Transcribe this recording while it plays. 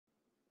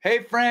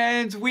Hey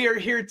friends, we are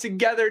here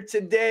together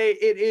today.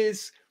 It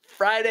is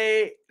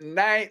Friday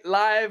Night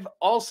Live,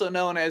 also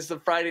known as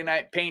the Friday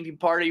Night Painting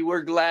Party.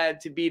 We're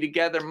glad to be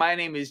together. My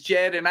name is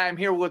Jed, and I'm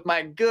here with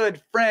my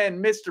good friend,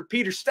 Mr.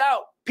 Peter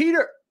Stout.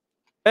 Peter.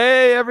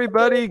 Hey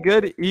everybody,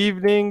 good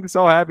evening.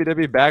 So happy to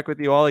be back with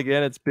you all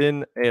again. It's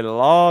been a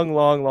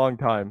long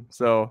time.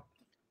 So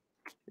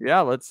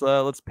yeah, let's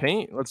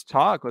paint, let's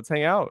talk, let's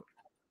hang out.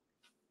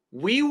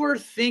 We were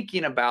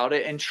thinking about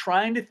it and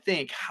trying to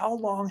think, how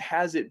long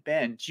has it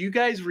been? Do you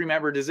guys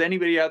remember? Does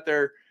anybody out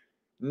there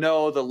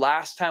know the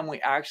last time we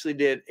actually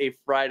did a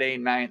Friday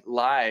Night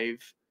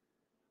Live?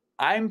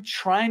 I'm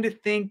trying to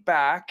think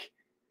back,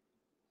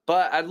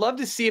 but I'd love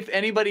to see if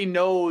anybody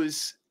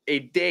knows a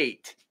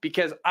date,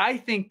 because I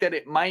think that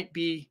it might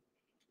be,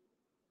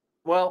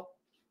 well,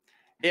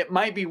 it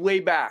might be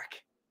way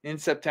back in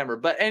September.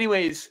 But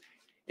anyways,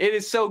 it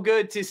is so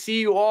good to see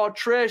you all.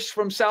 Trish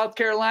from South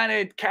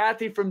Carolina,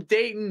 Kathy from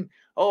Dayton,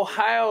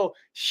 Ohio,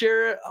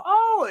 Shara.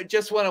 Oh, it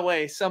just went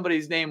away.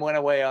 Somebody's name went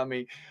away on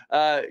me.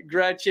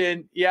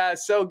 Gretchen. Yeah,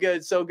 so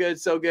good, so good,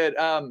 so good.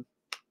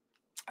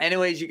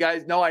 Anyways, you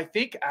guys know, I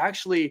think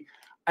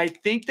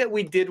that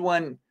we did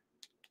one.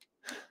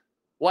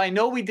 Well, I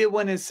know we did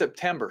one in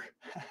September.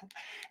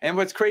 And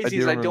what's crazy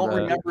is I don't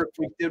remember if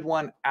we did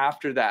one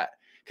after that,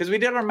 because we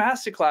did our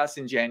masterclass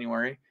in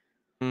January.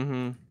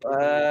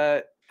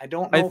 But I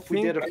don't know if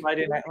we did a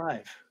Friday Night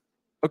Live.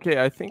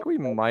 Okay, I think we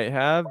might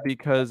have,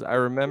 because I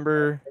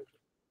remember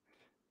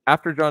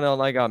after John L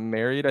and I got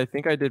married, I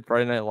think I did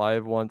Friday Night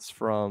Live once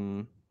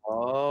from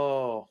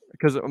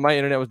because my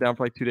internet was down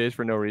for like 2 days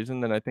for no reason.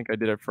 Then I think I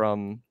did it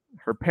from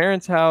her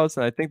parents' house,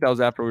 and I think that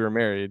was after we were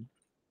married.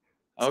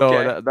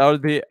 So that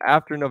would be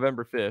after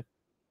November 5th.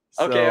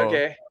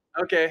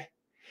 Okay.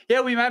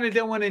 Yeah, we might have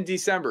done one in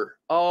December.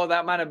 Oh,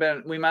 that might have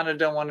been, we might have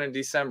done one in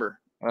December.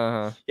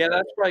 Yeah,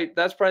 that's right.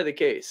 That's probably the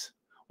case.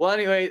 Well,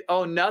 anyway,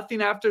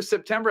 nothing after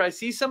September. I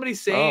see somebody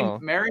saying,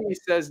 Mary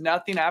says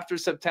nothing after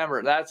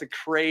September. That's a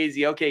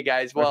crazy. Okay,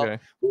 guys. Well,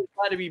 we'll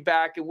try to be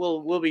back, and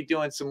we'll be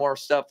doing some more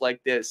stuff like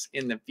this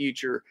in the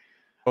future.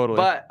 Totally.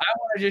 But I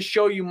want to just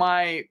show you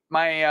my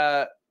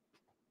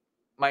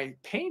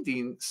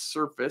painting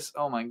surface.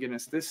 Oh my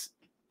goodness,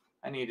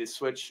 I need to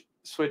switch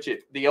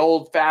it the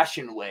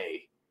old-fashioned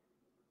way.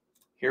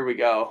 Here we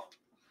go.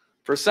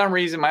 For some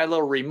reason, my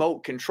little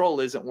remote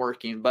control isn't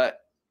working,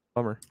 but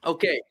bummer.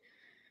 Okay.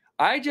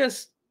 I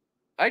just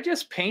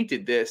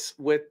painted this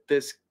with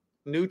this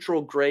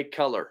neutral gray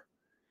color.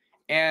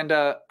 And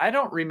I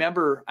don't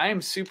remember. I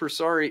am super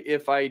sorry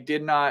if I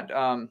did not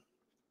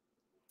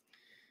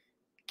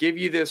give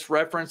you this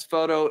reference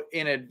photo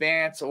in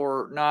advance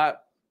or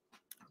not.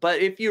 But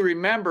if you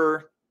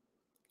remember,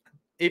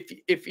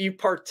 if you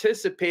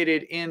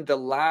participated in the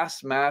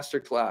last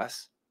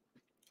masterclass,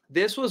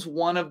 this was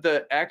one of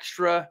the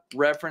extra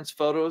reference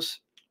photos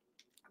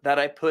that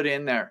I put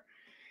in there.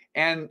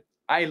 And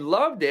I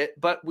loved it,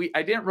 but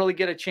I didn't really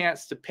get a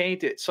chance to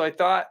paint it. So I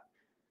thought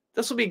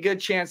this will be a good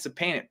chance to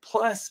paint it.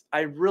 Plus, I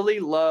really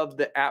love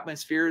the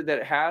atmosphere that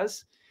it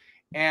has,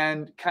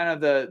 and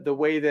kind of the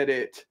way that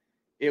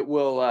it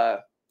will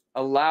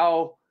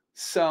allow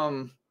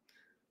some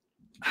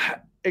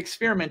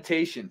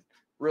experimentation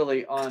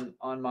really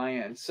on my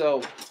end.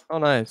 So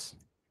nice.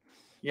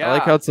 Yeah, I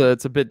like how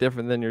it's a bit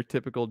different than your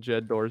typical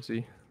Jed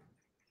Dorsey.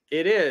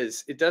 It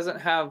is. It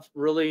doesn't have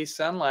really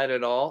sunlight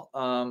at all,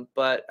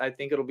 but I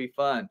think it'll be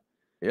fun.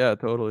 Yeah,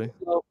 totally.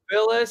 So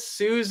Phyllis,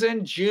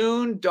 Susan,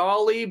 June,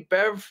 Dolly,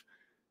 Bev,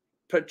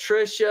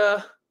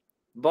 Patricia,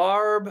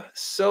 Barb,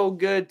 so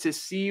good to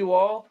see you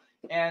all.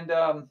 And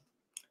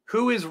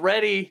who is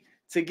ready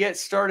to get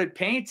started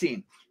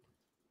painting?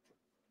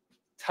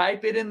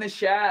 Type it in the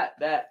chat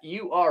that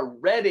you are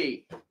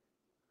ready.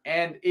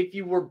 And if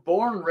you were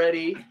born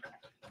ready,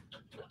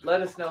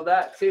 let us know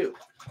that too.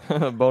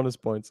 Bonus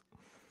points.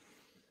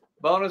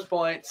 Bonus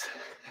points.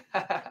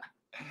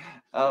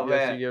 Oh,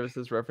 man. You gave us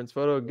this reference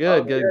photo.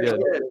 Good.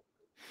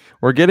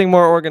 We're getting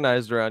more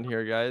organized around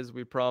here, guys.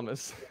 We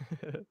promise.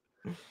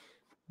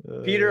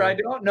 Peter, I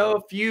don't know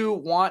if you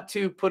want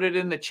to put it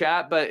in the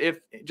chat, but if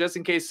just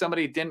in case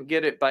somebody didn't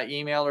get it by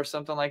email or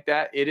something like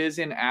that, it is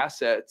in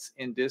assets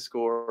in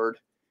Discord,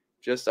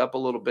 just up a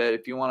little bit.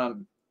 If you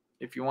want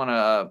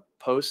to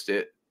post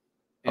it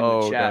in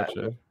the chat.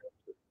 Gotcha.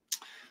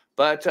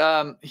 But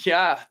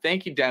yeah,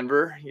 thank you,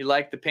 Denver. You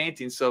like the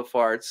painting so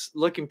far. It's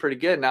looking pretty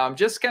good. Now I'm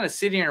just kind of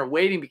sitting here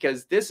waiting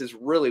because this is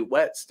really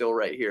wet still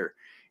right here.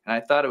 And I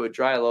thought it would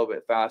dry a little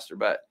bit faster,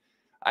 but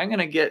I'm going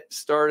to get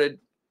started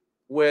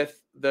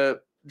with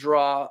the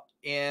draw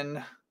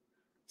in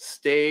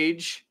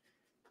stage.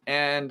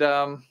 And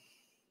man,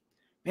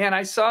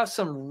 I saw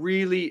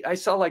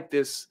like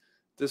this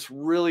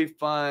really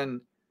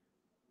fun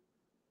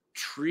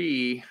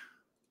tree.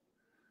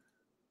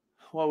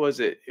 What was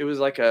it? It was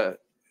like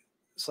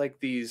it's like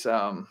these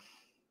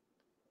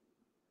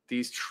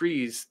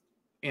trees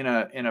in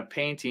a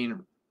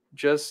painting,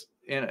 just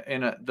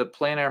in the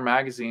Plein Air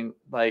magazine,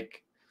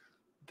 like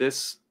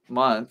this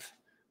month.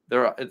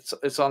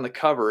 It's on the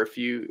cover. If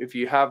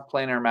you have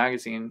Plein Air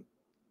magazine,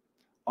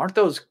 aren't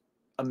those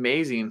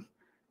amazing?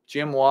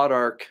 Jim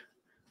Wadark.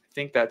 I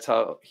think that's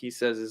how he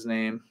says his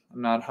name.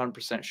 I'm not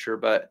 100% sure,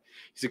 but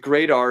he's a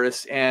great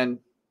artist, and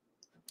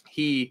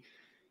he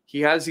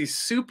has these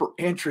super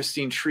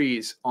interesting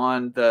trees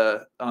on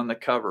the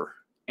cover.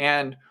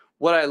 And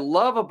what I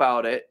love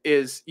about it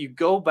is you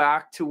go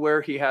back to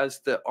where he has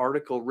the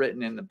article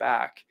written in the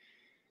back,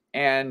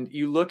 and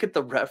you look at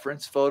the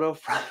reference photo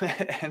from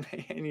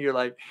it, and you're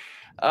like,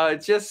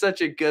 it's just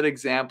such a good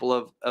example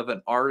of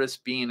an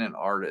artist being an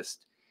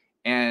artist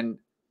and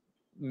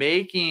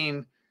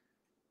making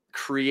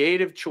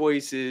creative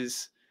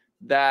choices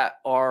that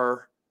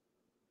are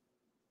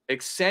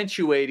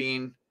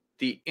accentuating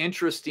the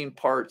interesting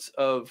parts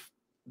of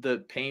the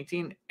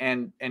painting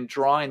and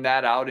drawing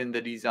that out in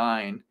the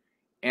design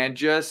and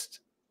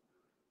just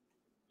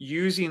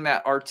using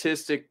that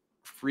artistic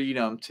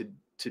freedom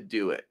to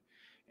do it.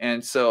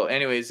 And so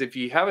anyways, if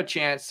you have a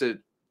chance to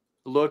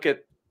look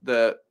at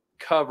the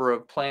cover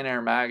of Plein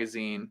Air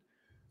magazine,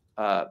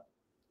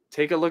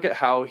 take a look at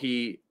how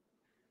he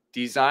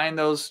designed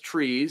those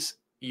trees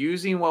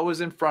using what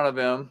was in front of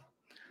him,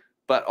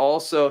 but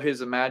also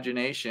his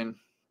imagination.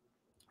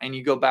 And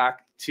you go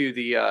back to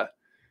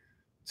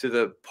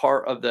the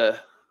part of the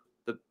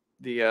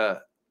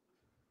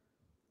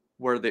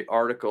where the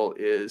article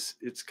is.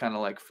 It's kind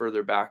of like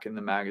further back in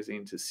the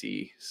magazine to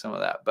see some of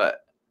that,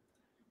 but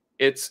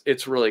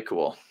it's really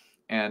cool.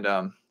 And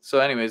so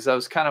anyways, that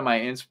was kind of my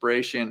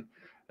inspiration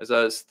as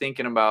I was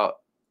thinking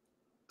about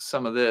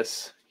some of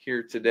this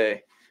here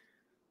today.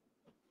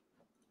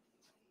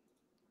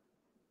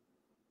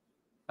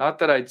 Not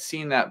that I'd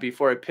seen that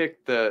before I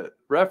picked the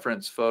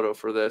reference photo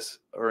for this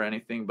or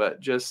anything,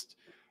 but just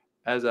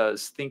as I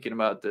was thinking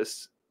about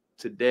this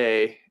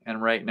today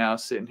and right now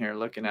sitting here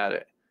looking at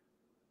it.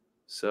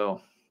 So,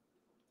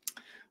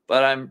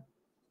 but I'm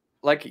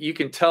like, you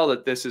can tell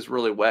that this is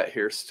really wet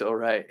here still,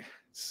 right?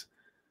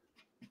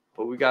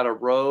 But we got a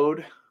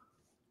road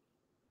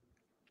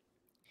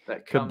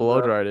that Could comes blow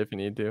up. dry it if you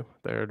need to.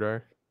 The air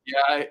dryer.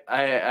 Yeah,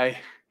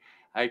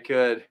 I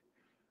could.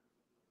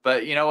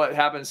 But you know what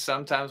happens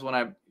sometimes when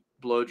I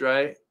blow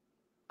dry?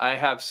 I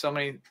have so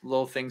many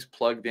little things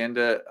plugged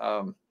into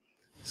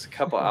just a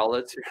couple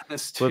outlets here in the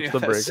studio.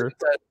 Flips the breaker.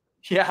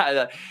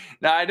 Yeah.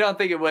 No, I don't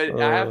think it would.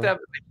 I have to have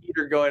the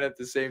heater going at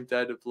the same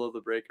time to blow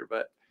the breaker,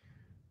 but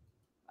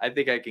I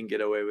think I can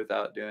get away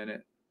without doing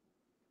it.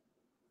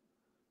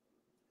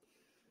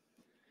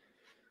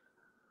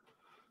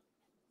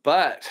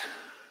 But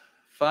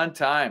fun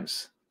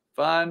times.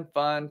 Fun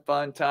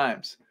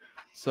times.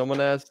 Someone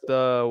asked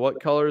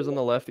what color is on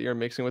the left that you're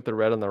mixing with the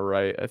red on the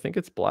right. I think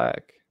it's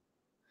black.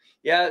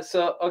 Yeah,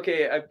 so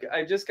okay,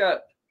 I just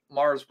got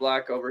Mars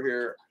Black over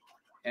here,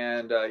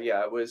 and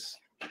yeah, I was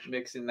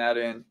mixing that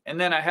in, and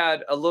then I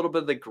had a little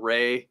bit of the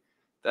gray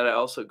that I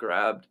also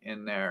grabbed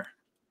in there.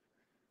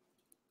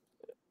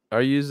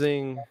 Are you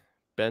using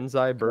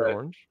Benzai burnt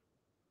orange?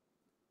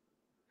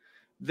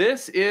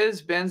 This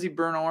is Benzie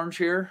burnt orange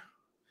here.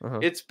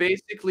 It's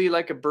basically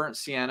like a burnt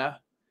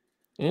sienna.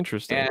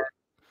 Interesting. And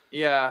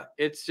yeah,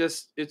 it's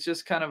just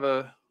kind of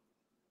a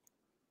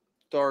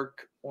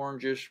dark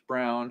orangish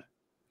brown.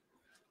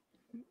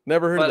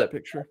 Never heard of that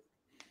picture.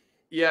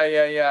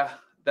 Yeah.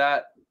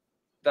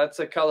 That's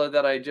a color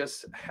that I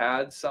just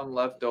had some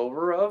left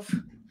over of,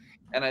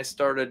 and I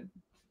started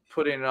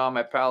putting it on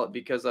my palette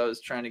because I was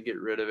trying to get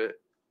rid of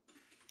it.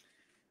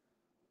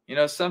 You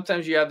know,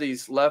 sometimes you have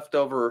these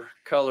leftover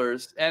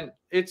colors, and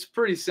it's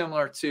pretty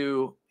similar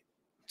to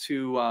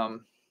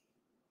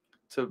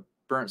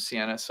burnt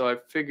sienna. So I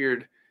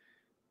figured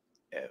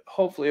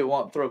hopefully it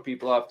won't throw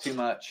people off too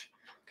much,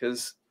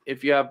 because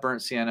if you have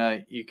burnt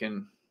sienna, you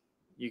can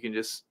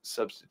just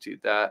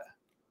substitute that.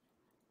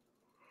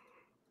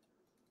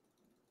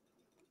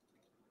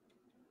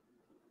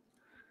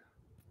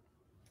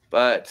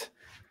 But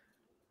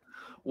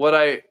what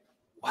I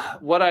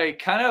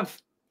kind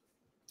of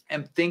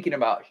am thinking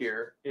about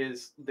here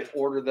is the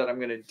order that I'm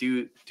going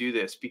to do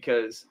this,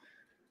 because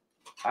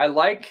I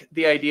like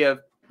the idea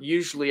of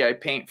usually I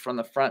paint from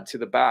the front to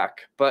the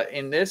back, but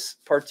in this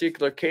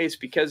particular case,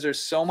 because there's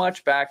so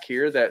much back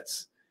here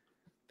that's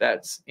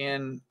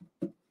in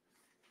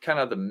kind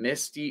of the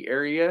misty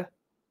area,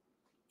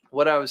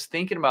 what I was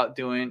thinking about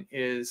doing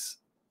is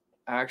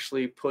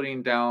actually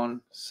putting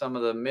down some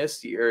of the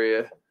misty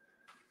area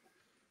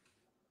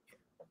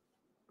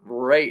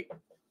right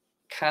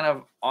kind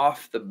of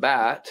off the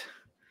bat.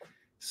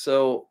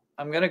 So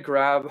I'm going to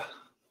grab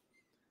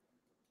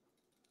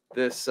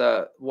this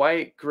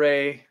white,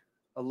 gray,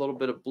 a little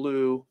bit of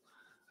blue.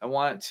 I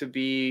want it to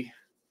be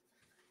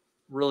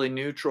really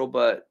neutral,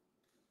 but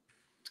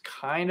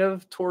kind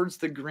of towards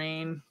the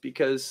green,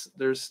 because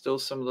there's still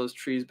some of those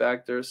trees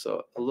back there.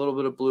 So a little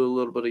bit of blue, a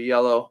little bit of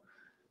yellow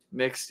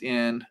mixed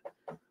in.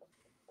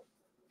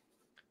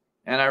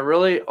 And I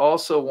really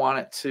also want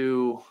it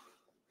to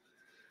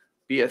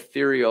be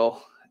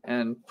ethereal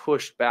and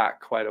pushed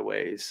back quite a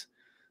ways.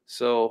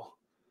 So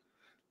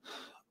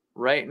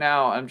right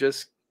now I'm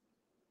just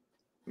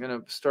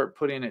going to start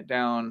putting it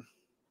down,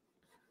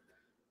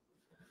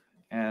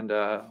 and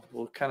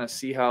we'll kind of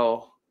see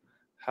how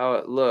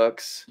it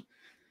looks.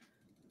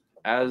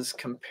 as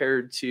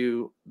compared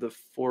to the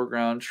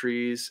foreground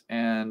trees.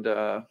 And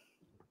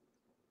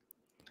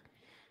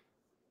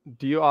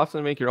Do you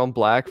often make your own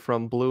black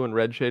from blue and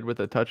red shade with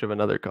a touch of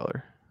another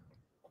color?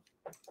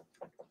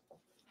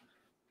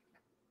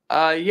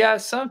 yeah,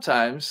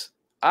 sometimes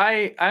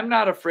I'm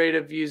not afraid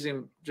of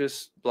using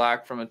just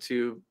black from a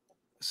tube,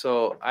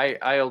 so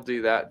I'll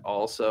do that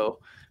also.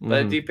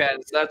 But it Mhm.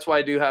 depends. That's why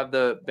I do have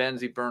the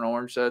Benzie burnt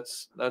orange.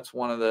 That's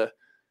one of the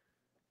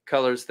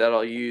colors that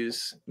I'll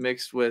use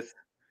mixed with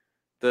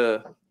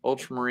the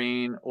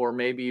ultramarine or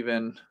maybe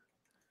even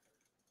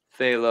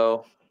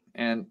phthalo,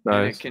 and it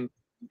Nice. can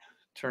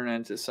turn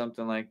into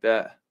something like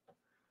that.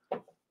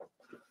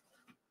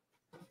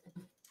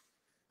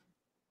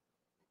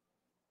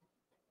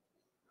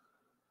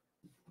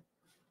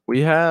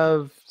 We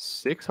have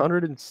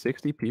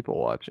 660 people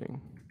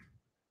watching.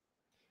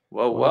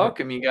 Well, What a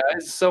welcome you guys.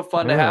 It's so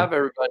fun to yeah. have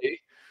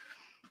everybody.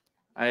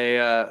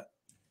 I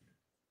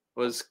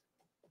was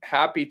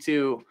happy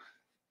to.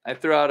 I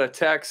threw out a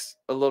text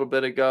a little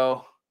bit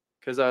ago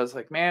because I was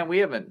like, man, we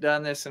haven't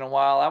done this in a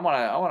while.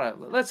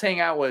 Let's hang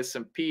out with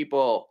some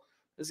people.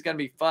 This is gonna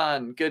be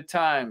fun, good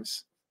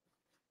times.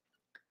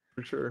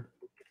 For sure.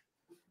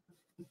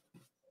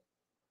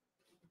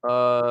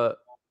 Uh,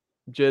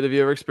 Jed, have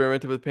you ever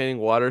experimented with painting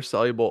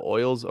water-soluble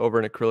oils over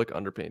an acrylic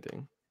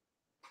underpainting?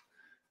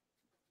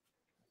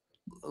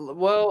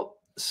 Well,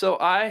 so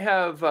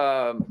I've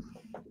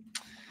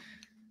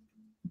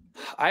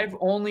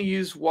only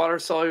used water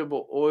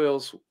soluble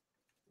oils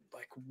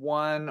like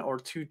 1 or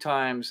 2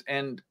 times,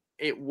 and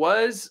it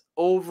was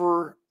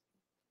over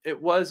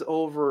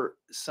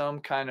some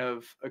kind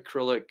of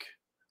acrylic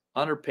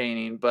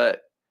underpainting,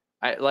 but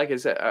like I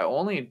said, I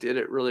only did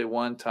it really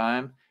one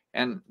time,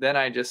 and then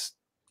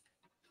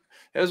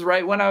it was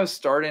right when I was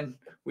starting.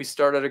 We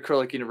started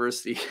acrylic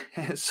university,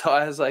 and so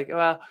I was like,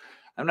 well,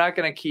 I'm not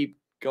gonna keep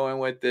going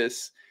with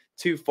this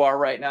too far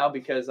right now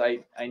because I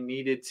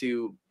needed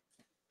to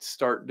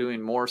start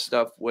doing more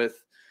stuff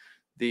with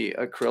the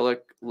acrylic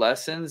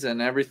lessons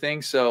and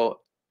everything.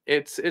 So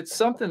it's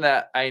something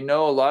that I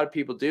know a lot of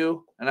people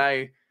do, and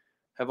I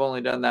have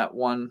only done that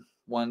one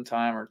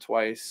time or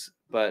twice,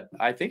 but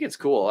I think it's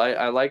cool.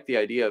 I like the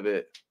idea of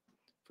it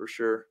for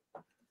sure.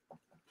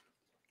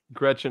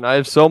 Gretchen, I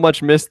have so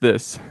much missed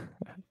this.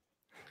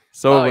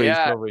 Oh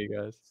yeah, So have we,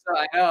 guys. so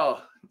I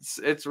know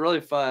it's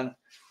really fun.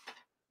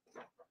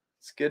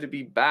 It's good to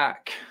be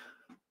back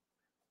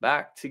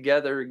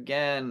together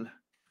again.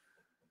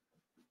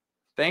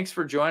 Thanks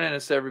for joining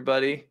us,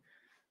 everybody.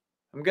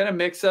 I'm gonna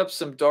mix up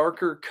some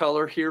darker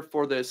color here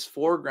for this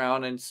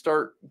foreground and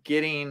start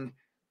getting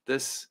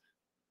this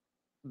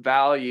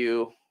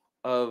value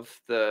of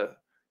the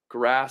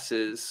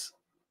grasses,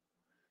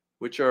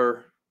 which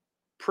are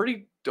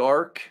pretty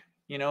dark.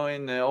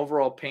 In the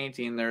overall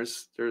painting,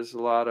 there's a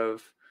lot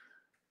of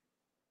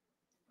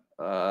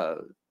uh,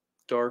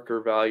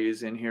 darker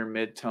values in here,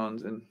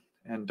 midtones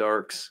and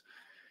darks,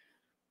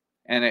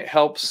 and it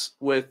helps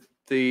with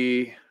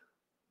the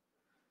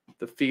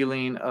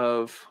feeling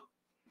of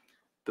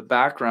the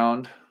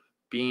background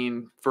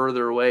being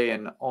further away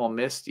and all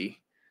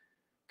misty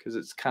because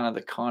it's kind of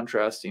the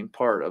contrasting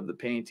part of the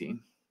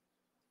painting.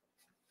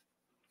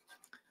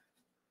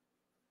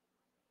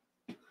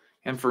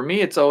 And for me,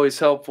 it's always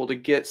helpful to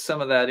get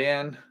some of that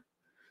in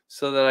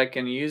so that I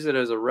can use it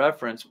as a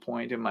reference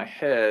point in my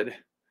head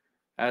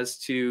as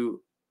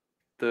to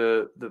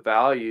the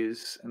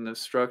values and the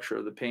structure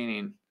of the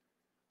painting.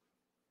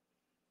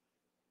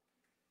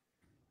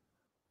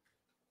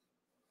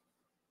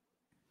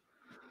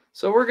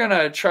 So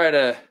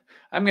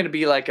I'm gonna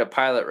be like a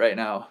pilot right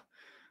now.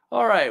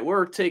 All right,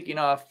 we're taking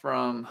off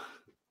from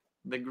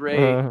the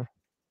gray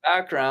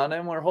background,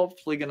 and we're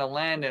hopefully gonna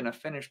land in a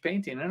finished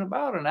painting in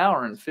about an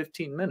hour and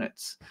 15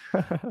 minutes.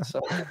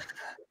 So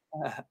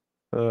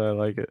I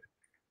like it.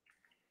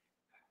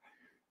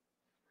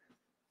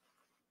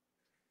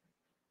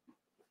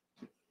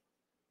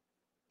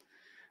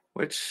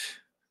 which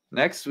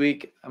next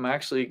week I'm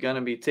actually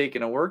gonna be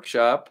taking a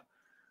workshop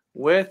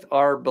with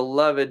our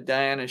beloved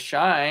Diana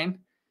Shine,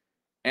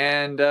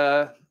 and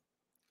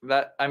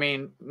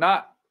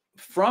not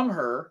from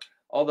her,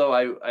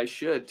 although I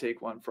should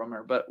take one from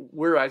her, but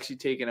we're actually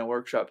taking a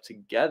workshop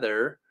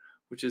together,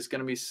 which is going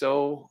to be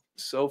so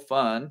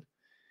fun,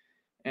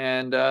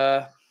 and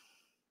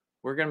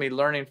we're going to be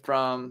learning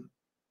from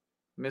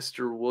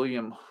Mr.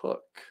 William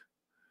Hook.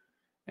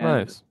 And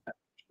Nice.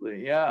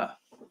 actually, yeah,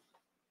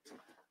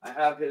 I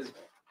have his.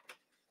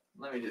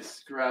 Let me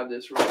just grab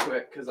this real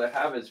quick because I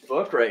have his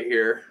book right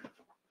here,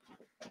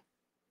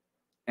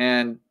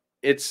 and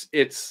it's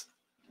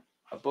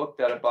a book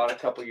that I bought a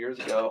couple years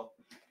ago,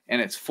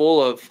 and it's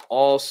full of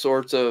all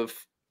sorts of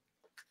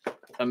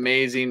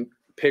amazing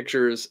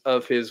pictures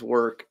of his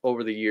work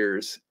over the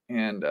years.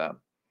 And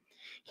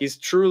he's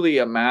truly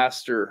a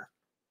master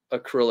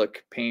acrylic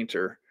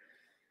painter.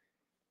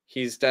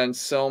 He's done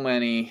so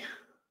many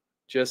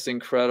just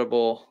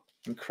incredible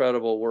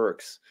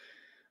works.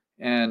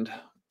 And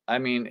I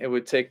mean, it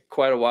would take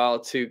quite a while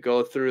to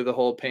go through the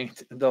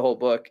whole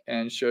book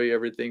and show you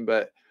everything,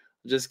 but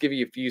I'll just give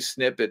you a few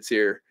snippets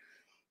here.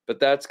 but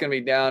that's going to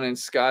be down in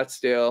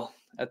Scottsdale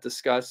at the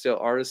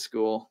Scottsdale Artist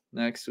School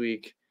next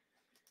week.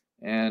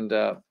 And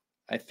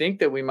I think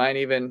that we might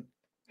even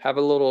have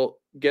a little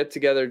get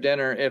together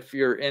dinner if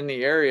you're in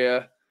the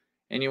area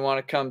and you want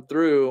to come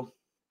through.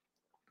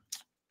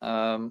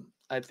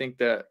 I think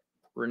that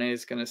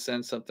Renee's going to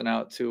send something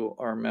out to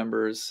our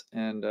members.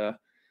 And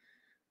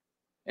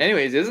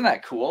anyways, isn't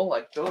that cool?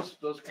 Like those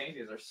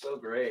paintings are so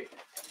great.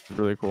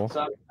 Really cool.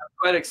 So I'm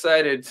quite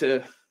excited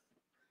to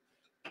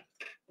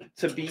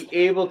be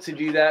able to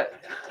do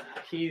that.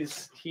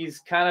 He's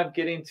kind of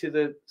getting to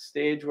the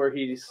stage where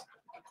he's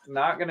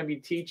not going to be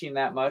teaching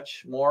that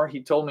much more.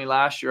 He told me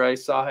last year, I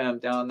saw him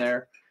down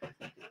there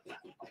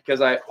because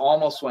I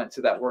almost went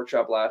to that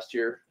workshop last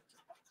year,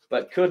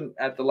 but couldn't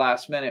at the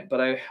last minute. But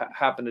I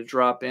happened to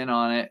drop in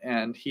on it,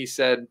 and he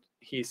said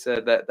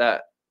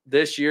that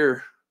this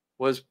year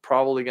was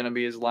probably going to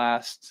be his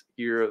last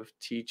year of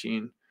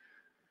teaching.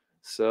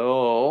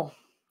 So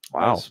wow,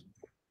 I was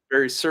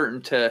very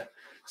certain to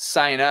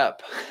sign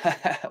up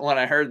when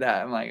I heard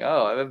that. I'm like,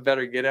 oh, I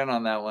better get in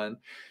on that one.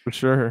 For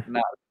sure.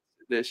 Not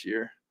this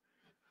year.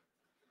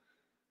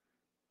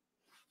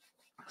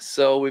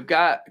 So we've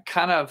got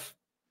kind of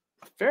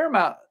a fair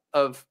amount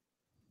of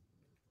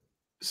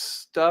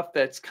stuff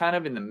that's kind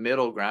of in the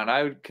middle ground.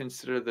 I would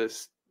consider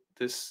this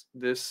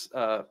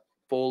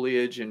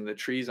foliage and the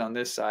trees on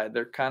this side,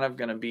 they're kind of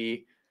going to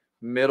be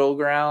middle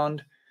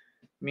ground,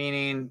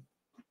 meaning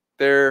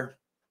they're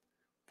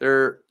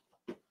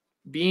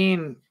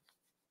being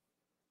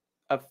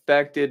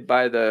affected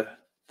by the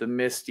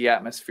misty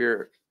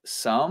atmosphere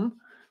some,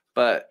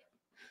 but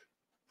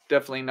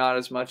definitely not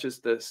as much as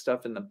the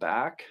stuff in the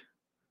back.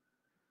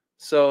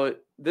 So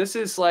this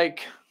is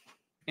like,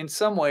 in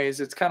some ways,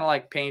 it's kind of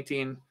like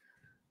painting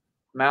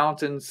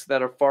mountains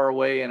that are far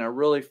away in a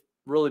really,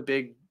 really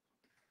big,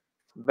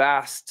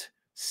 vast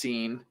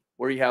scene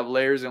where you have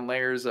layers and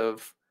layers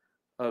of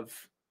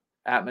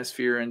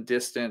atmosphere and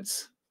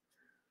distance,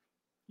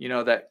 you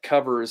know, that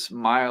covers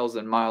miles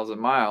and miles and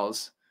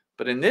miles.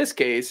 But in this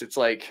case, it's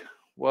like,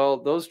 well,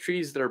 those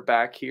trees that are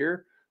back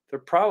here, they're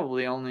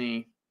probably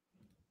only,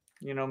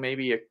 you know,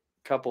 maybe a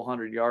couple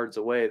 100 yards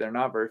away. They're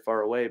not very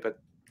far away, but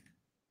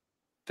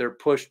they're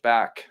pushed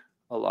back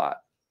a lot.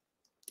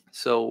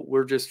 So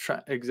we're just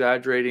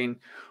exaggerating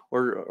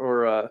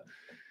or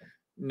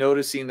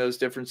noticing those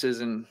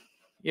differences, and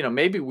you know,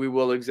 maybe we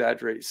will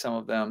exaggerate some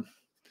of them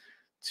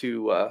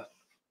to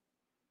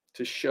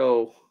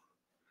show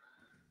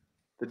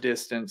the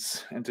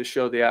distance and to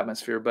show the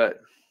atmosphere.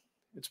 But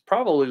it's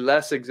probably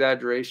less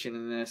exaggeration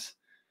in this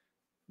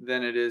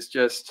than it is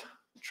just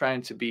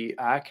trying to be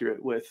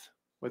accurate with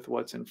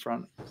what's in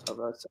front of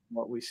us and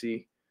what we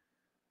see.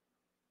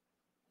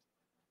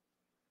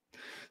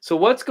 So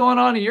what's going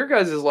on in your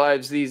guys'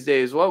 lives these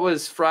days? What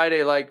was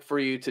Friday like for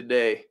you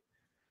today?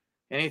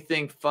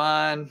 Anything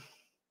fun?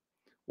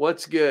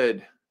 What's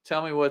good?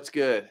 Tell me what's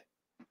good.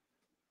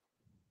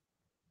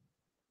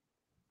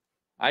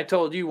 I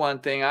told you one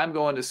thing. I'm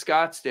going to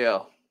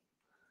Scottsdale.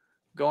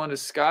 Going to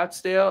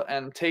Scottsdale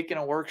and taking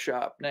a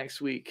workshop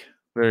next week.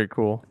 Very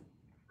cool.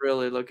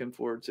 Really looking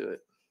forward to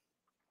it.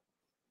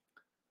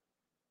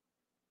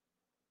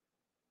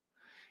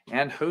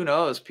 And who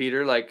knows,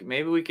 Peter, like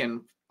maybe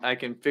I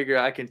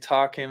can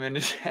talk him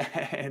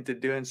into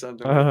doing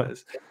something with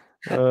this.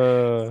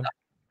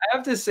 I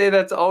have to say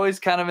that's always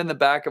kind of in the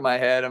back of my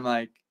head. I'm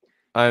like,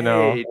 I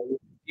know. Hey, do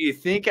you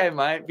think I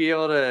might be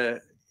able to,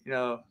 you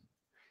know,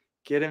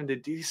 get him to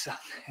do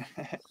something?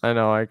 I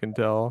know, I can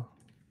tell.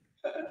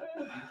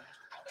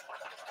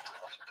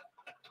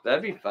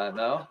 That'd be fun,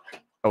 though.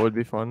 That would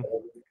be fun.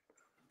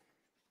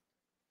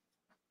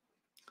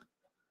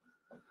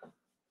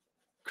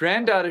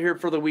 Granddaughter here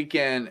for the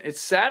weekend.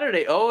 It's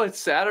Saturday. Oh, it's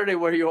Saturday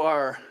where you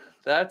are.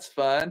 That's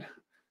fun.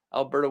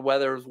 Alberta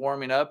weather is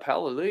warming up.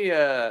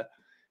 Hallelujah.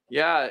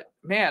 Yeah,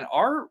 man,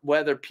 our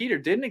weather, Peter,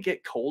 didn't it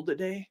get cold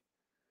today?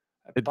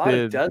 I bought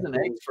a dozen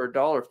eggs for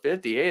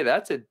 $1.50. Hey,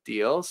 that's a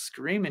deal.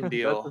 Screaming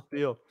deal. That's a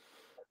deal.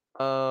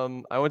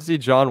 I went to see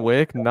John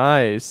Wick.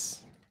 Nice.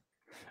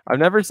 I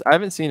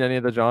haven't seen any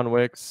of the John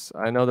Wicks.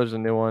 I know there's a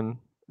new one.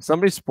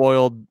 Somebody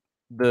spoiled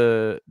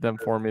them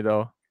for me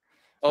though.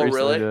 Oh,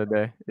 really? The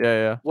other day.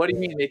 Yeah. What do you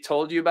mean? They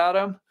told you about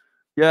them?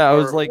 Yeah, I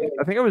was like,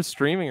 I think I was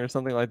streaming or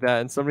something like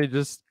that, and somebody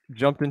just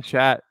jumped in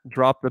chat,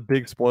 dropped the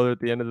big spoiler at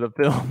the end of the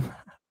film.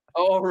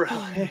 Oh,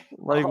 really?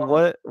 Like,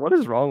 what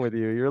is wrong with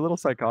you? You're a little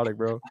psychotic,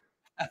 bro.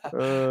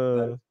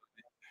 But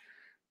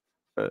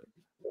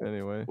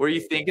anyway. Were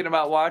you thinking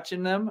about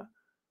watching them?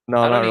 No,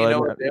 I don't even know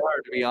what they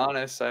are, to be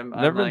honest. I'm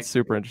never been like,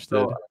 super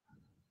interested.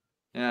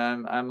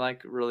 Yeah, I'm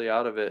like really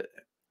out of it.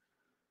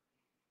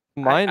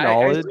 My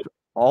knowledge,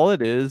 all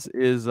it is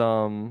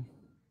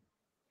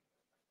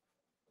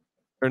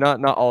or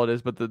not all it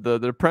is, but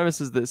the premise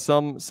is that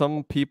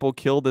some people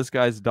kill this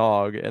guy's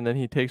dog and then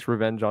he takes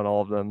revenge on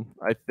all of them,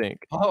 I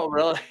think. Oh,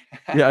 really?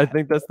 Yeah, I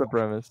think that's the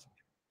premise.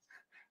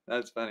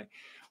 That's funny.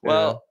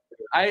 Well,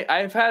 yeah.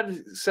 I've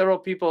had several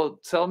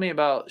people tell me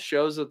about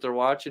shows that they're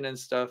watching and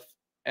stuff,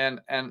 and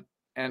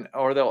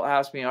or they'll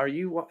ask me,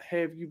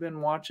 hey, have you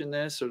been watching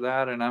this or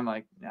that? And I'm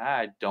like, nah,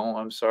 I don't.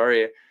 I'm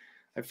sorry.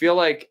 I feel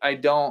like I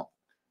don't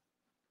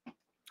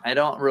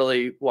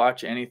really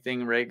watch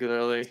anything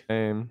regularly.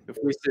 Same. If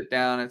we sit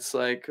down, it's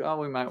like, oh,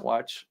 we might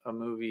watch a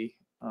movie,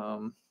 with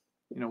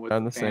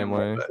I'm the the same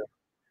family. way. But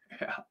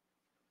yeah.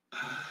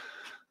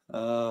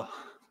 Uh,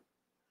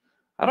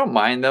 I don't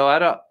mind though. I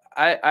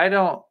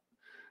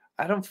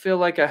don't feel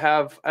like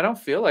I don't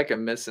feel like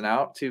I'm missing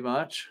out too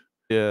much.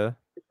 Yeah,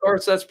 Of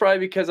course, that's probably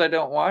because I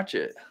don't watch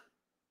it.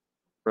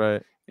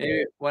 right.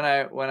 Maybe when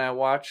I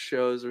watch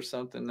shows or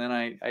something, then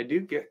I do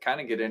get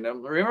into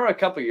them. Remember a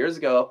couple years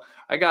ago,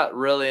 I got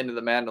really into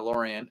The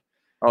Mandalorian.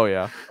 Oh,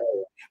 yeah.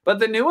 But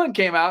the new one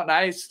came out, and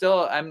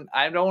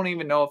I don't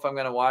even know if I'm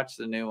gonna watch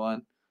the new one,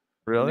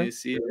 the Really? new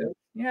season.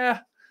 Yeah,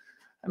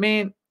 I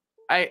mean,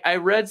 I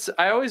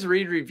always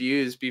read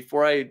reviews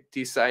before I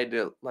decide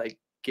to like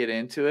get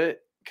into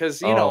it,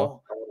 because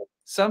Oh.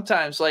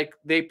 sometimes like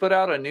they put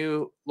out a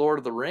new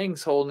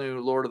whole new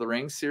Lord of the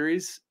Rings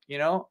series,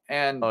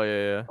 and Oh,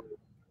 yeah, yeah.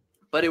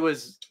 but it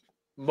was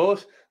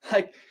most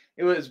like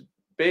it was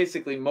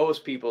basically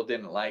most people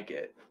didn't like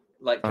it,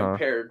 like Uh-huh,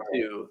 compared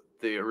to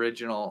the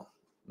original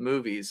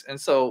movies. And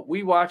so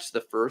we watched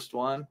the first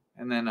one,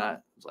 and then I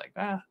was like,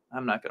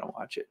 I'm not gonna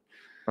watch it.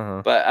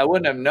 uh-huh. But I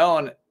wouldn't have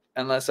known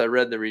unless I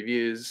read the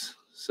reviews.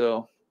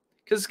 So,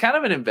 because it's kind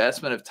of an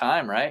investment of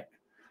time, right?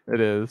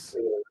 It is.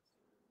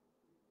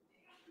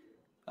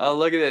 Oh,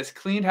 look at this.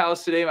 Cleaned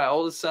house today. My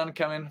oldest son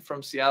coming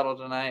from Seattle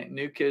tonight.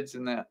 New kids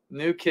in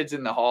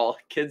the hall.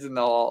 Kids in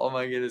the hall. Oh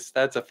my goodness.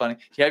 That's a funny.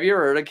 Have you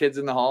ever heard of Kids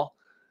in the Hall?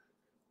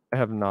 I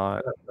have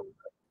not.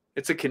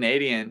 It's a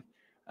Canadian.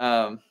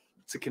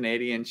 It's a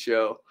Canadian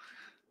show.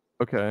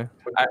 Okay.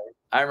 I,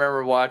 I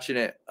remember watching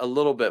it a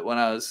little bit when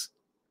I was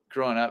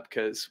growing up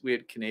because we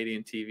had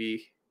Canadian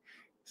TV.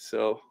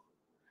 So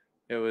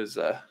it was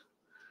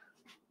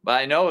but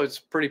I know it's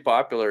pretty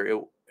popular.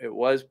 It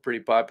was pretty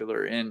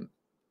popular in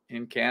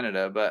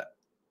Canada, but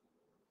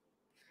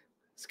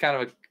it's kind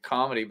of a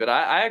comedy. But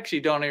I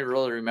actually don't even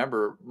really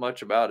remember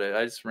much about it.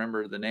 I just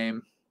remember the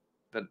name,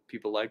 that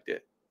people liked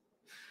it.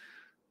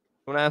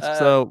 I wanna ask, Uh,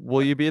 so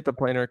will you be at the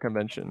Planar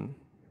convention?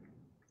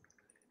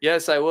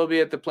 yes, I will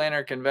be at the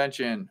Planner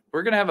Convention.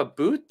 We're gonna have a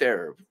booth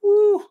there.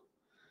 Woo!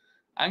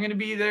 I'm gonna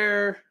be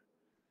there.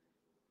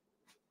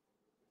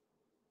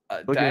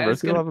 Pelican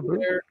Diana's University will gonna have a be booth?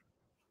 there.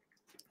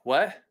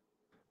 What?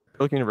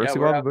 Pelican Yeah, University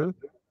will we're have a having.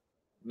 booth?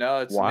 No,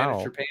 it's the miniature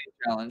Wow, painting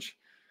challenge.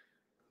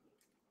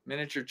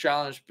 Miniature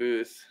challenge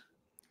booth.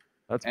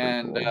 that's pretty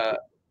And cool.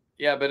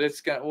 yeah, but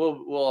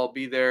we'll all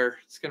be there.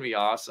 It's gonna be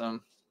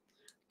awesome.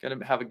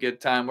 Gonna have a good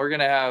time. We're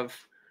gonna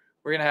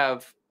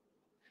have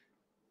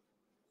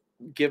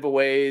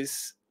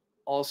giveaways,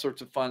 all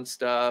sorts of fun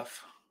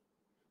stuff.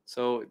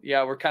 So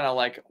yeah, we're kind of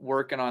like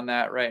working on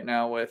that right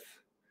now with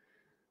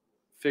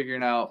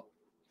figuring out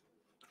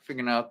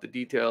the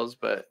details.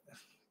 But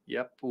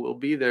yep, we'll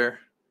be there.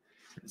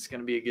 It's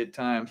gonna be a good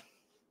time.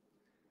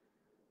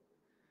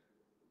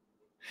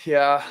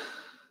 Yeah.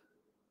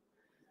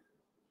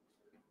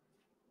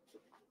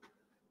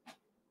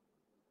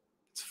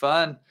 It's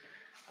fun.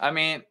 I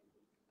mean,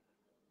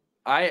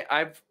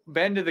 I've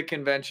been to the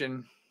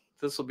convention.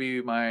 This will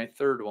be my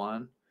third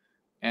one,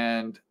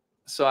 and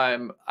so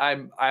I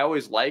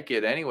always like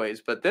it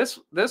anyways. But this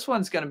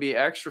one's going to be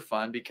extra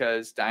fun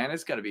because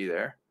Diana's going to be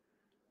there.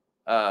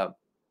 Uh,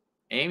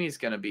 Amy's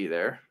going to be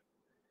there,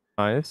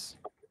 Nice.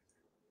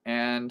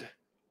 and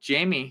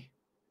Jamie's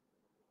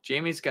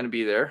going to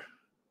be there.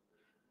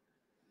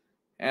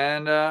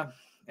 And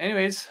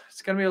anyways,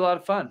 it's going to be a lot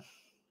of fun.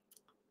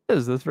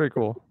 That's very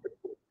cool.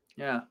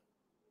 Yeah.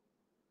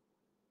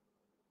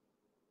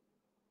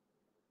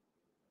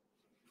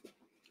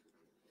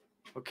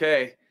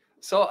 Okay.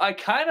 So I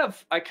kind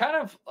of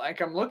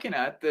like, I'm looking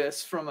at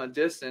this from a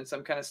distance.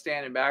 I'm kind of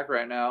standing back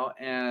right now,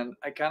 and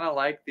I kind of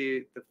like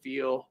the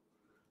feel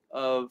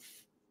of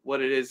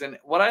what it is. And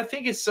what I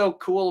think is so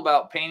cool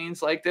about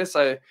paintings like this,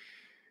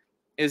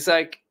 is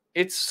like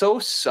it's so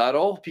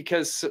subtle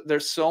because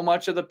there's so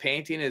much of the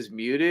painting is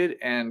muted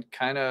and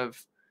kind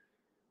of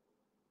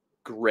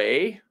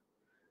gray.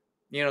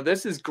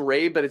 This is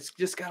gray, but it's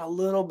just got a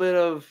little bit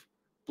of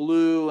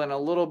blue and a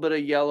little bit of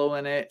yellow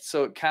in it.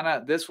 So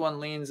this one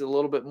leans a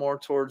little bit more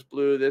towards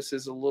blue. This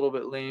is a little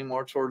bit leaning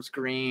more towards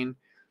green.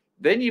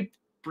 Then you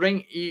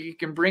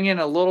can bring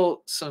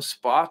in some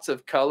spots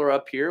of color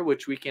up here,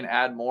 which we can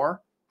add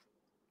more.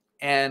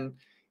 And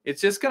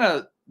it's just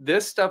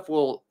this stuff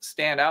will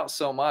stand out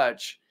so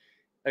much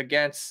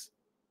against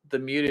the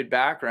muted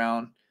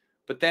background.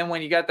 But then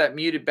when you got that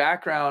muted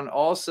background,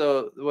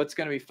 also what's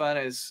going to be fun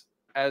is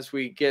as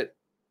we get,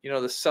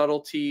 the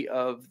subtlety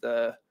of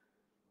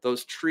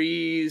those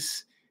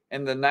trees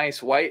and the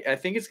nice white, I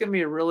think it's going to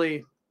be a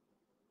really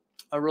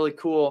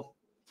cool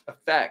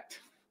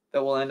effect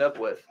that we'll end up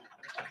with.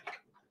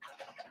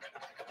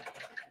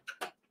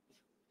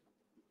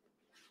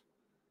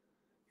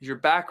 Is your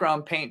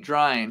background paint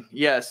drying?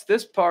 Yes,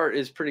 this part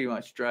is pretty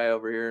much dry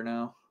over here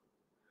now.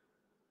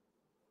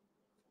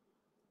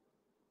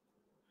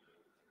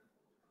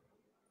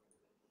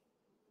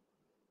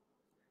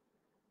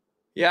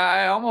 Yeah,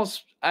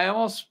 I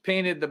almost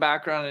painted the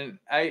background, and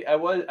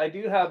I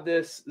do have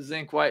this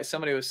zinc white.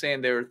 Somebody was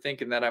saying they were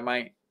thinking that I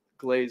might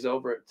glaze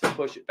over it to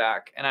push it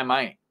back, and I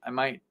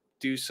might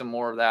do some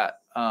more of that.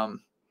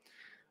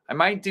 I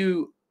might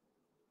do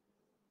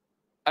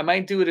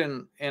it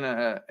in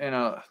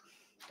a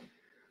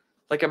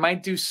like I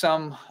might do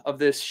some of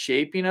this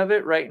shaping of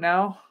it right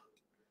now,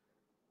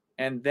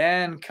 and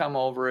then come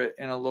over it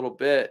in a little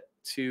bit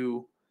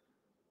to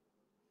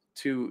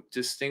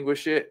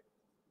distinguish it.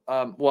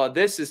 Well,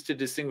 this is to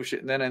distinguish it,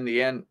 and then in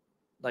the end,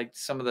 like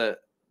some of the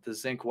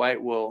zinc white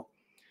will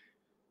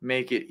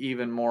make it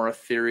even more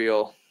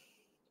ethereal.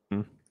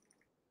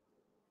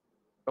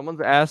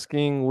 Someone's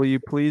asking, will you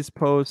please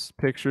post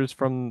pictures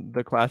from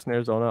the class in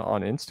Arizona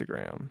on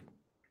Instagram?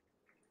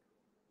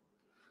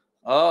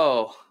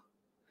 Oh,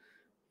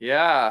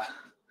 yeah.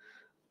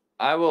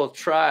 I will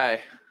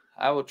try.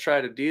 I will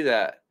try to do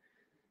that.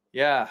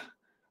 Yeah.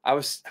 I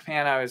was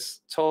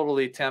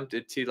totally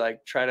tempted to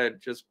like try to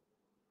just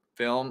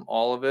film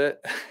all of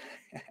it.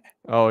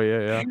 Oh,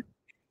 yeah.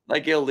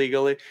 Like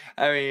illegally.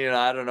 I mean,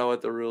 I don't know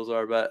what the rules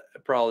are, but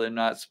probably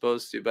not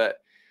supposed to. But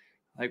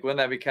like, wouldn't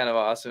that be kind of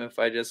awesome if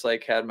I just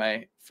like had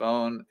my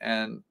phone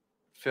and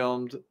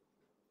filmed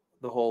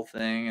the whole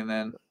thing, and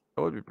then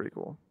That would be pretty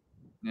cool.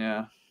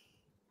 yeah.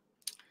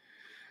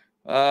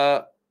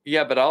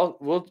 Yeah,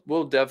 but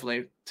we'll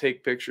definitely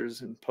take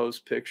pictures and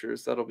post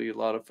pictures. That'll be a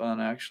lot of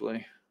fun,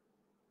 actually.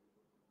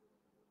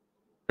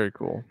 Very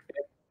cool.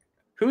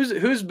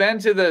 Who's been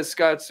to the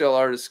Scottsdale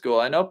Artist School?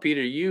 I know,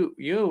 Peter,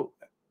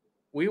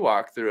 we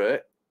walked through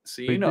it,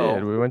 so We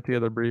did. We went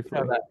together briefly.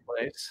 You know that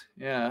place.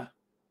 Yeah.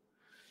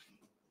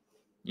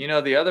 You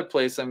know the other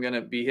place I'm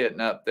gonna be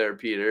hitting up there,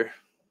 Peter.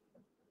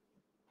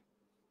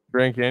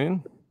 Grand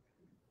Canyon?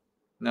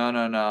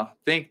 No.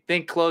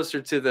 Think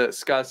closer to the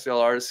Scottsdale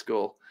Art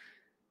School,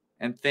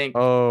 and think.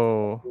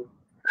 Oh,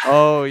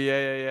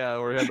 yeah.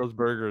 Where we had those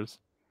burgers.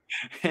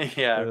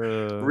 Yeah,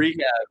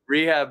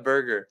 rehab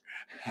burger.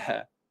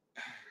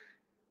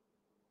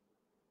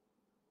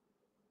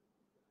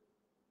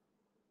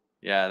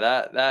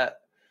 Yeah,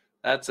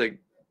 that's a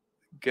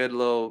good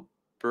little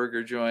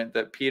burger joint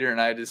that Peter and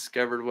I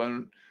discovered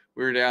when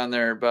we were down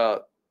there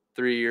about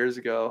 3 years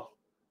ago.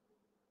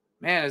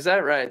 Man, is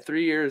that right?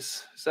 3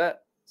 years? Is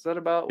that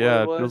about what it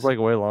was? Yeah, it feels like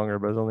way longer,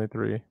 but it's only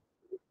 3.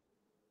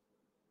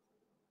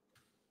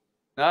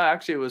 No,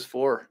 actually, it was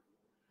 4.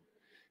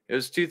 It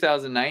was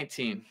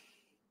 2019.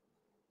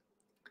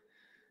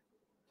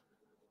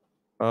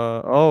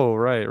 Oh,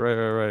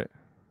 right.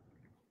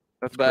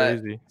 That's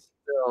crazy.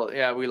 Still,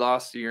 yeah, we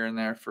lost a year in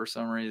there for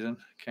some reason.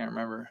 Can't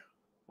remember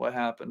what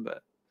happened,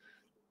 but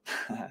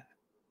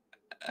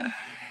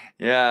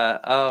yeah.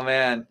 Oh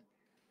man,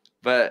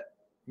 but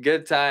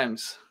good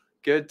times.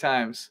 Good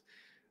times.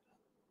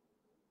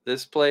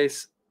 This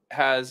place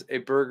has a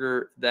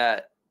burger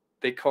that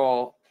they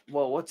call,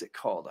 well, what's it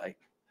called? I'm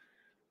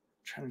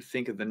trying to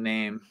think of the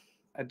name.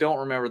 I don't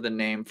remember the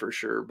name for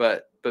sure,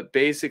 but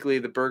basically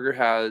the burger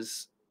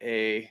has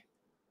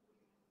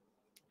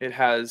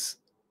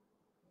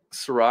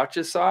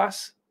sriracha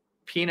sauce,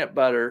 peanut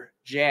butter,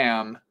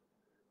 jam,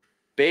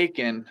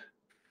 bacon,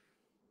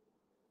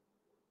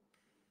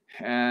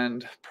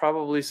 and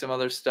probably some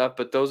other stuff,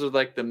 but those are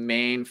like the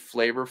main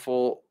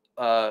flavorful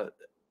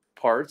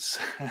parts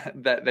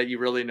that you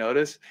really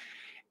notice.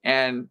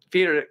 And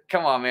Peter,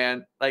 come on,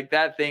 man, like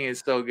that thing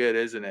is so good,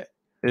 isn't it?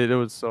 It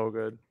was so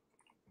good.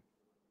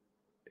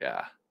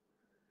 Yeah.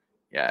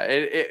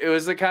 It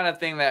was the kind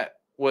of thing that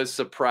was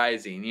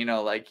surprising,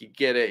 like you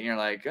get it and you're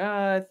like,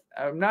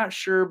 I'm not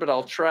sure, but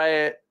I'll try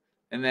it.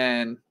 And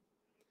then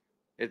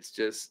it's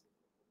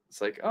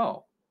like,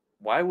 oh,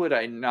 why would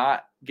I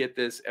not get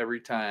this every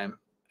time?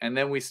 And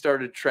then we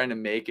started trying to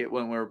make it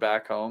when we were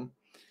back home.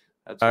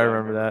 I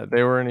remember that.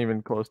 They weren't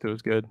even close to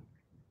as good.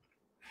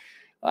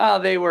 Well,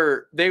 they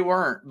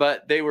weren't,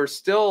 but they were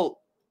still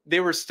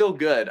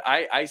good.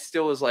 I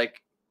still was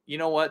like, you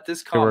know what?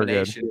 This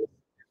combination is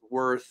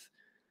worth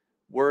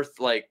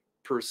like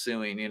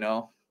pursuing,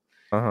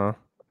 Uh-huh.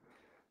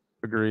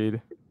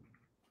 Agreed.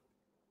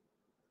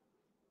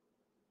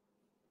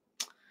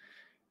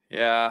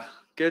 Yeah,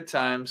 good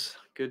times.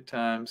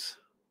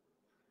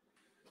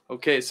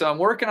 Okay, so I'm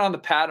working on the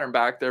pattern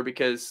back there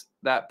because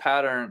that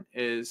pattern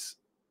is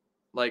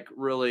like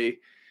really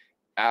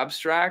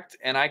abstract,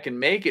 and I can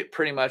make it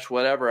pretty much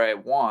whatever I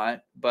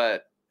want,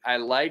 but I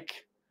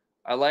like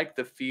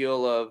the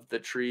feel of the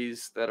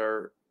trees that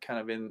are kind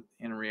of in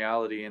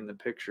reality in the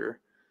picture.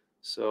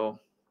 So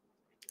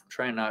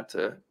try not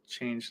to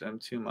change them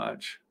too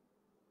much.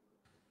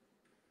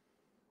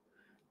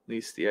 At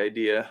least the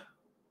idea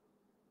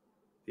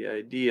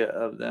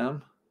of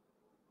them.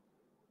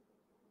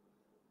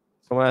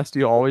 Someone asked, do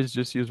you always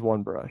just use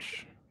one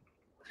brush?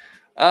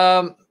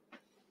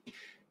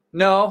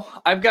 No,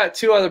 I've got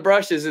 2 other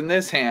brushes in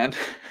this hand.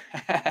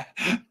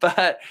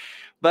 but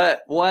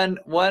one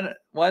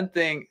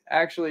thing,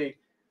 actually,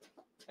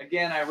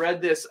 again, I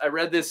read this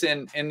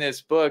in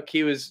this book.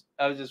 I was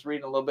just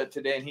reading a little bit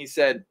today, and he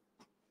said,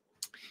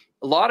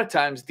 a lot of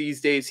times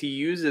these days he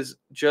uses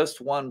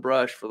just one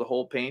brush for the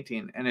whole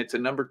painting, and it's a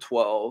number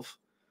 12,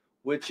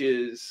 which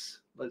is,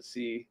 let's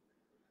see,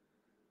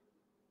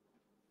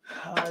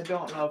 I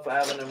don't know if I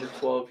have a number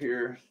 12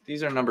 here.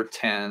 These are number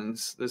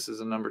 10s. This is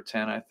a number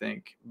 10, I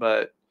think,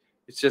 but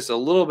it's just a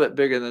little bit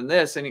bigger than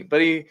this. And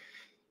he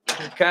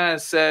kind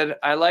of said,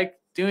 I like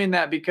doing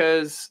that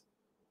because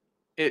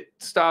it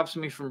stops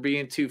me from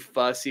being too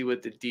fussy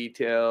with the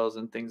details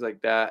and things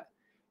like that.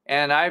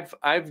 And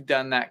I've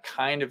done that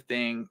kind of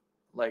thing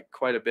like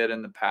quite a bit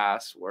in the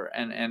past, where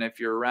and if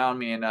you're around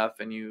me enough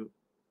and you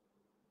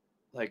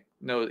like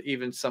know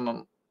even some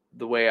of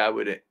the way I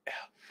would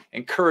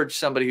encourage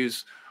somebody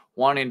who's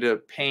wanting to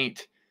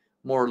paint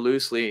more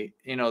loosely,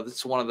 you know,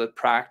 that's one of the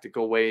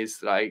practical ways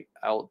that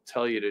I'll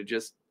tell you to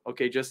just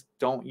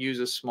don't use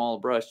a small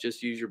brush,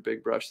 just use your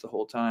big brush the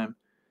whole time.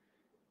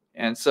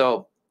 And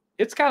so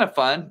it's kind of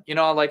fun, you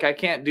know, like I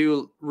can't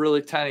do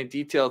really tiny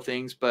detail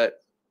things,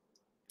 but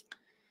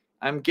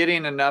I'm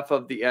getting enough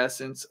of the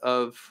essence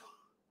of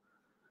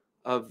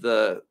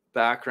the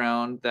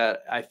background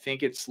that I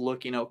think it's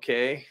looking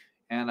okay,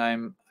 and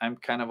I'm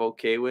kind of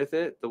okay with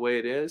it the way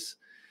it is.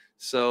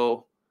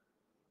 So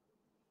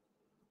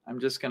I'm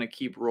just going to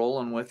keep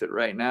rolling with it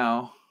right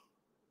now.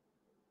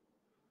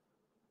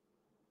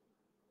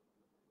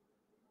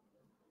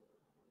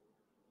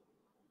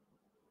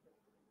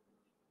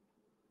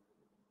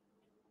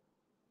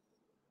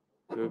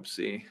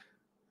 Oopsie.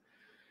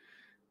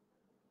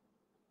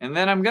 And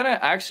then I'm going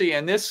to actually,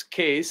 in this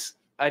case,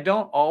 I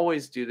don't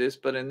always do this,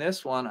 but in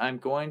this one, I'm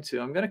going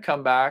to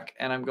come back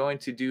and I'm going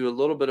to do a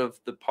little bit of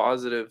the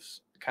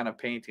positives kind of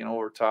painting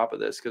over top of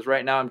this, because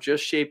right now I'm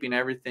just shaping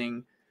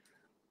everything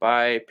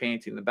by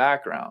painting the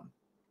background.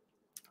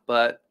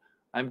 But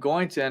I'm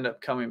going to end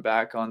up coming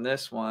back on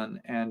this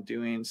one and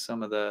doing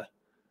some of the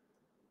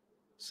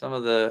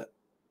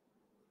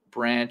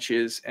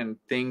branches and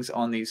things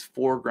on these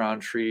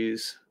foreground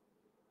trees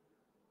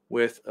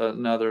with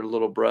another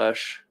little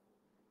brush.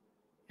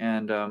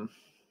 And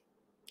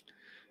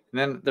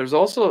then there's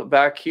also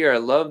back here, I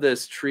love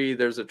this tree.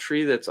 There's a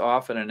tree that's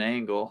off at an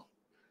angle.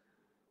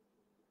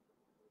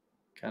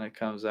 Kind of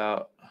comes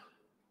out.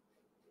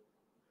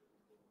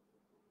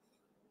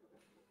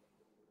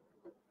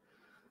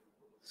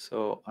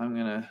 So I'm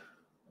going to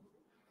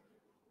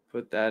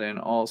put that in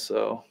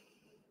also.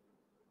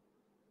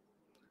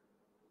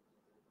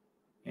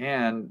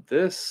 And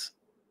this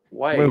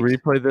white. When we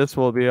replay this,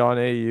 will be on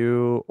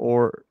AU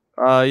or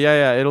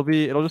yeah, it'll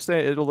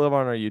live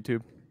on our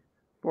YouTube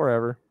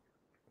forever.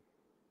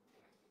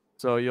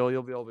 So you'll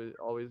be able to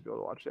always be able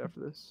to watch it after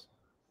this.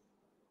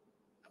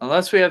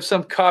 Unless we have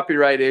some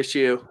copyright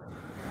issue.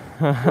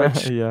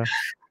 Which, yeah.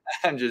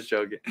 I'm just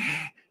joking.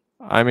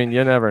 I mean,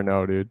 you never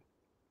know, dude.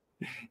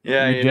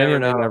 Yeah, you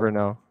genuinely never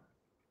know.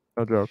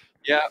 No joke.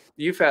 Yeah,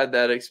 you've had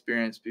that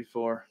experience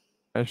before.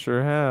 I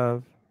sure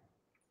have.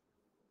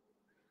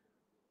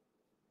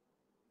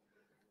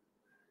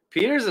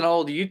 Peter's an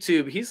old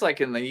YouTube. He's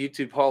like in the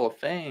YouTube Hall of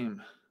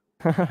Fame.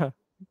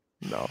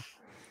 No.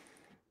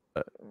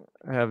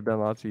 I have done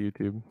lots of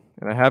YouTube,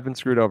 and I have been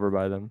screwed over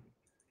by them.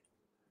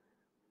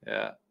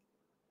 Yeah.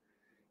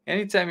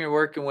 Anytime you're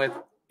working with,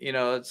 you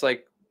know, it's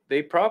like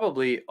they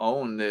probably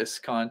own this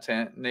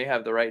content and they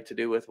have the right to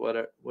do with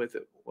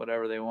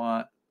whatever they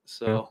want.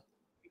 So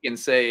you can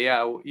say,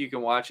 yeah, you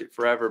can watch it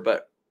forever,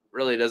 but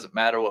really it doesn't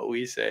matter what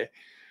we say.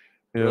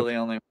 It really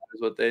only matters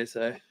what they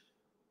say.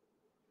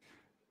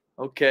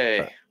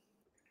 Okay.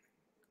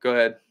 Go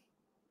ahead.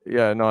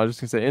 Yeah, no, I was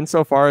just gonna say,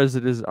 insofar as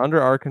it is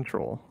under our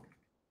control.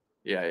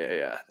 Yeah.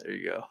 There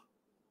you go.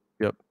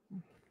 Yep.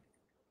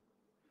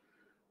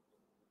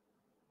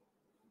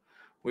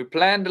 We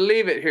plan to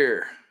leave it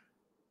here.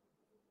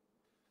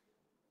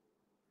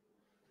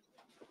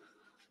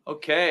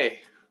 Okay.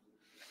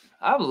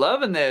 I'm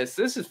loving this.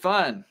 This is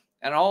fun.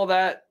 And all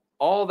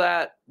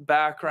that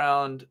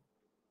background,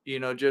 you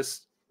know,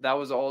 just that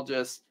was all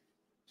just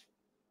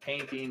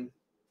painting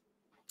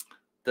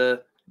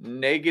the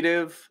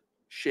negative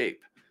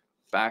shape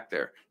back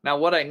there. Now,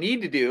 what I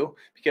need to do,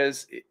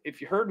 because if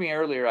you heard me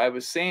earlier, I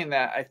was saying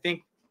that I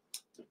think,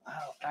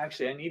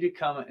 actually, I need to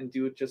come and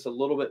do just a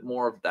little bit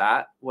more of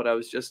that, what I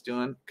was just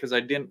doing, because I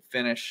didn't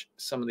finish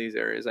some of these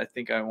areas. I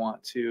think I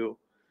want to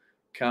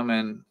come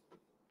and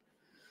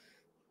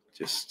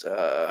just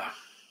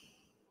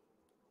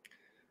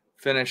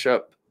finish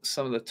up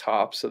some of the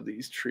tops of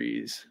these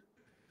trees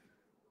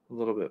a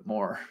little bit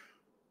more.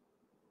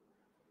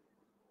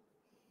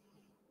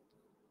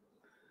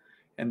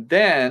 And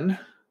then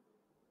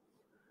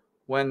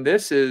when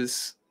this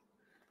is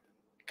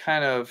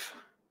kind of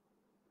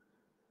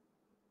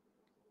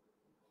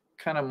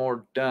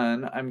more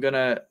done, I'm going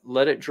to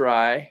let it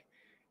dry,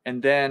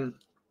 and then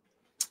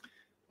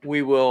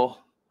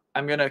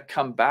I'm going to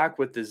come back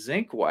with the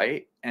zinc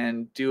white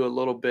and do a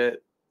little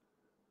bit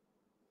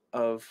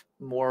of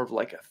more of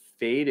like a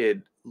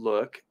faded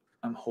look,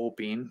 I'm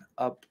hoping,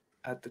 up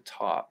at the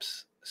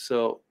tops.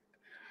 So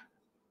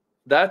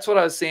that's what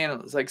I was saying.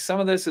 It's like some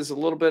of this is a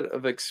little bit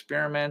of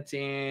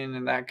experimenting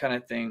and that kind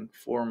of thing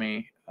for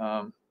me.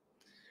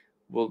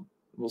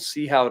 We'll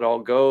see how it all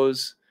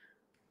goes,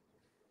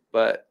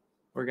 but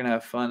we're going to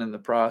have fun in the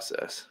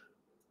process.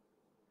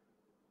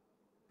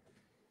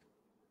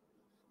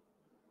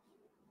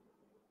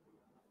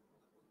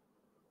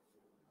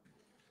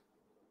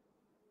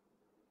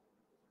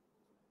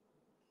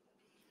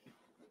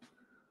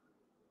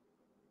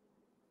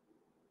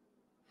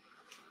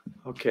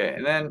 Okay,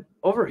 and then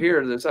over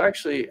here, there's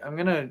actually, I'm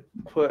going to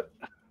put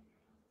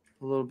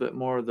a little bit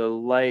more of the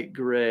light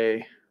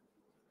gray.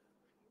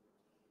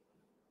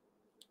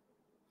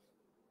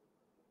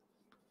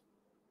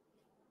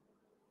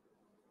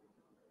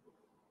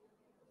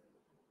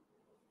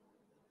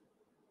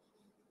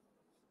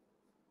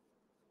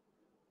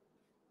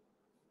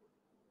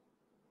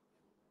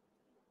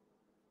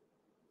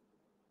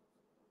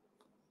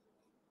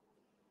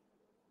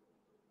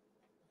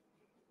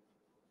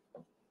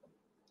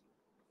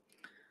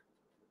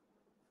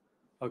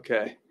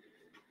 Okay.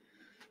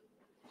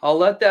 I'll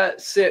let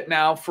that sit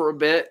now for a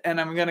bit,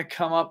 and I'm going to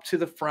come up to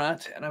the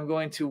front, and I'm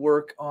going to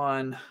work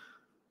on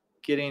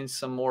getting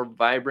some more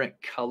vibrant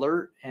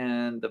color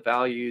and the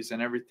values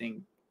and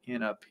everything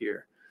in up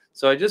here.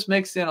 So I just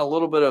mixed in a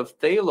little bit of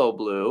phthalo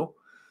blue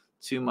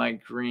to my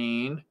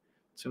green,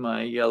 to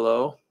my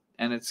yellow,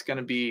 and it's going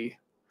to be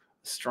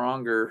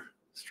stronger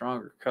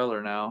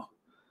color now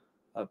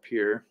up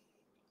here.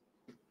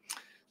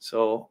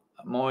 So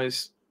I'm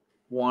always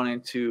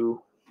wanting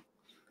to,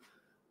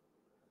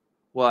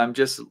 well, I'm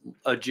just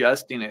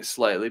adjusting it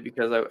slightly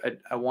because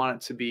I want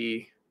it to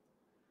be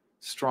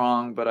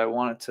strong, but I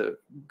want it to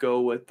go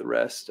with the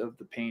rest of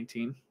the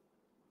painting.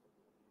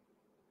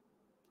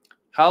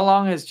 How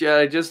long is Jed?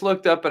 I just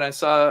looked up and I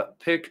saw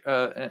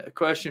a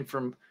question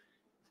from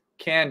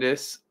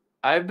Candace.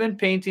 I've been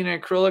painting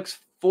acrylics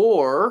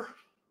for,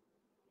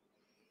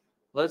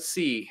 let's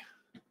see,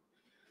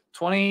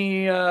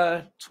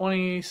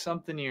 20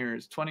 something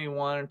years,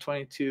 21 or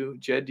 22.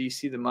 Jed, do you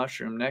see the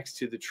mushroom next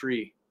to the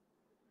tree?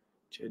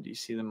 Jed, do you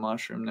see the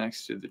mushroom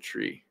next to the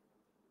tree?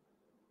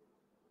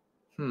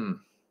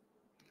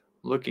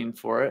 Looking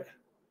for it.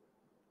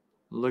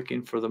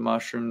 Looking for the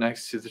mushroom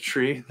next to the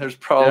tree. There's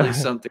probably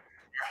something.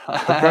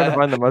 I'm trying to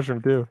find the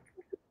mushroom too.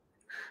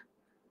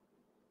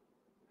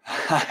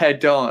 I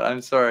don't.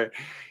 I'm sorry.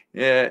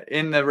 Yeah,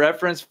 in the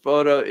reference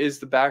photo, is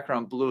the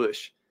background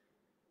bluish?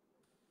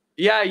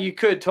 Yeah, you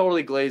could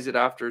totally glaze it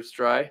after it's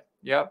dry.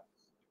 Yep.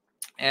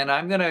 And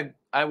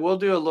I will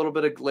do a little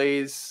bit of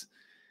glaze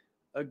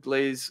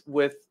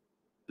with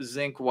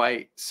zinc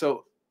white.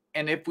 So,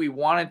 and if you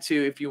wanted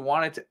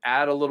to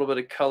add a little bit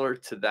of color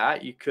to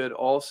that, you could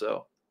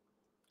also.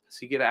 So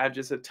you could add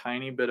just a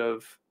tiny bit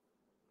of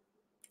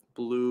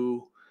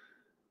blue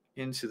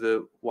into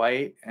the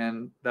white,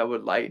 and that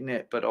would lighten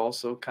it, but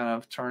also kind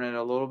of turn it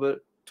a little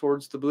bit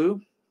towards the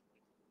blue.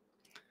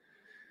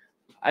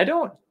 I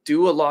don't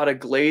do a lot of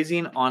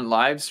glazing on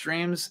live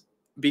streams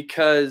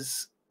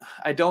because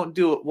I don't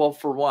do it. Well,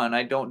 for one,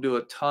 I don't do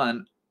a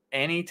ton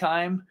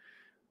anytime,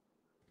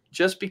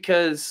 just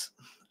because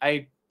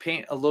I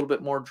paint a little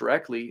bit more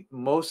directly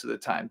most of the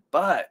time.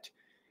 But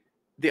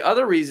the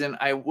other reason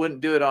I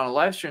wouldn't do it on a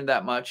live stream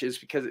that much is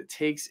because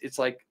it's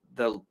like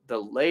the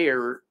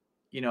layer,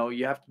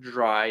 you have to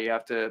dry, you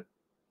have to,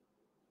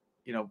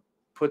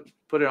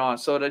 put it on.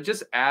 So it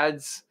just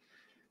adds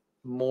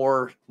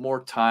more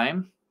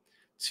time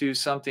to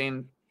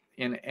something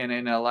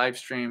in a live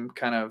stream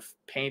kind of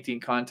painting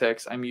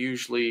context.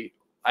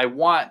 I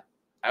want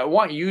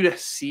you to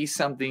see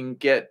something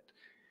get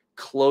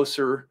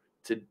closer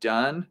to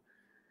done.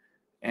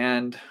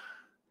 And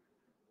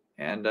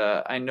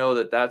I know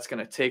that that's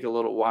going to take a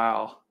little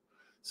while.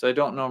 So I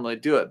don't normally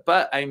do it,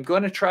 but I'm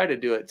going to try to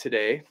do it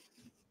today.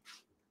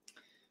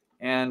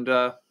 And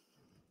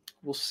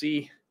we'll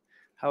see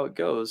how it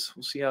goes.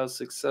 We'll see how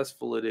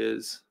successful it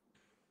is.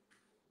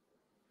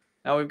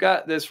 Now we've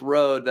got this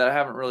road that I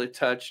haven't really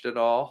touched at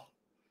all.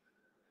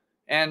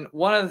 And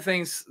one of the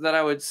things that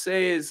I would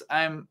say is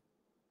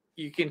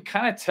you can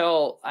kind of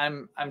tell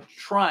I'm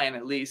trying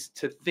at least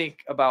to think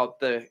about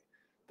the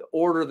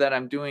order that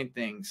I'm doing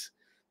things,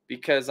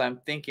 because I'm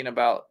thinking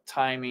about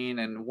timing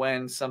and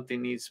when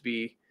something needs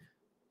to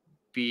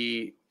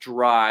be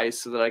dry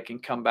so that I can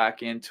come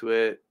back into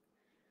it,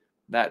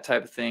 that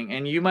type of thing.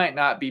 And you might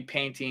not be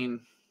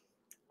painting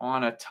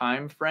on a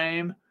time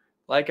frame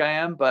like I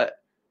am, but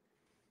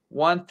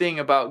one thing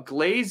about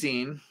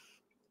glazing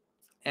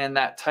and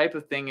that type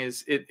of thing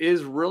is it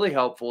is really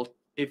helpful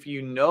if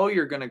you know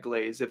you're going to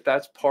glaze, if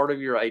that's part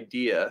of your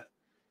idea,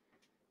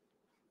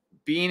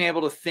 being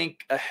able to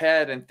think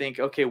ahead and think,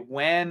 okay,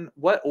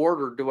 what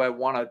order do I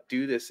want to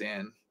do this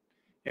in?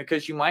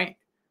 Because you might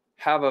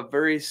have a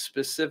very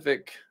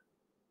specific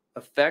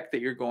effect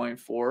that you're going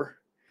for.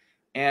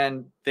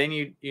 And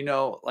then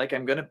like,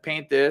 I'm going to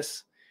paint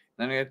this,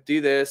 and I'm going to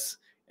do this,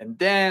 and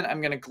then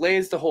I'm going to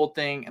glaze the whole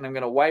thing, and I'm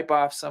going to wipe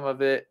off some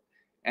of it,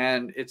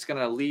 and it's going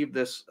to leave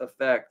this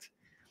effect.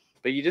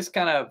 But you just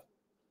kind of,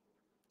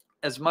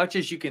 as much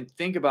as you can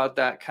think about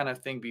that kind of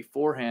thing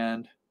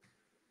beforehand,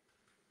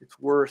 it's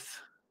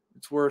worth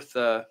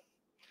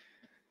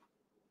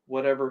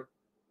whatever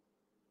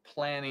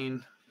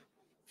planning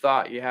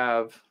thought you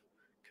have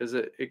because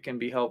it can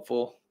be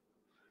helpful.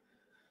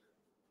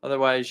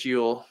 Otherwise,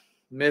 you'll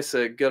miss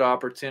a good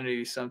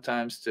opportunity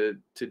sometimes to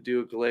do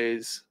a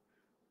glaze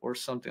or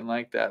something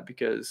like that,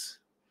 because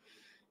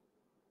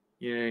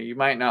you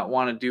might not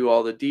want to do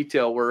all the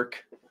detail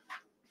work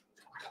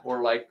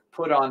or like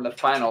put on the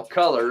final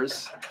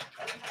colors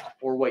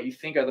or what you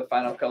think are the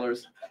final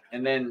colors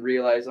and then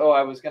realize, oh,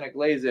 I was going to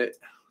glaze it.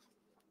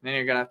 And then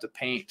you're going to have to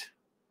paint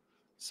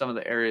some of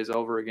the areas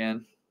over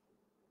again.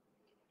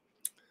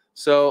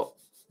 So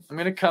I'm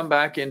going to come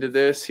back into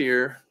this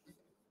here.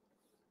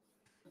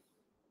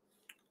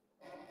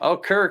 Oh,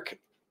 Kirk.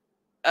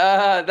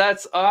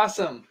 That's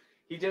awesome.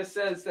 He just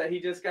says that he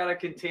just got a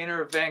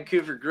container of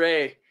Vancouver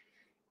Gray.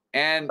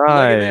 And look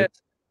at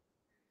this.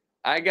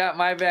 I got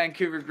my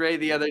Vancouver Gray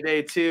the other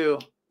day too.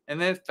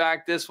 And in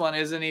fact, this one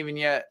isn't even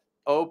yet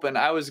open.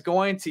 I was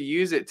going to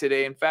use it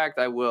today. In fact,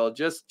 I will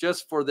just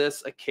for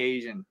this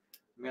occasion.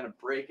 I'm going to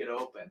break it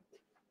open.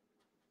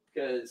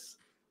 Because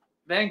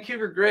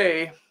Vancouver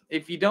Gray,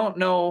 if you don't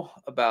know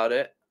about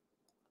it,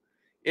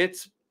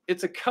 it's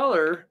a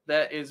color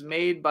that is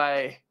made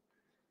by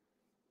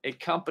a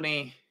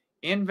company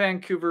in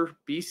Vancouver,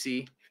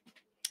 BC,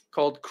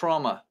 called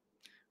Chroma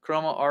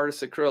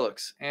Artist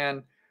Acrylics.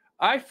 And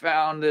I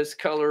found this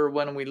color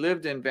when we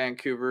lived in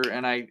Vancouver,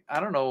 and I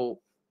don't know,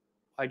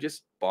 I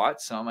just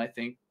bought some, I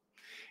think.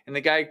 And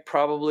the guy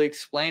probably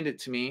explained it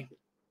to me,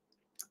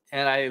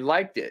 and I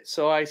liked it.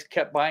 So I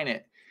kept buying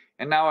it.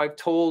 And now I've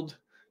told,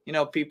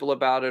 people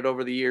about it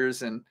over the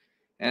years.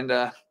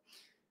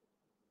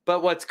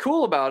 But what's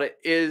cool about it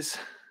is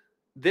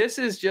this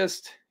is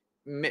just,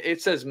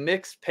 it says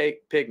mixed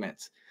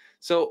pigments.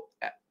 So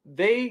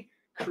they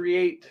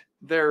create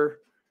their,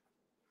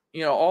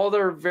 all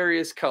their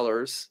various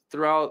colors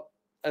throughout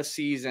a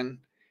season.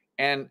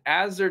 And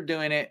as they're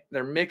doing it,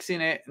 they're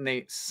mixing it,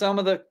 and some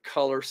of the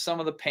color, some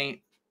of the paint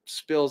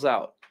spills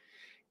out.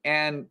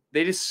 And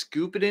they just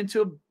scoop it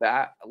into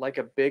like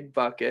a big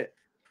bucket.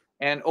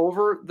 And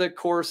over the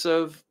course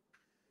of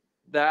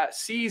that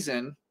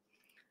season,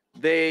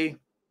 they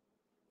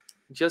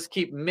just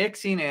keep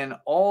mixing in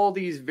all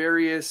these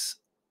various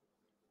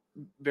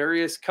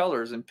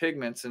colors and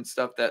pigments and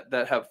stuff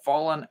that have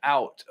fallen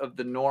out of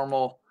the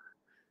normal,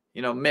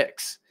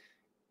 mix.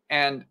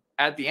 And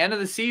at the end of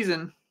the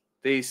season,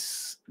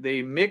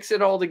 they mix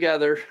it all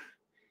together,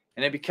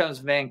 and it becomes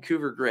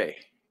Vancouver Gray.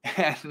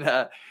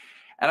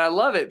 And I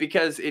love it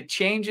because it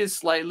changes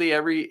slightly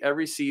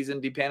every season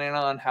depending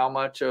on how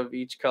much of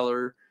each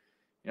color,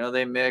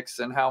 they mix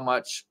and how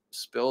much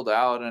spilled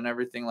out and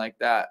everything like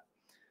that.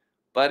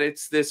 But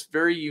it's this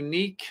very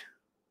unique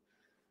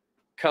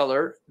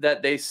color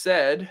that they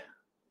said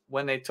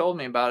when they told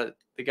me about it.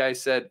 The guy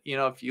said,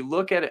 if you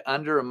look at it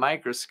under a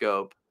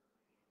microscope,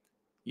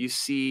 you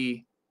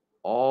see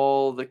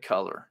all the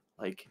color.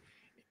 Like,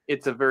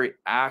 it's a very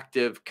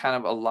active, kind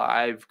of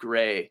alive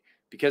gray,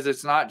 because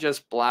it's not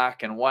just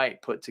black and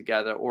white put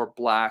together, or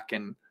black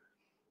and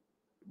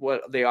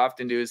what they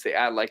often do is they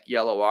add like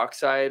yellow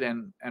oxide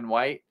and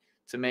white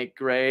to make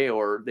gray,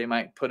 or they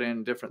might put in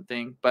a different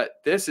thing. But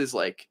this is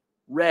like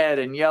red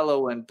and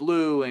yellow and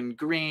blue and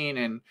green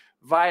and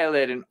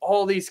violet and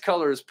all these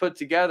colors put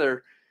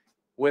together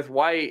with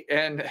white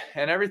and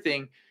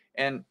everything.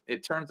 And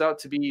it turns out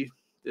to be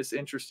this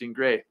interesting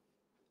gray.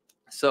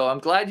 So I'm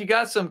glad you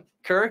got some,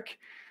 Kirk.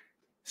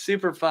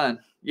 Super fun.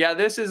 Yeah,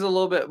 this is a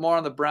little bit more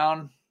on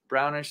the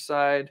brownish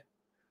side.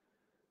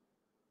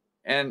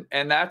 And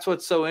that's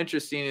what's so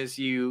interesting is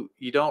you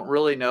don't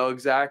really know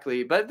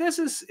exactly, but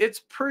it's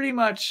pretty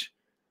much,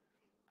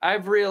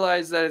 I've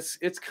realized that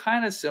it's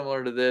kind of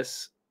similar to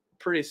this,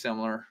 pretty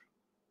similar.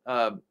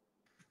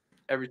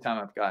 Every time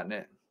I've gotten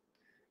it,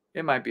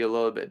 it might be a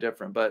little bit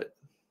different, but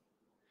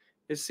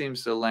it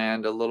seems to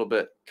land a little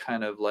bit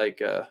kind of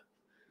like a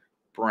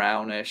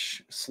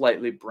brownish,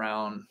 slightly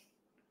brown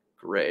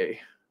gray.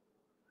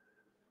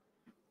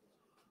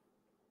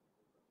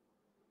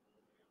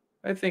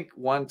 I think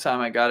one time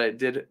I got it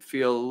did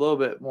feel a little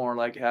bit more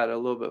like it had a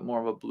little bit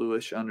more of a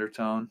bluish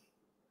undertone.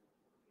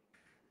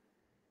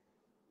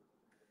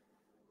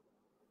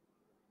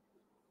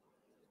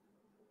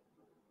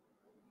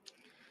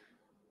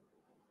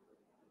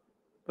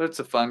 But it's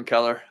a fun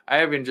color.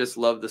 I even just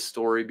love the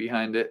story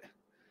behind it.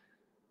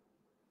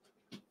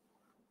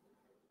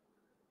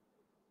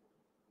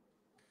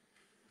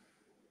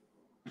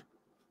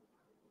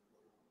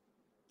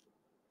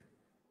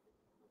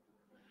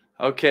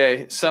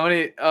 Okay,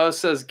 somebody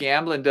says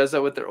Gambling does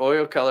that with their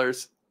oil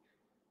colors,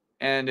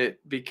 and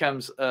it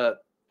becomes a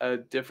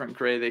different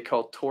gray they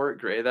call torque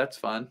gray. That's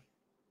fun.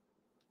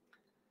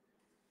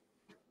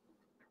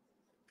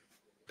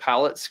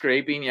 Palette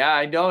scraping. Yeah,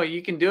 I know.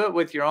 You can do it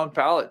with your own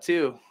palette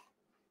too.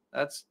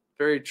 That's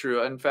very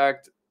true. In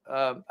fact,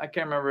 I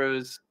can't remember, it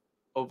was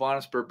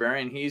Ovanus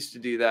Barbarian. He used to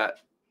do that,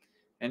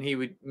 and he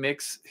would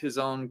mix his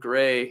own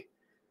gray,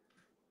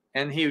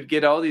 and he would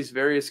get all these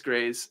various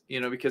grays,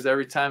 because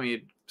every time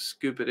he'd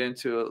scoop it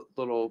into a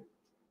little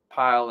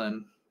pile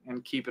and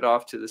keep it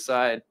off to the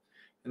side.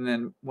 And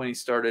then when he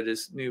started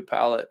his new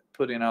palette,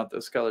 putting out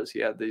those colors, he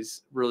had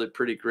these really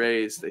pretty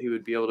grays that he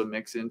would be able to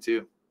mix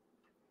into.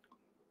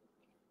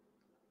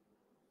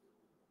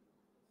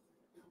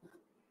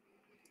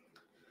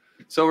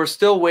 So we're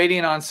still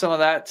waiting on some of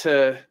that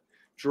to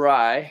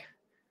dry.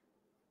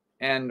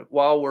 And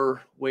while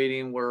we're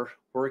waiting, we're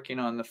working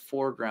on the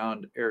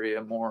foreground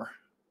area more.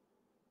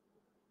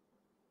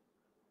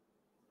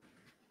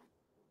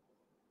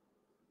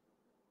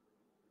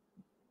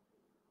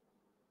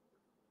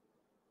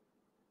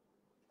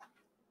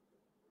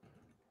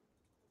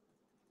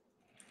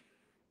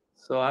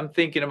 So I'm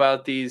thinking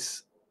about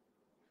these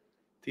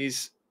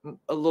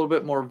a little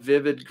bit more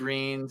vivid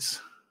greens.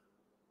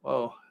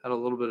 Whoa, had a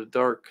little bit of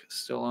dark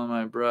still on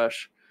my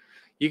brush.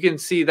 You can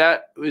see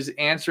that was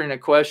answering a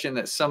question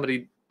that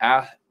somebody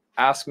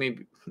asked me.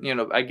 You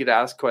know, I get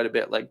asked quite a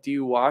bit, like, do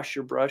you wash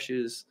your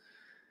brushes?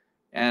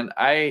 And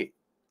I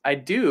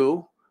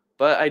do,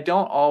 but I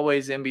don't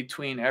always in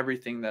between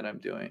everything that I'm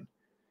doing.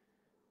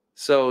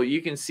 So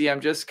you can see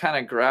I'm just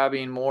kind of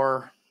grabbing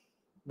more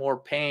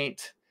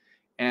paint,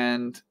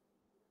 and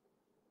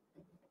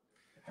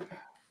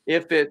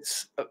if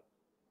it's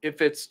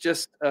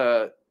just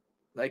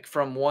like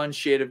from one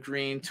shade of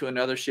green to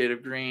another shade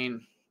of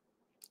green,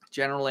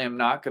 generally I'm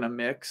not going to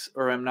mix,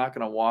 or I'm not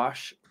going to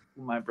wash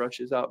my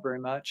brushes out very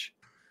much.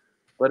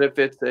 But if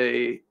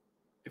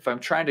I'm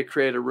trying to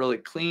create a really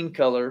clean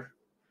color,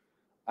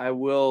 I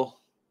will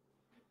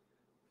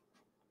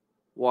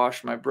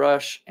wash my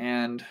brush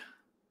and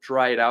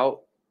dry it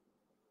out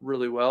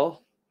really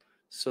well,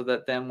 so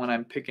that then when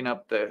I'm picking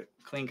up the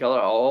clean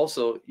color, I'll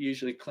also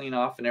usually clean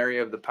off an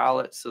area of the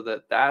palette so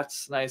that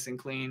that's nice and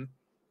clean.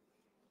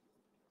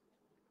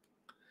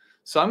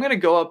 So I'm going to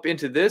go up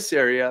into this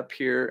area up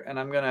here, and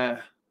I'm going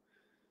to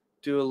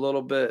do a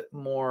little bit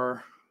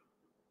more.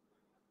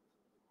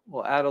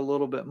 We'll add a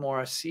little bit more.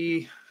 I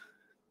see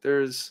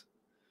there's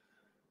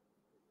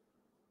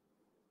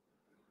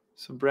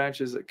some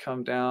branches that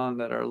come down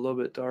that are a little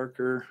bit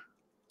darker.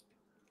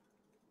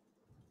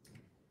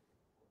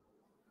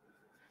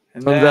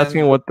 And Someone's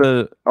asking what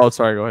the... Oh,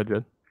 sorry. Go ahead,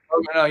 Jed.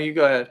 Oh, no, you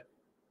go ahead.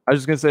 I was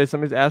just going to say,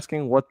 somebody's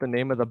asking what the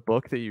name of the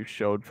book that you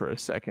showed for a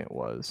second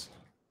was.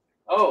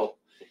 Oh,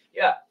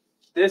 yeah.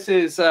 This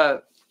is,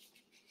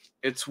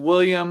 it's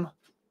William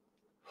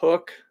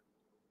Hook,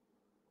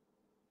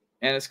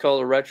 and it's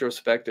called A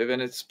Retrospective.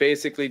 And it's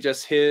basically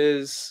just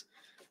it's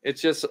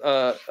just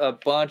a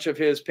bunch of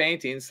his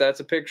paintings.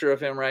 That's a picture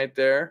of him right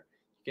there.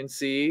 You can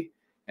see.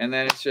 And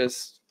then it's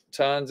just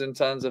tons and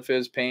tons of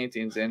his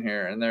paintings in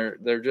here. And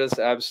they're just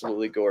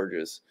absolutely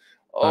gorgeous.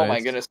 Oh, nice. My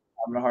goodness.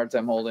 I'm having a hard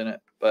time holding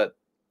it. But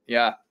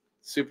yeah,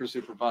 super,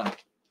 super fun.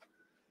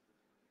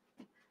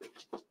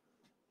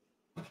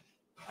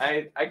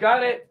 I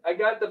got it. I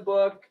got the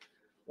book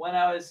when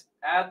I was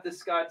at the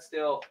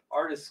Scottsdale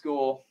Artist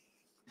School.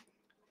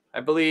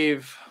 I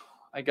believe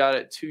I got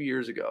it 2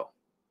 years ago.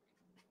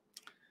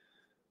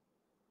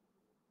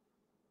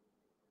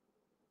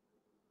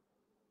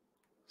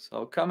 So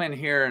I'll come in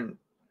here and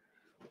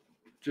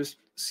just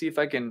see if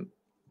I can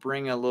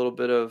bring a little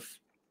bit of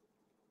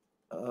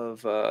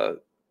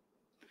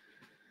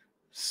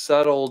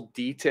subtle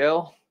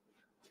detail.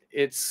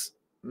 There's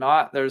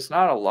not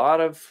a lot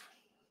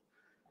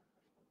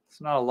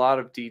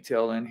of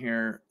detail in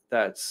here.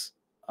 That's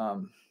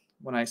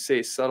when I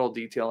say subtle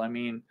detail, I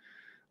mean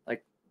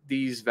like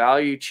these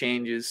value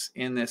changes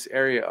in this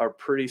area are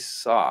pretty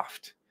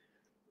soft.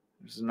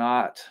 There's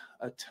not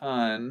a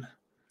ton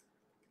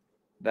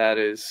that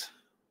is,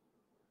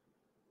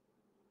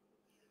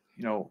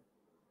 you know,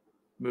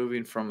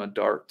 moving from a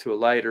dark to a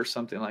light or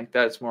something like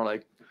that. It's more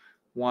like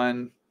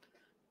one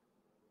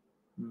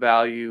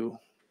value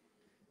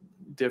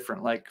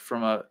different, like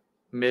from a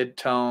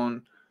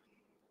mid-tone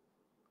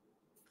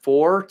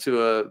 4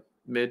 to a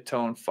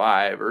mid-tone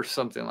 5 or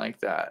something like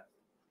that.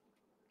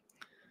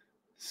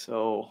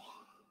 So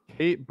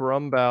Kate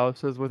Brumbow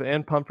says, with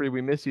Ann Pumphrey,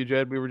 we miss you,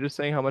 Jed. We were just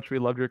saying how much we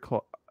loved your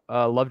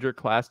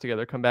class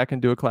together. Come back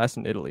and do a class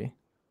in Italy.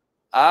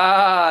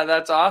 Ah,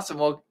 that's awesome.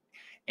 Well,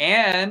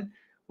 Ann,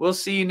 we'll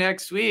see you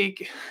next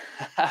week.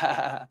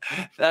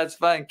 That's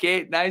fun.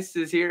 Kate, nice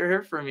to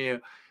hear from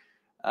you.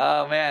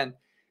 Oh, man.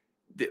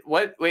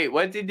 What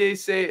did they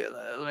say?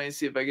 Let me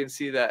see if I can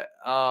see that.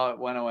 Oh, it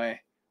went away.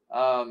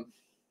 I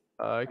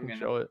can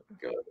show it.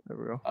 Go. There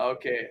we go.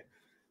 Okay.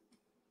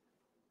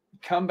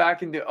 Come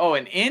back and do. Oh,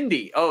 an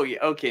Indy. Oh, yeah.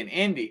 Okay, an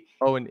Indy.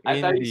 Oh, an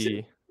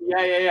Indy.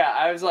 Yeah.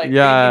 I was like,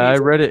 yeah, I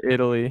read it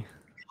Italy.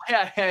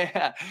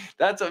 Yeah.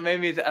 That's what made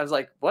me. I was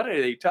like, what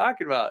are they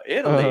talking about?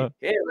 Italy.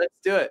 Hey, let's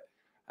do it.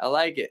 I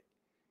like it.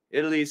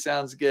 Italy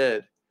sounds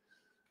good.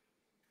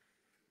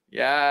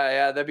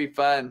 Yeah, that'd be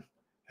fun.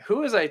 Who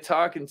was I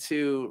talking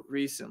to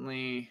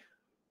recently?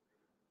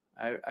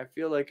 I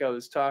feel like I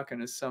was talking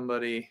to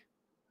somebody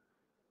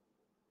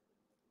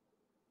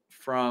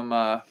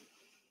from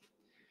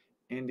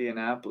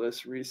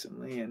Indianapolis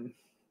recently, and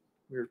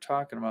we were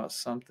talking about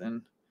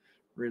something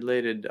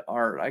related to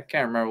art. I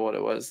can't remember what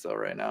it was though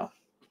right now.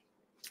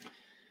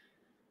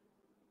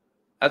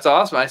 That's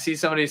awesome. I see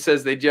somebody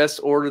says they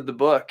just ordered the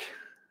book.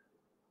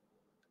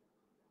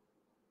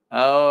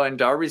 Oh, and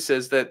Darby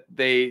says that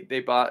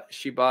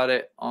she bought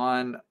it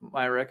on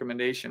my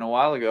recommendation a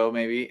while ago,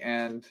 maybe,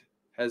 and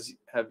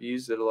have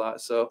used it a lot.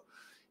 So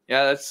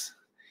yeah,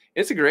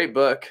 it's a great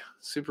book.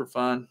 super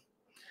fun.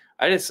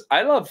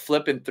 I love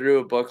flipping through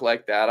a book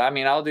like that. I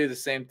mean, I'll do the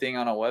same thing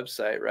on a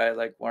website, right?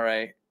 Like where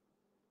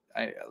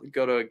I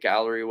go to a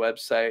gallery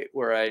website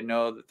where I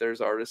know that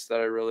there's artists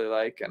that I really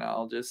like, and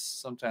I'll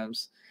just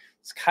sometimes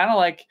it's kind of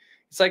like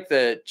it's like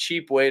the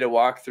cheap way to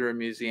walk through a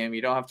museum.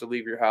 You don't have to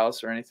leave your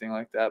house or anything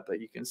like that,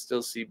 but you can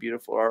still see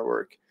beautiful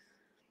artwork.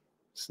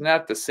 It's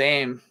not the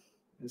same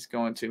as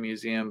going to a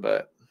museum,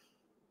 but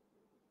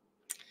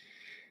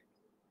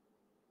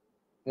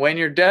when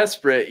you're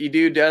desperate, you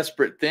do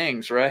desperate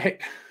things,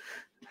 right?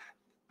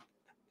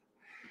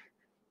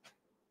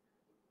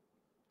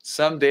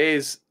 Some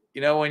days,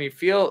 you know, when you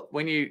feel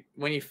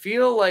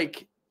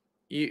like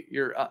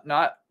you're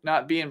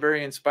not being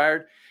very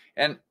inspired,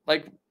 and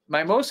like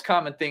my most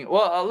common thing.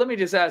 Well, let me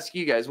just ask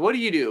you guys, what do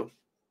you do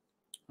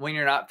when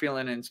you're not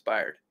feeling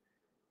inspired?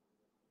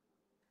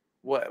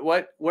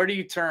 Where do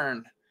you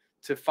turn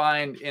to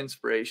find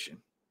inspiration?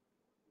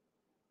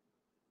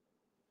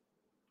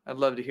 I'd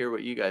love to hear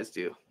what you guys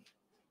do.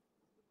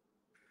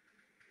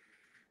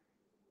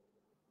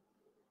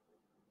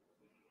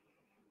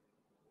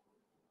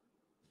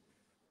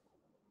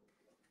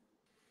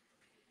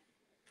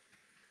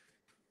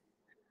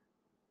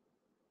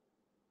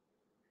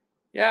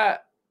 Yeah,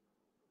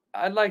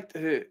 I'd like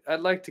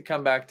to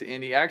come back to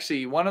indie.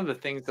 Actually, one of the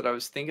things that I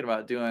was thinking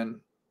about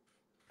doing,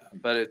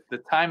 but the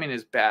timing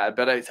is bad.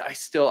 But I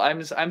still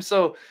I'm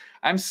so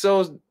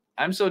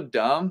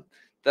dumb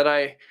that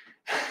I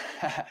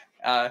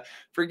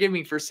forgive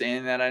me for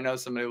saying that. I know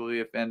somebody will be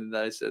offended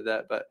that I said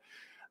that, but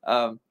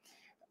um,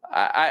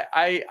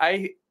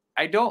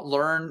 I don't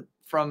learn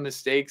from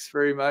mistakes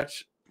very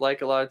much,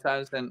 like a lot of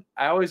times, and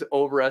I always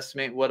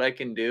overestimate what I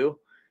can do,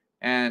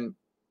 and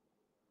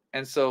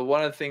so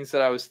one of the things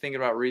that I was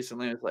thinking about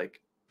recently is like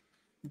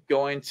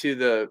going to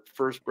the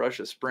First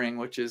Brush of Spring,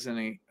 which is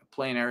a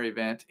plein air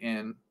event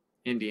in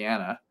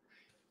Indiana,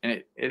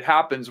 and it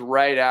happens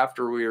right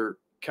after we were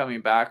coming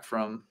back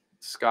from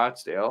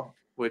Scottsdale,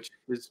 which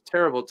is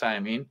terrible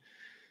timing,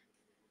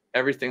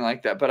 everything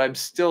like that. But I'm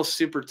still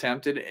super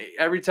tempted.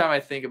 Every time I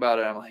think about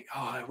it, I'm like,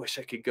 oh, I wish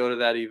I could go to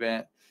that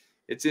event.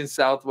 It's in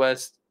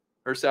Southwest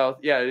or South.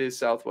 Yeah, it is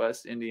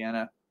Southwest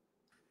Indiana,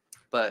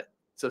 but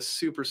it's a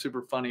super,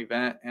 super fun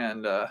event.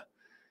 And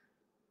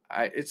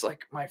it's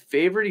like my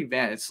favorite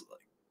event. It's like,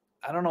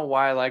 I don't know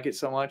why I like it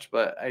so much,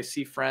 but I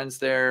see friends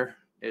there.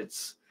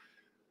 It's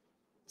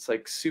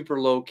like super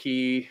low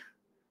key,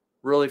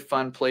 really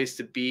fun place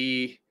to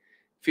be.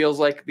 Feels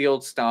like the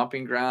old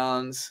stomping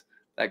grounds,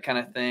 that kind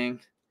of thing.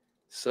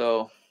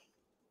 So,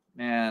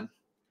 man,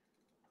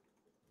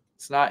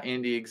 it's not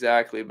indie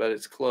exactly, but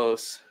it's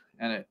close.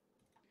 And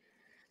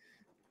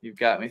you've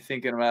got me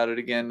thinking about it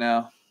again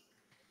now.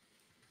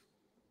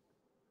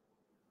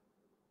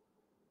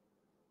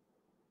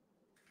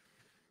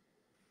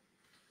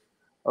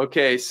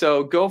 Okay,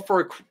 so go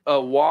for a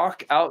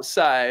walk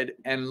outside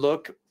and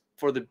look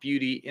for the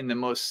beauty in the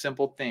most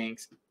simple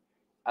things.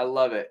 I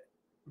love it.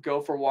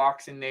 Go for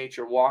walks in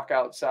nature, walk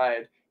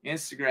outside,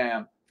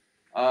 Instagram,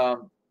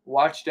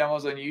 watch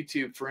demos on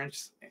YouTube. For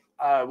instance,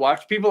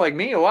 watch people like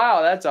me.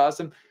 Wow, that's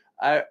awesome.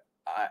 I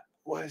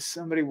was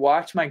somebody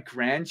watch my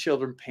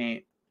grandchildren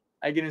paint.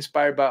 I get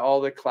inspired by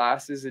all the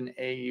classes in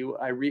AU.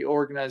 I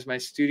reorganize my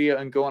studio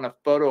and go on a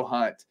photo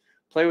hunt.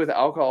 Play with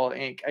alcohol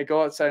ink. I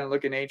go outside and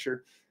look at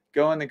nature.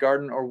 Go in the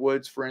garden or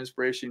woods for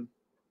inspiration.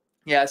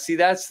 Yeah, see,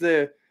 that's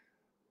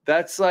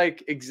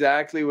like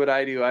exactly what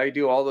I do. I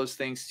do all those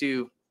things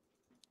too.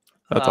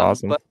 That's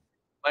awesome. But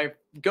my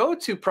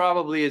go-to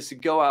probably is to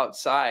go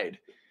outside,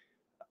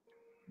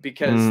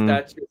 because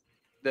that's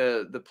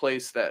the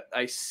place that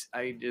I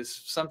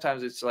just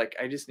sometimes it's like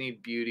I just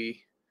need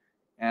beauty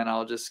and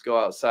I'll just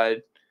go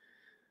outside.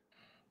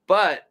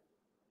 But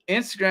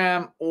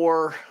Instagram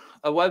or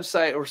a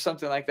website or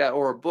something like that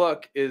or a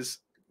book is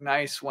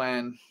nice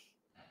when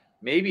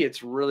maybe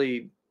it's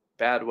really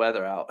bad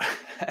weather out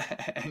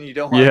and you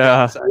don't want to go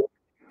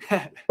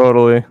outside.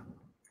 Totally.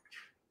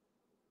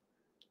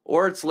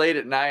 Or it's late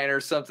at night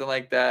or something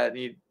like that.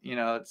 And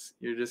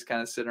you're just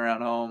kind of sitting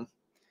around home.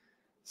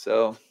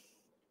 So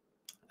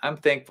I'm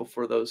thankful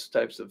for those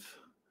types of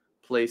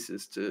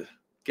places to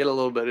get a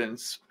little bit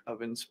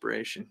of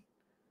inspiration.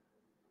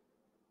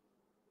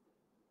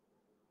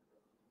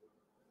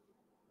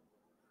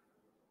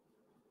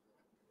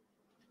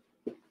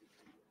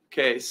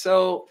 Okay,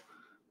 so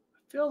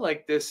I feel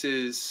like this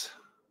is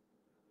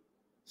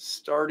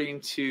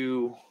starting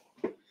to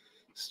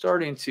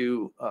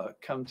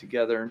come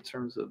together in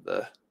terms of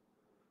the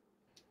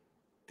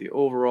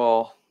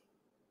overall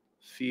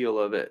feel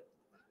of it.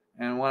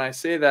 And when I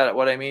say that,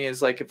 what I mean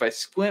is like if I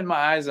squint my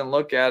eyes and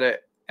look at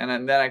it,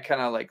 and then I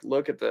kind of like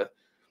look at the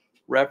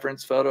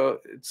reference photo,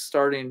 it's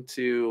starting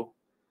to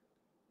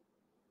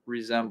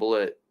resemble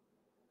it,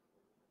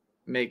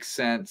 make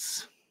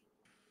sense.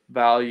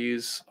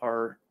 Values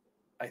are,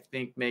 I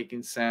think,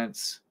 making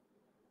sense.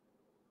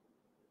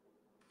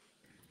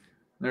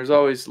 There's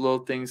always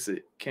little things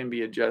that can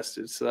be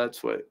adjusted, so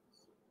that's what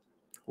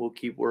we'll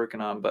keep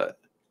working on. But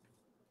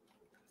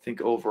I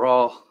think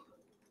overall,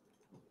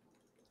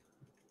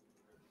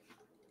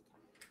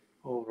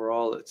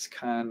 overall it's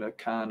kind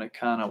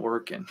of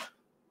working.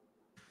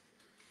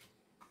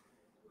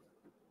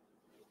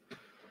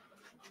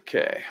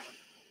 Okay.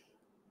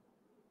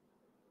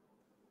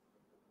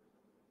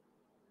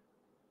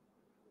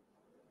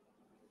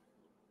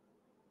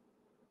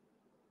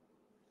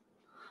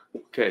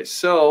 Okay,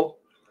 so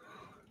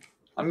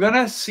I'm going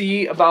to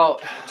see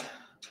about,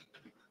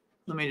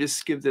 let me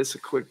just give this a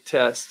quick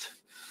test.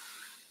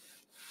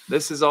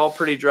 This is all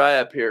pretty dry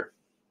up here.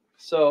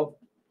 So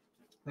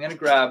I'm going to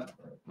grab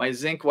my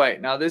zinc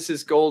white. Now this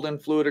is golden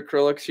fluid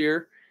acrylics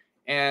here,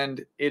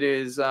 and it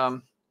is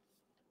going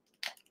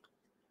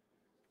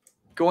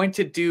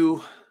to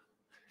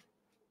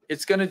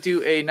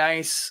do a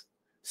nice,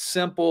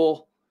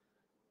 simple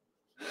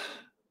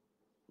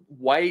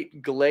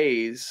white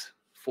glaze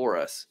for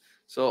us.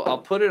 So I'll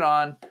put it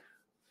on,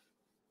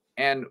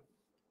 and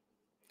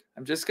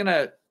I'm just going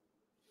to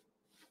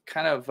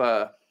kind of,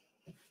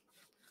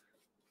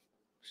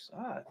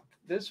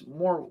 there's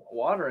more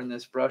water in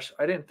this brush.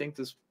 I didn't think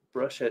this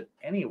brush had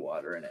any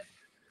water in it,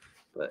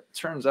 but it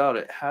turns out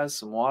it has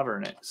some water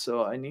in it.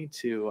 So I need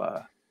to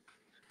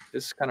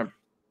just kind of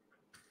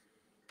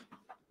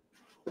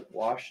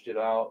washed it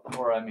out,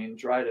 or I mean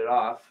dried it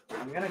off.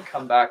 I'm going to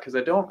come back because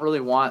I don't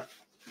really want,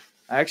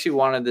 I actually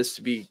wanted this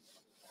to be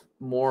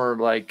more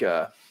like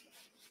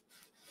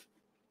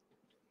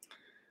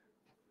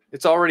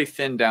it's already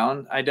thinned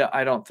down. I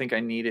don't think I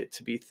need it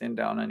to be thinned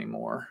down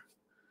anymore.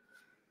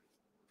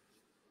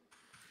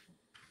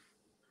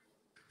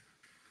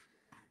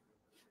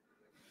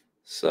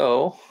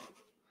 So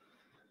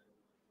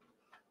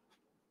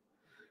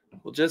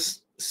we'll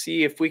just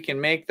see if we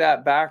can make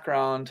that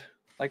background,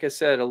 like I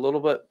said, a little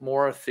bit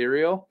more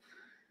ethereal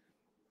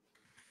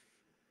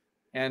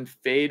and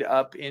fade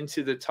up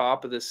into the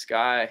top of the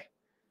sky.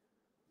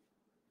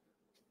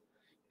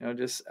 You know,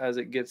 just as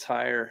it gets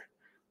higher,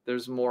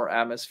 there's more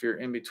atmosphere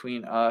in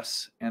between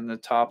us and the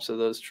tops of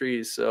those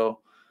trees.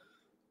 So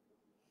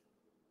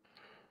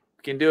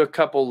we can do a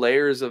couple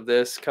layers of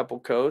this,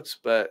 couple coats,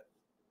 but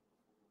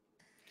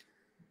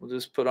we'll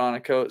just put on a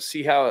coat,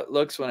 see how it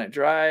looks when it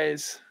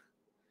dries.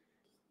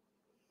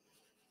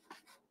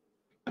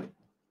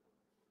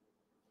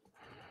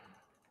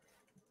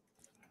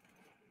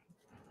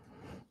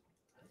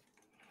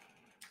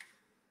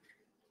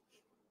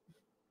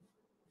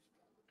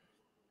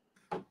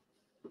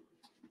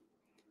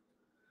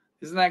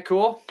 Isn't that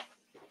cool?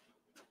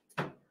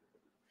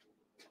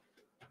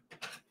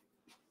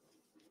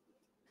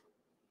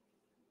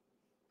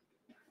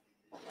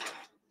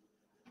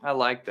 I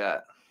like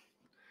that.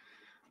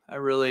 I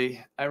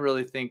really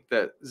think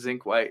that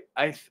zinc white,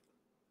 I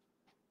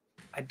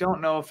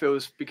don't know if it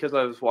was because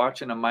I was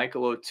watching a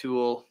Michael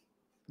O'Toole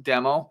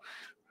demo,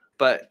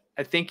 but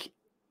I think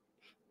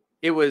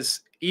it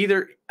was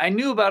either, I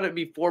knew about it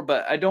before,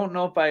 but I don't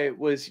know if I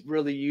was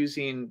really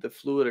using the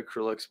fluid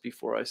acrylics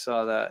before I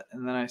saw that.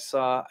 And then I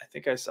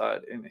think I saw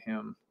it in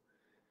him.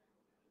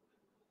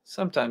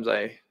 Sometimes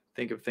I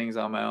think of things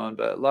on my own,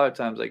 but a lot of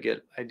times I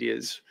get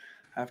ideas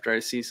after I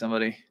see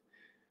somebody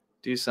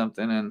do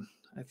something, and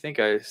I think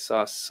I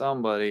saw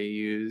somebody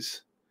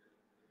use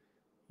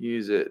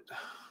it.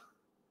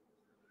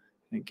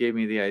 It gave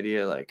me the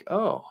idea, like,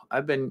 oh,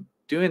 I've been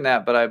doing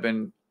that, but I've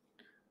been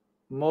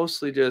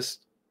mostly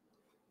just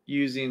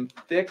using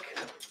thick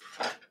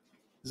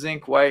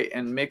zinc white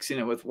and mixing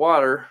it with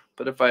water.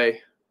 But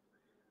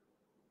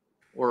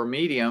or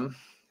medium,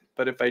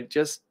 but if I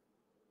just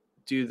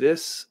do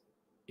this,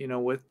 you know,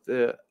 with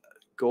the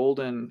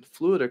golden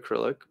fluid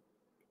acrylic,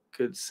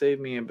 could save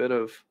me a bit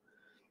of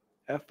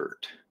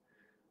effort,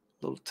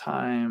 a little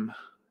time,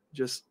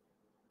 just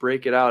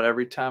break it out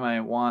every time I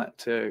want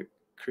to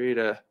create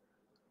a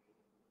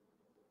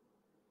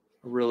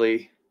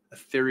really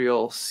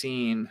ethereal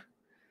scene.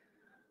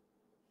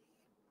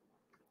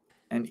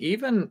 And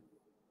even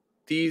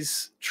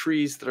these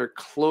trees that are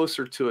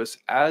closer to us,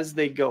 as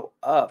they go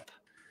up,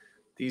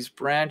 these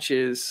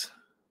branches,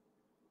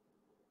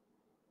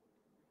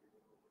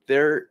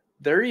 they're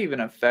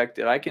even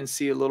affected. I can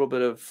see a little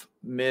bit of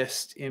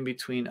mist in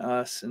between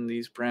us and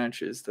these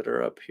branches that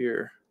are up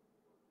here.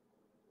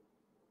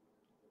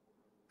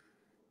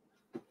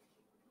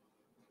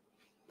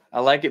 I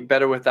like it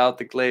better without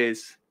the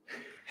glaze.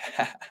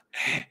 Hey,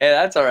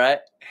 that's all right.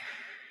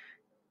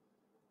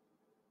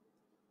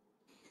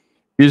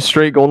 Use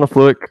straight golden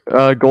fluid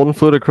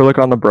acrylic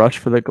on the brush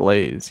for the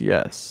glaze.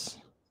 Yes.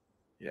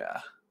 Yeah.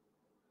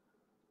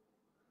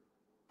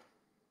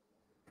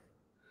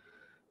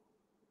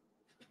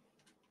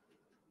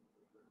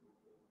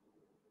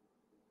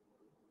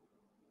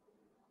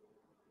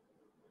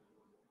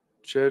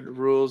 Jed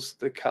rules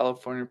the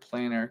California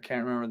plein air.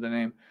 Can't remember the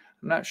name.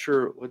 I'm not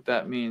sure what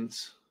that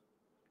means,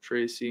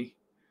 Tracy.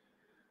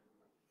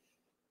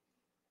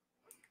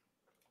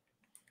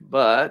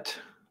 But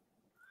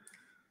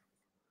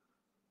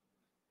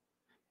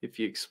if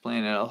you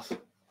explain it,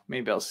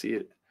 maybe I'll see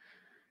it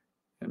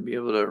and be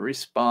able to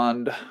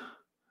respond.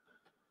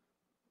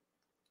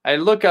 I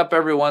look up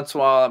every once in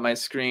a while at my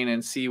screen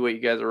and see what you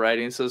guys are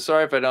writing. So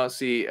sorry if I don't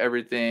see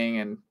everything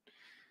and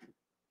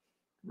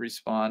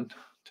respond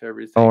to Don't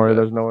everything, worry,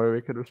 but there's no way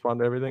we could respond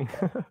to everything.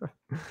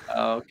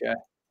 oh, okay.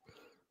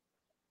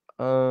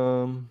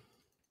 Um,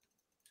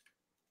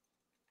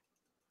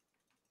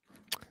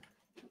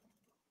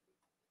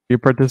 you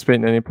participate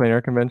in any plein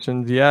air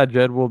conventions? Yeah,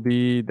 Jed will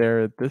be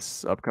there at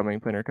this upcoming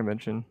plein air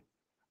convention.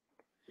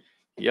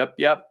 Yep.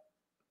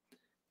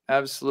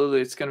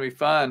 Absolutely. It's gonna be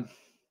fun.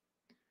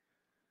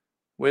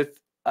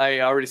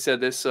 I already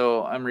said this,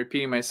 so I'm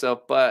repeating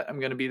myself, but I'm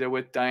gonna be there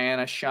with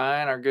Diana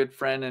Shine, our good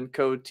friend and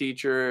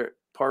co-teacher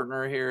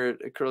partner here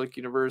at Acrylic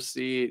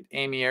University,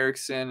 Amy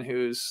Erickson,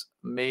 who's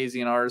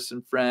amazing artist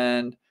and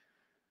friend.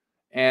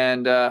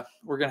 And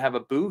we're gonna have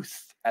a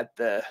booth at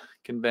the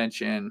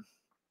convention,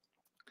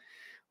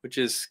 which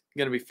is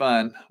gonna be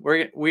fun.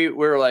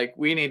 We're like,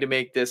 we need to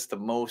make this the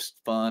most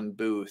fun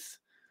booth.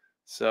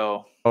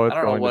 So Oh, I it's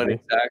don't know going to what be.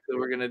 exactly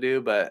we're gonna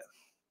do, but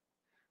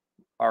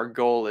our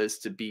goal is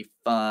to be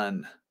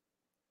fun.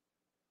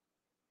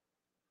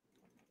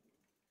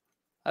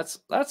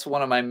 That's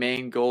one of my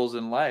main goals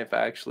in life,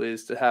 actually,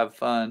 is to have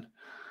fun.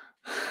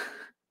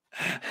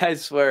 I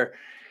swear.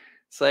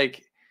 It's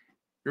like,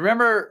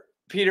 remember,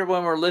 Peter,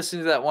 when we're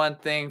listening to that one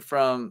thing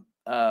from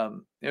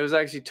it was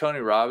actually Tony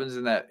Robbins,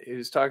 and that he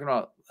was talking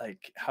about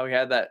like how he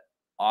had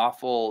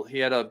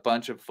a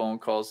bunch of phone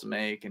calls to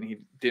make and he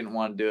didn't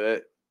want to do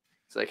it.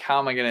 It's like, how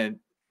am I gonna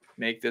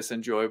make this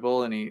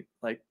enjoyable? And he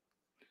like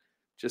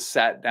just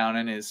sat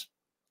down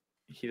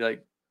he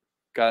like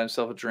got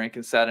himself a drink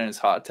and sat in his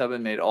hot tub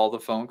and made all the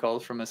phone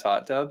calls from his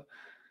hot tub.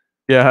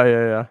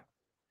 Yeah.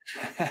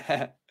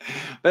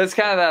 But it's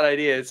kind of that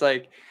idea. It's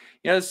like,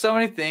 there's so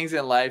many things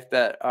in life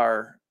that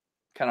are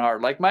kind of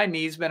hard. Like my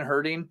knee's been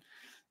hurting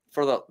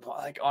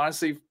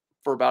honestly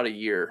for about a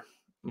year,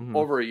 Mhm.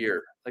 over a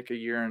year, like a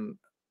year and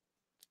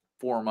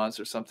 4 months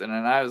or something.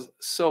 And I was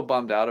so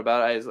bummed out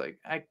about it. I was like,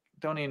 I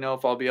don't even know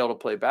if I'll be able to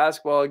play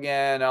basketball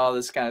again, all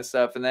this kind of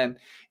stuff. And then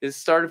it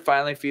started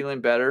finally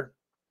feeling better.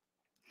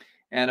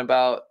 And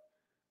about,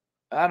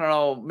 I don't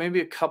know,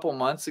 maybe a couple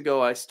months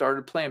ago, I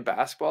started playing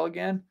basketball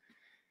again.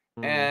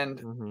 And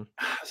Mhm.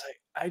 I was like,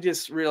 I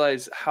just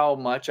realized how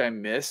much I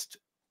missed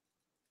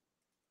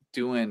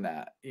doing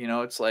that.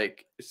 It's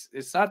like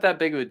it's not that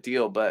big of a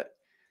deal, but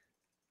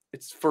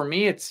it's for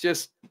me, it's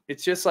just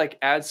like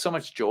adds so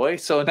much joy.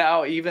 So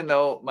now even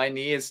though my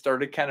knee has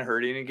started kind of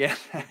hurting again,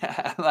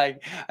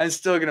 I'm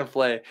still gonna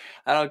play.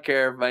 I don't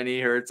care if my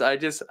knee hurts.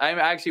 I'm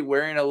actually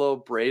wearing a little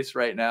brace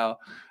right now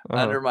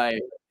Uh-huh. under my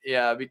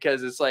yeah,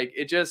 because it's like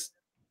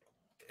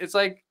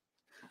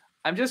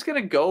I'm just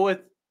gonna go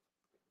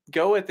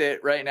with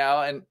it right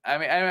now. And I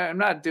mean, I'm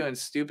not doing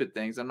stupid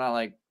things. I'm not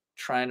like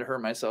trying to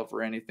hurt myself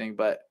or anything,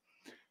 but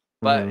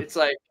Mhm. it's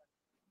like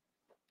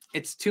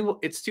it's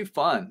too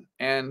fun,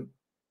 and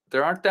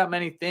there aren't that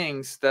many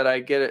things that I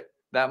get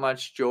that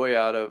much joy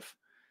out of,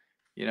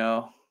 you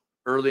know,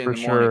 early in For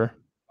the morning, sure.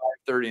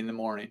 5:30 in the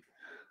morning.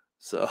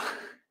 So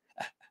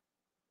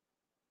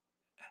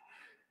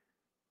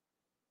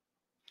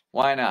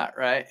why not,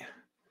 right?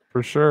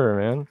 For sure,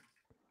 man.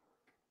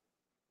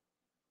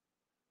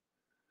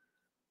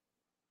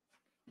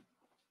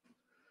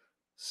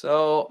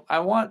 So I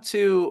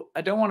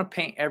don't want to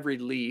paint every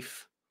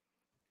leaf,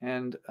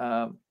 and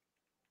I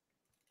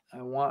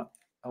want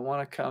I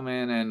want to come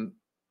in, and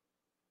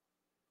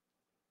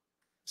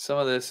some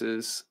of this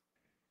is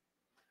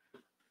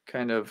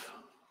kind of,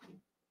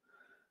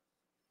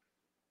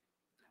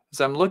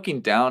 as I'm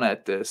looking down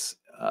at this,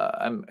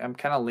 I'm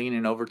kind of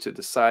leaning over to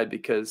the side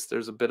because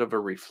there's a bit of a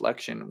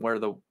reflection where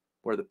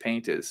the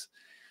paint is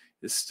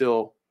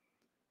still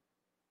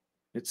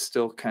it's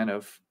still kind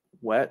of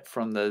wet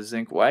from the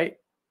zinc white.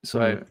 So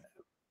Mhm. I'm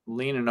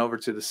leaning over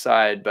to the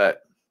side,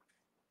 but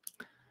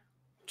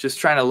just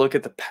trying to look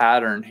at the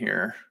pattern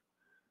here.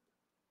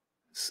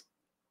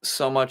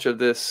 So much of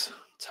this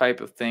type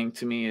of thing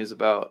to me is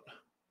about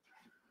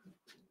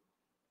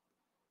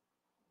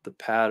the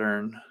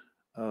pattern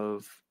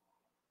of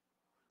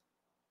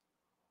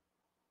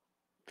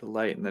the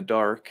light and the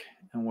dark,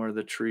 and where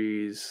the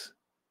trees,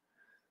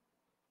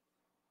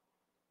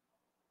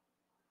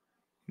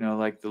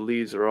 like the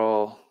leaves are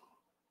all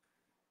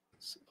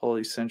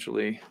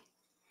essentially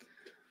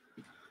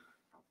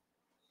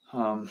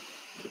um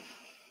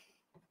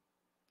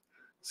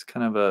it's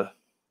kind of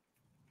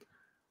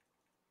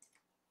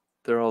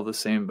they're all the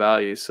same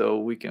value, so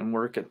we can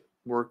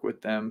work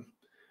with them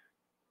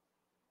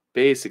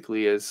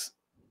basically as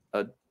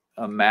a,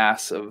 a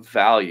mass of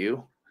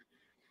value,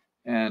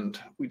 and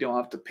we don't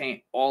have to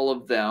paint all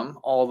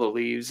the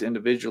leaves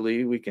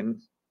individually. We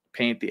can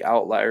paint the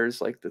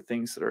outliers, like the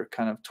things that are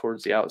kind of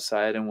towards the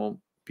outside, and we'll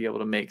be able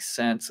to make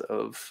sense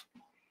of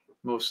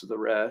most of the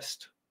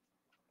rest.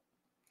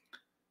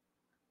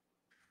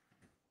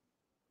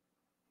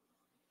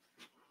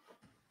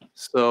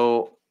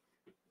 So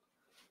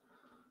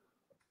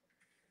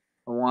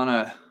I want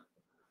to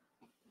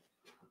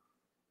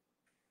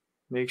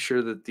make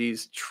sure that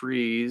these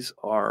trees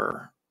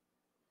are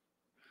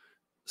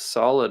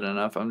solid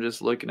enough. I'm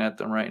just looking at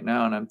them right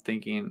now and I'm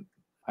thinking,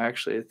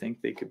 actually, I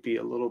think they could be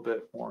a little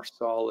bit more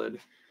solid.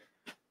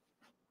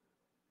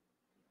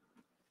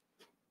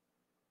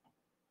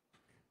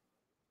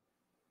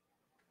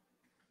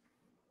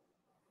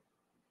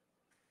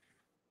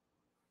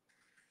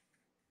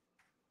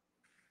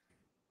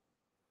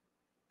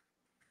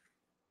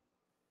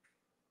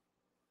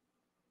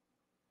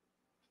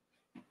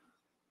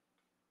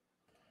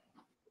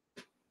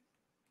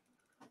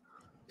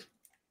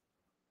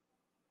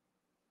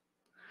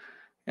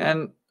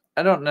 And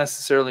I don't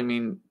necessarily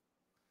mean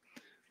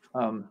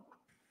um,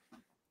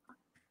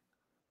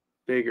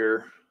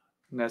 bigger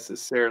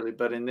necessarily,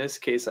 but in this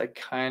case, I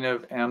kind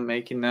of am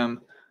making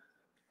them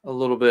a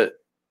little bit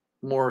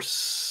more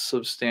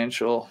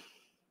substantial.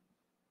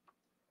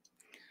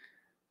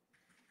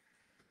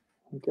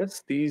 I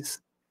guess these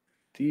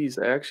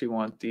I actually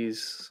want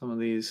some of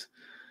these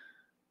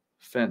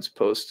fence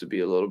posts to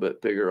be a little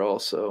bit bigger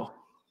also,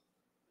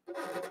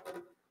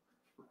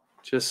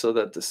 just so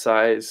that the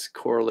size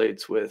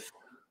correlates with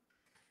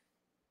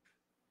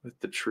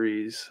the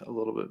trees a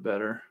little bit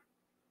better.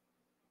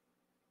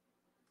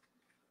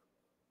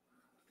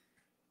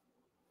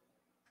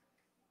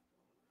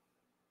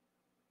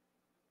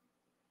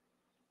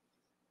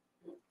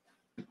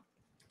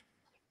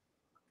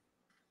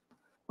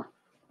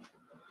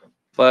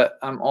 But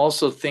I'm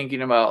also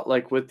thinking about,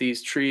 like, with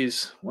these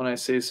trees, when I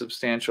say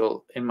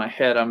substantial in my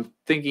head, I'm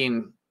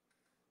thinking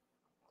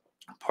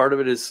part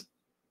of it is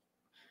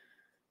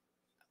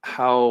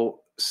how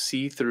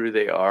see-through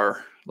they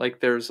are. Like,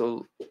 they're a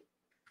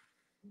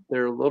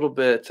little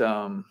bit,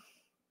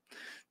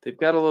 they've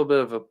got a little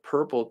bit of a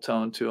purple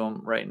tone to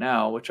them right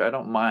now, which I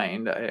don't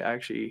mind. I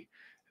actually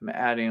am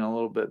adding a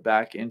little bit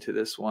back into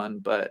this one,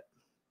 but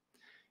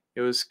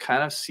it was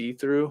kind of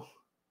see-through,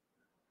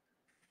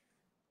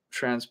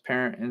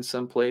 transparent in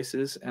some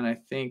places, and I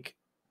think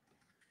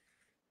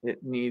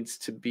it needs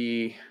to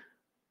be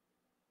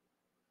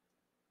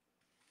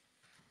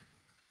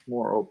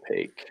more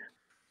opaque.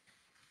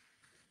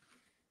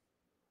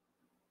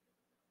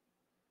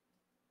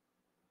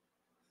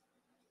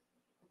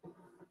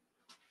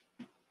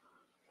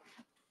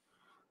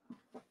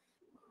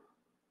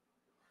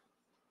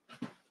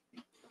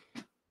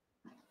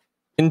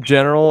 In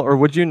general, or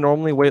would you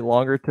normally wait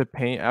longer to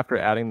paint after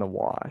adding the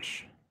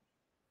wash?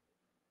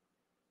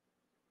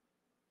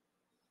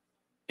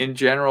 In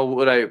general,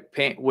 would I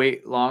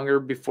wait longer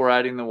before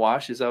adding the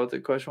wash? Is that what the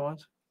question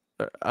was?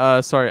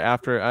 Sorry,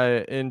 after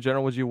in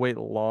general, would you wait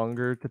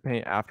longer to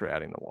paint after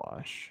adding the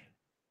wash?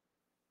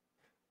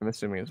 I'm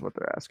assuming is what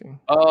they're asking.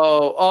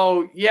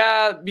 Oh,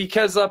 yeah,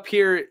 because up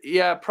here,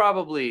 yeah,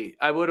 probably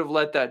I would have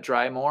let that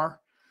dry more,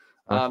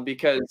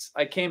 because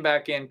I came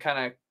back in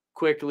kind of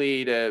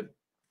quickly to,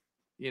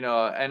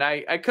 and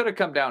I could have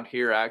come down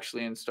here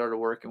actually and started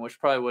working, which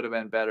probably would have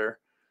been better.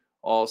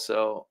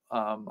 Also,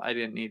 I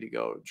didn't need to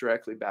go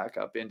directly back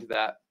up into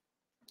that.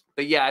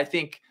 But yeah, I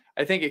think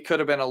it could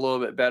have been a little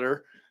bit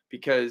better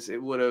because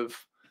it would have,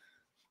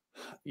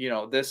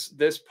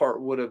 this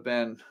part would have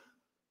been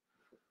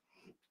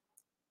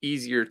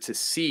easier to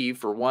see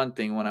for one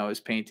thing when I was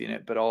painting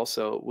it, but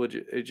also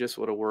it just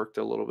would have worked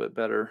a little bit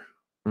better.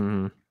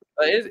 Mhm.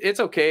 But it's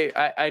okay.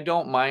 I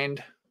don't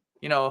mind.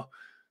 You know,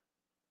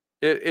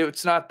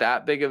 it's not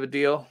that big of a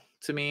deal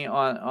to me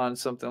on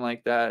something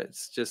like that.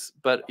 It's just,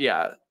 but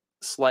yeah,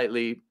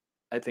 slightly.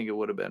 I think it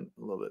would have been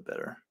a little bit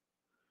better.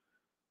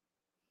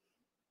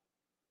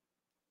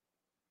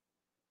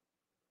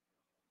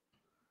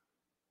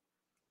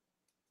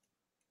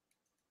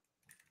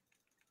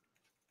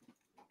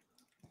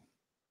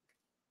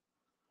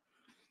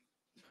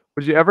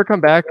 Would you ever come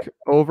back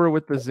over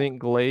with the zinc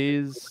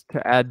glaze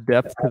to add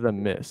depth to the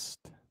mist?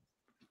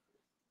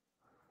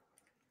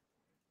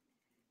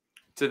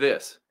 To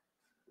this,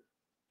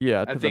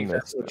 Yeah, I to the think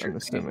that's mist, what I'm you're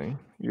saying. assuming.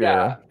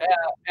 Yeah,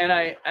 Yeah.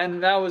 yeah,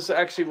 and that was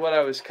actually what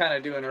I was kind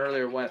of doing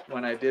earlier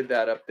when I did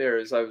that up there.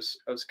 Is I was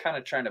kind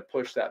of trying to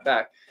push that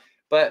back,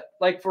 but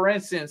like for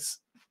instance,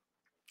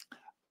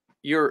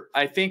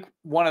 I think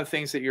one of the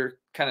things that you're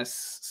kind of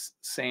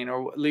saying,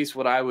 or at least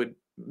what I would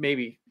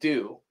maybe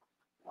do,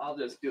 I'll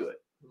just do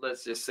it.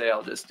 Let's just say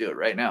I'll just do it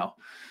right now,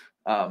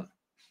 um,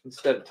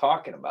 instead of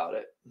talking about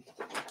it.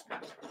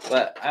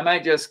 But I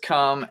might just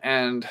come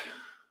and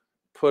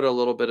put a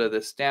little bit of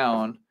this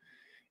down,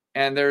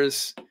 and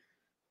there's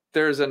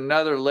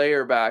another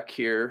layer back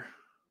here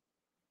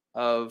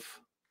of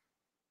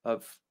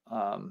of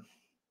um,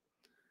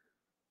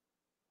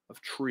 of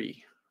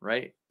tree,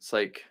 right? It's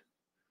like,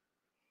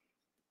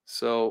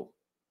 so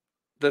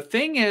the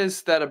thing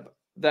is that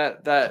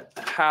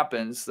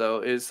happens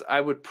though is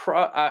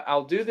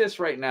I'll do this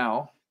right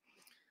now,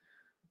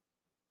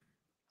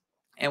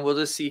 and we'll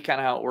just see kind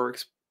of how it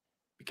works,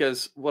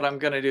 because what I'm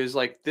going to do is,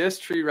 like, this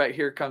tree right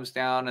here comes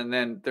down and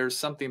then there's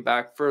something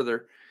back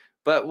further.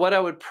 But what I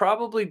would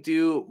probably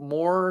do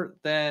more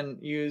than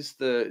use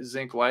the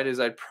zinc white is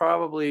I'd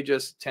probably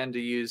just tend to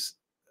use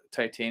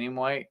titanium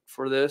white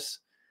for this,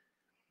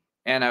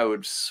 and I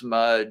would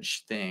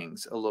smudge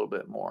things a little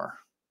bit more.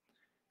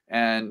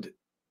 And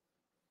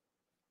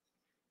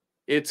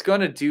it's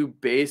going to do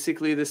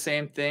basically the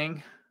same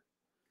thing.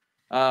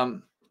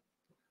 Um,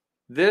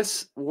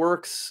 this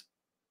works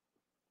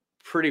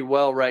pretty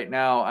well right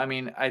now. I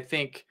mean, I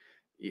think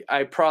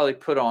I probably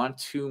put on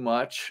too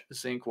much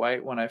zinc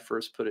white when I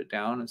first put it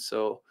down, and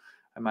so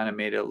I might have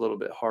made it a little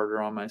bit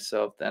harder on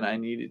myself than I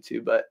needed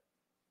to. But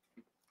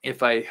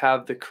if I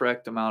have the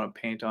correct amount of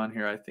paint on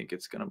here, I think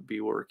it's going to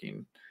be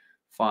working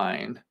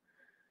fine.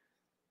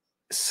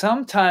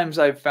 Sometimes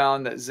I've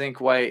found that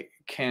zinc white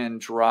can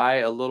dry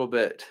a little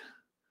bit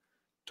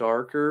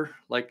darker,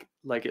 like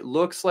it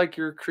looks like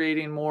you're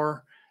creating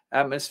more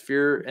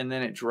atmosphere and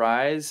then it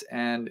dries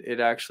and it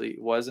actually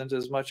wasn't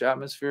as much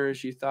atmosphere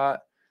as you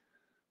thought.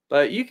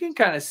 But you can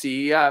kind of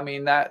see, yeah, I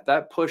mean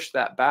that pushed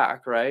that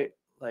back, right?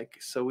 Like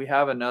so we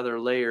have another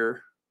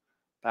layer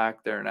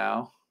back there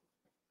now.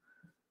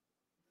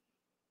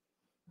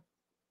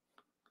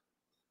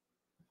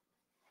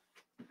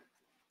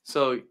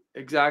 So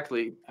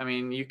exactly. I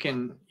mean, you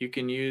can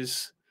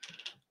use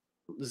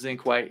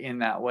zinc white in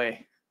that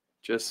way.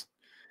 Just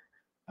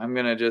I'm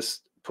gonna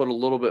just put a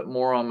little bit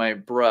more on my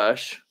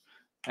brush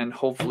and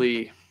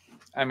hopefully,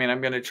 I mean,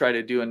 I'm gonna try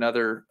to do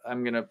another,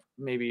 I'm gonna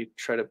maybe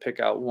try to pick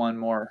out one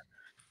more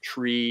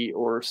tree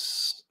or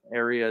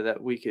area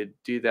that we could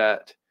do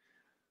that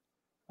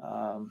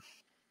um,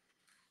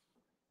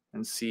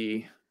 and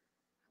see.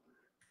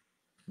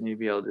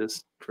 Maybe I'll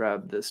just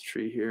grab this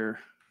tree here.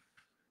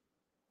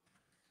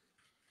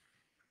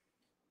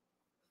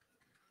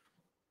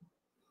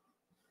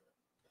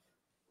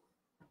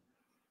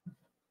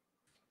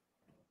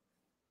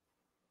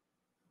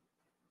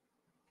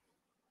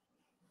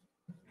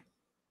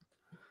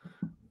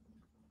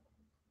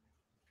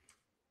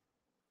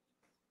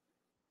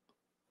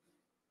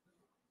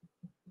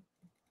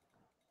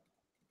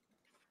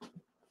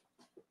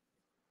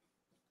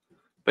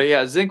 But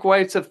yeah, zinc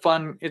white's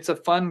it's a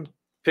fun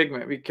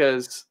pigment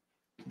because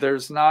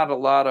there's not a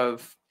lot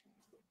of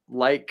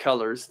light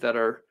colors that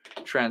are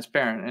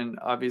transparent. And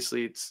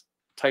obviously it's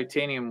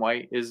titanium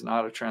white is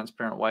not a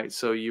transparent white.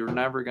 So you're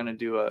never going to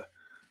do a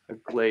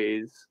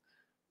glaze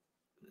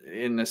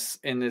in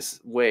this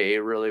way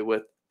really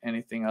with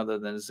anything other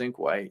than zinc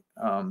white.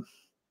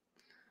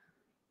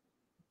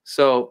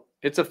 So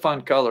it's a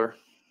fun color.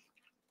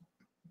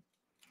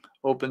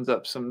 Opens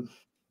up some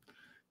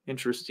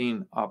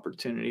interesting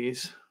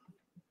opportunities.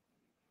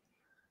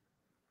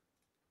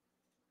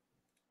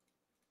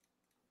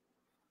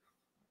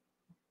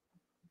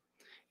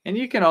 And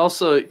you can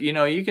also,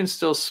 you can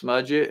still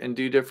smudge it and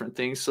do different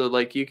things. So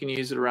like you can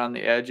use it around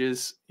the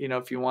edges,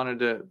 if you wanted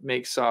to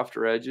make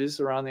softer edges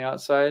around the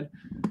outside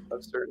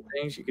of certain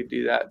things, you could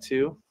do that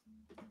too.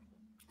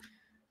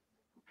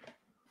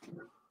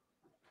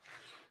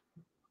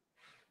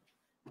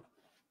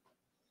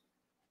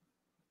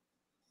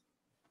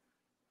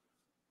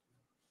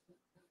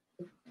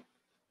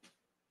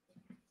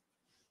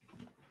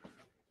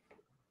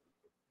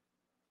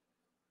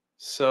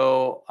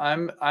 So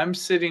I'm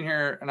sitting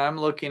here and I'm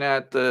looking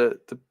at the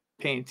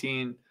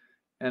painting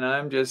and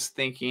I'm just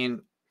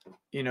thinking,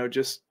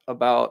 just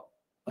about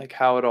like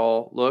how it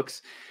all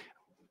looks.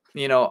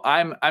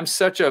 I'm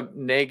such a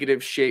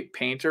negative shape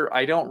painter.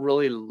 I don't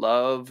really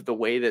love the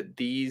way that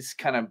these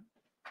kind of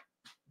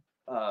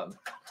um,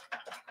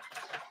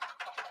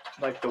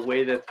 like the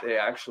way that they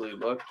actually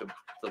look,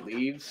 the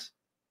leaves.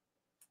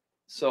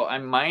 So I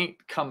might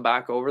come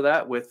back over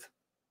that with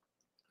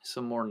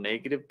some more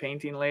negative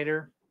painting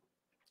later.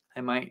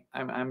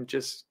 I'm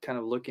just kind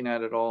of looking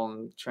at it all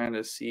and trying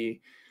to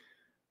see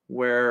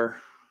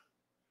where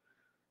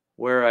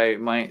where I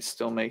might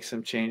still make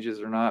some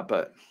changes or not,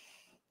 but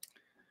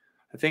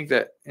I think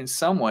that in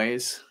some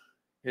ways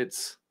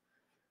it's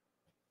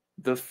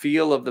the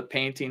feel of the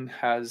painting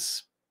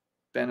has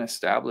been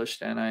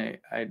established and I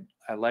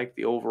like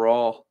the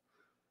overall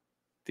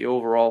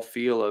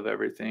feel of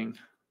everything.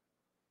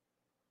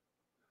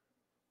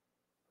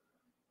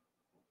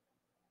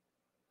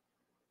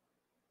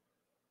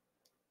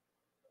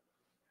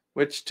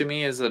 Which to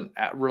me is a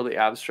really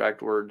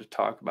abstract word to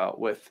talk about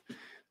with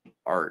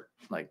art.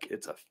 Like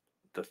it's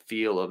the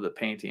feel of the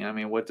painting. I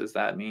mean, what does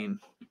that mean?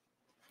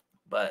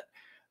 But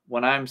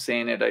when I'm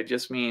saying it, I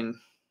just mean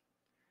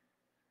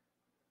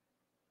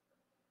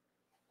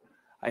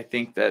I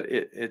think that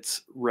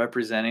it's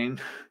representing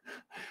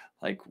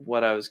like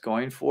what I was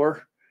going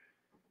for.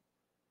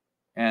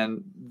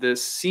 And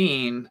this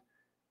scene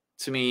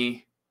to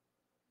me,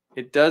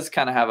 it does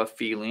kind of have a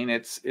feeling.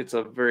 It's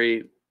a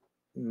very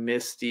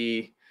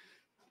misty,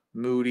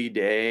 moody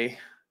day.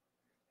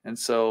 And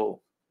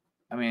so,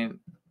 I mean,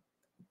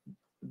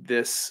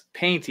 this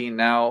painting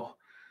now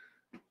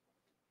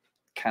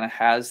kind of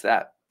has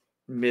that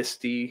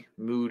misty,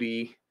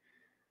 moody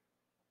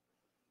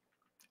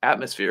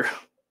atmosphere.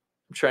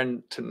 I'm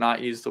trying to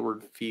not use the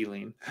word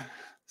feeling.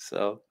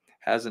 So,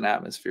 has an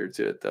atmosphere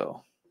to it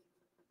though.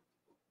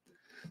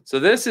 So,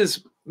 this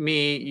is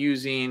me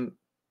using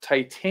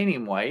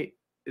titanium white.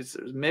 It's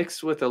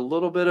mixed with a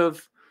little bit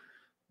of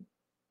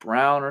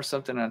brown or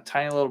something and a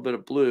tiny little bit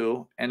of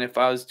blue. And if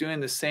I was doing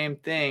the same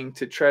thing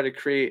to try to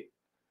create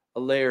a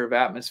layer of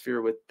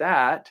atmosphere with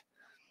that,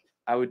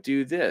 I would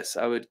do this.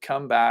 I would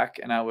come back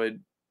and I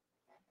would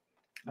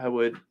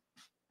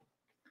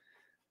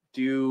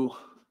do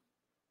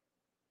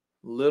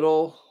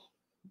little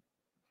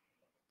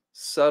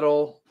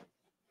subtle,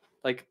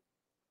 like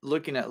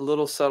looking at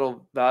little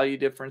subtle value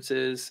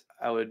differences.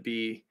 I would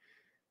be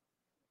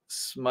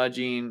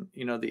smudging,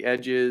 the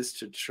edges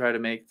to try to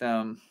make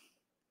them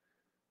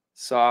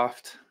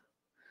soft,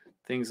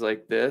 things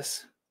like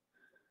this.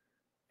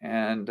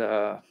 And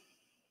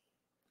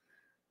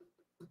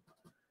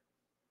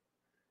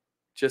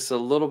just a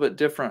little bit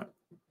different,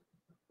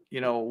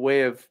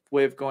 way of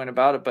going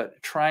about it,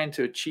 but trying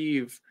to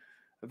achieve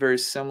a very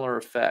similar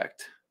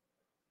effect.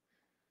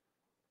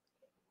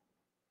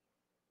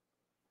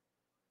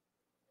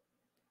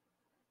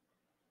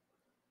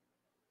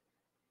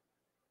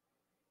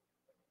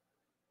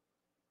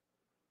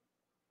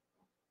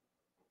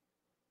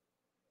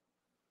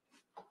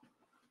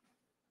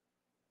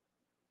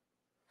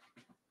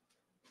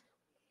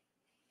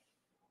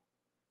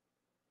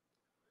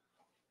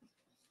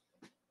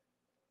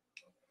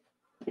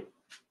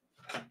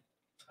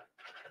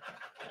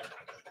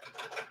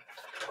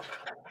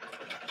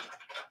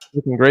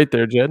 Looking great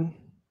there, Jed.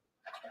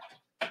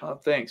 Oh,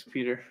 thanks,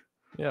 Peter.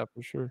 Yeah,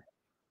 for sure.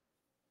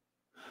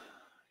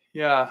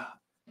 Yeah,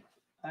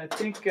 I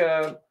think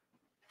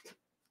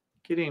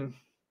getting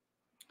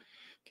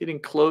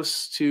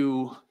close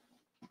to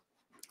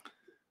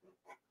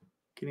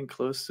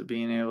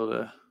being able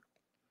to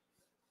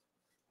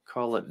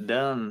call it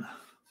done.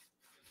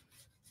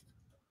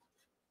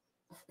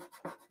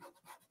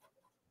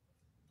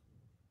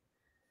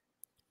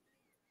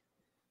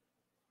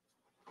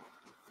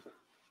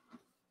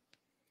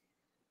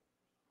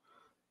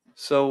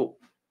 So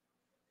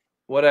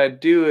what I'd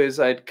do is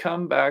I'd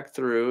come back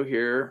through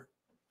here.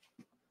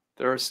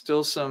 There are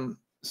still some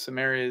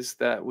areas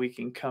that we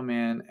can come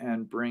in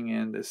and bring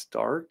in this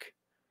dark.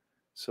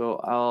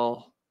 So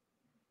I'll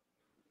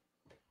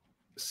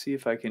see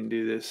if I can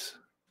do this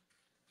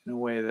in a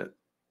way that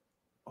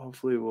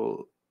hopefully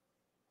will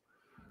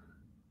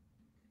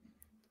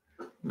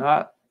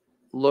not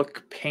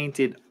look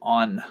painted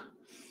on.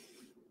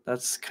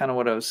 That's kind of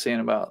what I was saying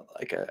about,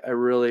 like, I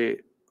really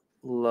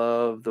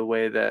love the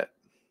way that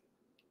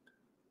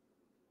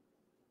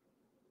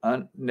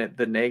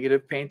the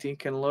negative painting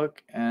can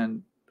look.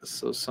 And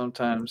so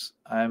sometimes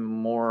I'm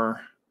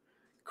more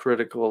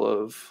critical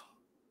of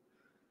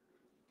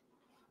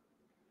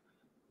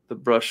the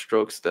brush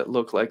strokes that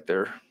look like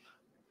they're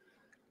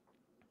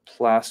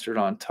plastered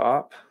on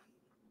top,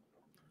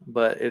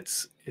 but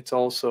it's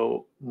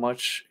also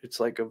it's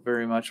like a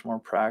very much more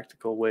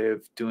practical way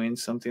of doing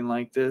something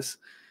like this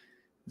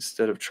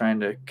instead of trying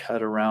to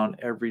cut around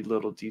every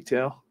little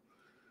detail.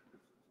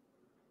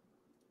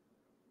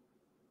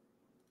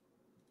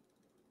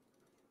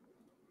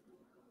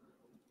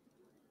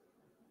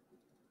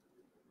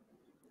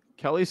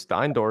 Kelly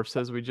Steindorf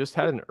says we just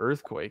had an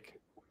earthquake.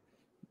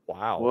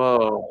 Wow.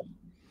 Whoa.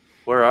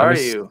 Where are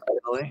you,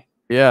 Kelly?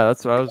 Yeah,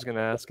 that's what I was going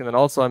to ask. And then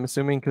also, I'm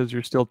assuming because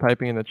you're still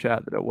typing in the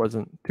chat that it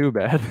wasn't too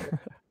bad.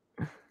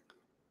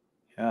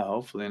 Yeah,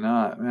 hopefully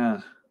not,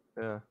 man.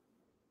 Yeah.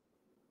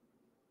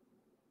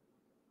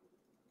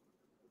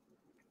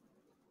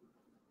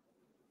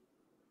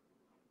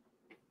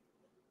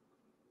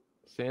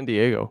 San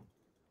Diego.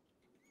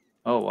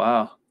 Oh,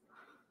 wow.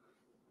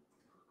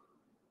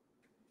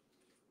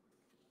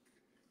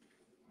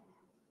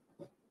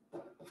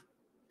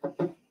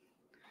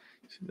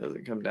 She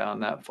doesn't come down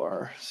that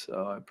far,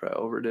 so I probably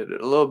overdid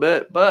it a little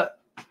bit, but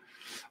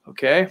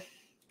okay.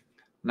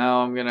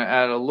 Now I'm going to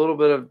add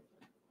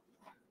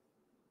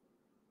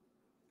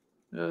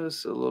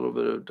just a little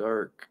bit of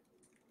dark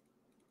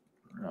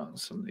around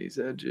some of these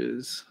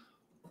edges.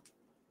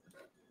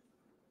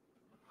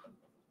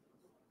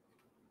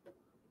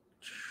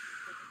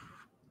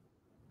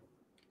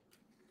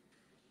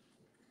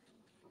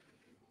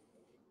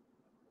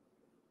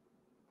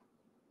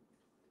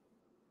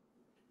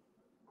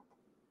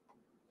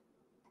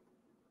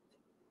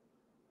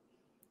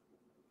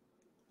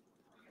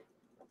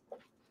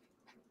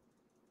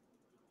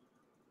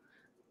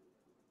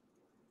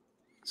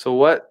 So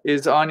what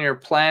is on your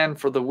plan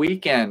for the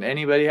weekend?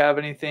 Anybody have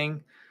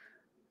anything?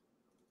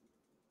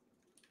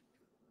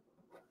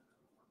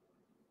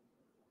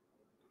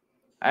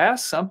 I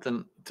asked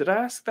something. Did I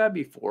ask that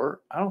before?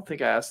 I don't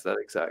think I asked that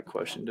exact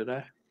question, did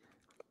I?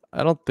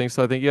 I don't think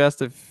so. I think you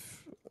asked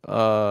if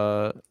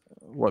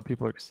what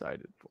people are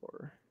excited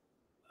for.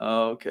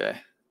 Oh, okay.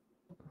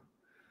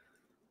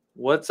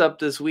 What's up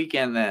this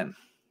weekend then?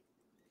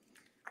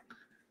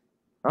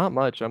 Not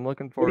much. I'm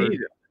looking forward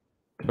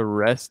to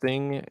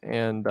resting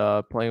and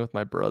playing with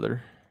my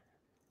brother.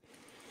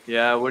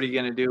 Yeah, what are you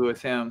gonna do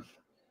with him?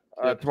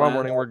 Tomorrow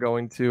morning we're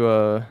going to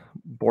a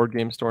board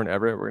game store in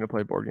Everett. We're gonna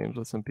play board games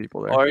with some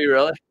people there. Oh, are you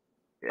really?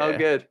 Yeah. Oh,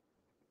 good.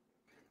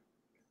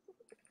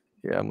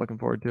 Yeah, I'm looking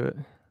forward to it.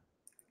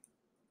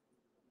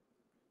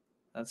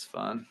 That's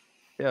fun.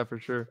 Yeah, for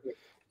sure.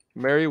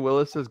 Mary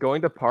Willis is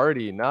going to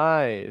party.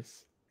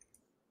 Nice.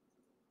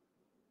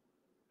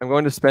 I'm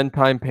going to spend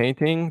time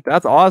painting.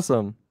 That's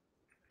awesome.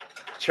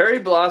 Cherry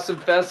Blossom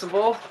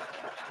Festival.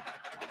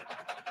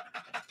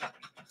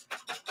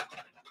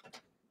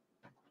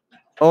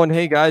 Oh, and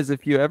hey guys,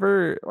 if you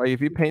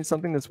paint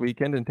something this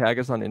weekend and tag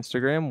us on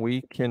Instagram,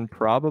 we can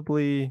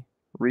probably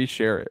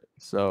reshare it.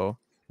 So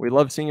we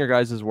love seeing your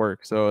guys'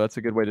 work. So that's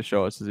a good way to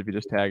show us, is if you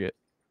just tag it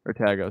or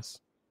tag us.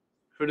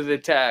 Who do they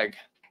tag?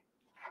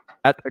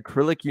 At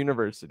Acrylic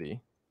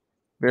University.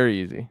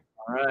 Very easy.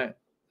 All right.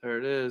 There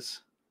it is.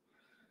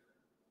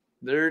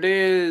 There it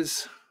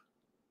is.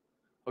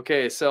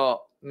 Okay,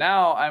 so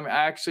now I'm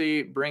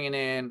actually bringing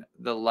in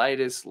the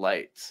lightest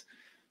lights.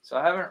 So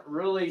I haven't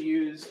really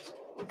used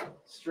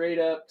straight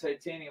up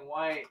titanium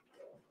white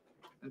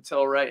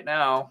until right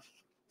now,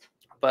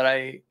 but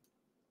I'm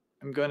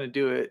going to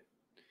do it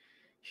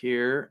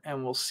here,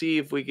 and we'll see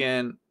if we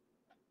can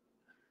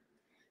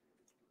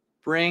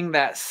bring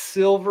that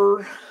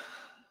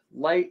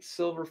light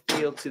silver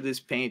feel to this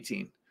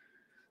painting,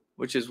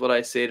 which is what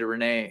I say to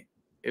Renee.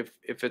 If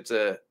it's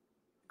a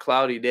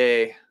cloudy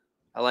day,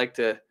 I like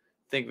to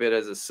think of it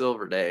as a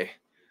silver day,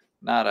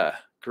 not a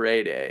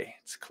gray day.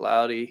 It's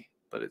cloudy,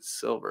 but it's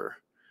silver.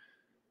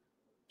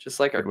 Just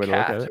like our Good way to look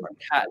cat. at it. Our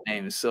cat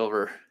name is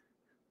Silver.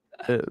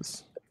 It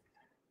is.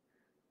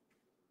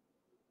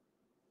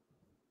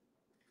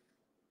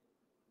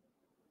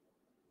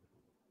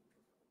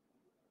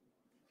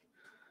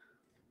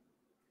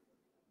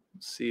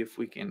 Let's see if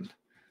we can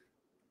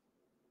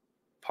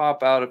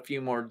pop out a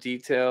few more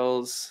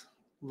details,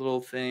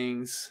 little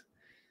things.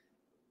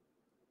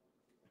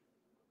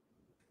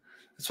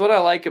 That's what I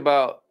like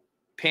about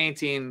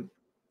painting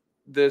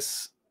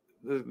this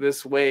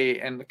way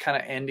and kind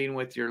of ending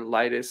with your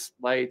lightest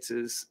lights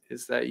is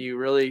that you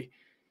really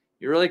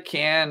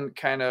can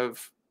kind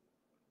of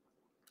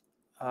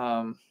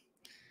I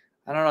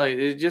don't know,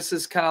 it just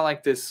is kind of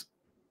like this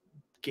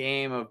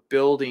game of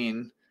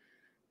building,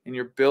 and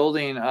you're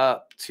building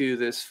up to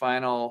this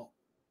final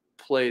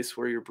place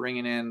where you're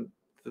bringing in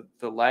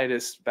the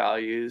lightest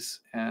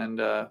values.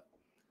 And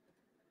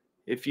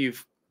if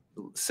you've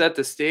set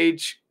the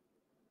stage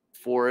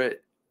for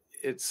it,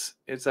 it's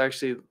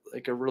actually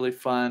like a really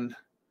fun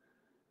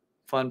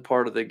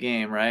part of the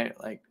game, right?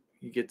 Like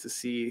you get to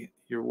see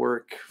your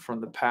work from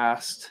the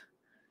past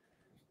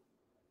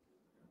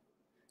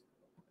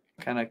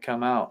kind of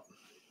come out.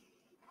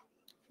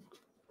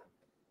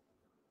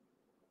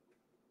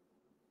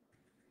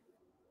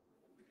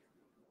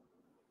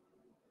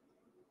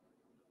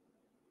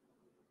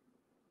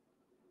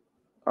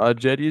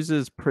 Jed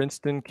uses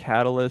Princeton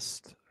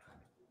Catalyst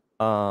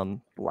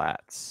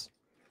flats.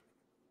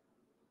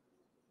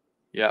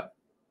 Yeah.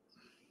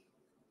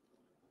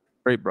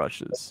 Great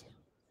brushes.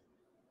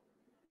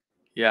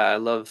 Yeah, I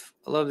love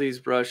these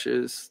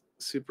brushes.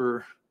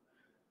 Super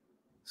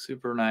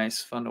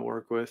nice, fun to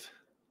work with.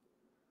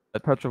 A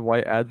touch of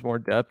white adds more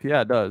depth.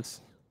 Yeah, it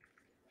does.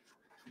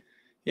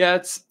 Yeah,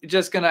 it's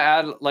just gonna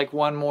add like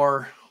one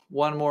more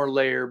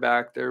layer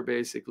back there,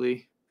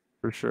 basically.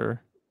 For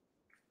sure.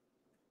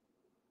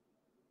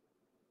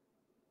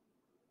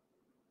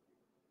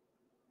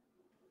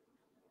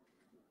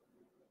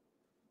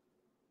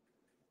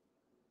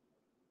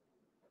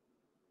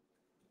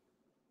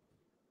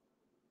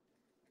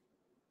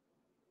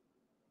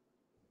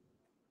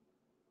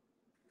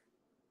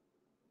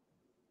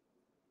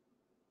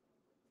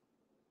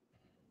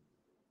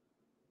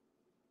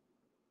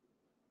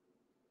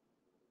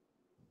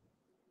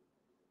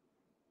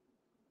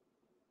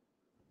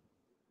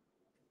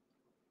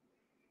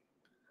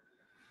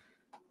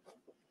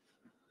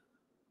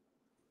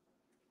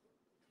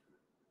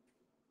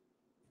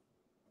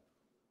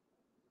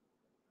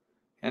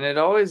 And it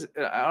always,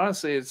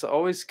 honestly, it's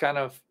always kind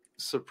of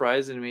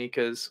surprising to me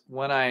because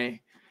when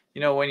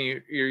when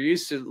you're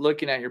used to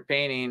looking at your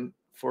painting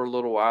for a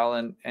little while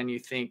and you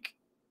think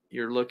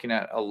you're looking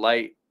at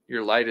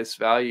your lightest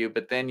value,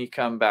 but then you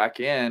come back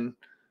in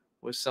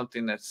with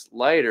something that's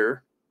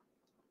lighter,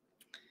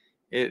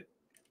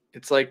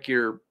 it's like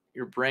your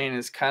brain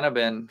has kind of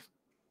been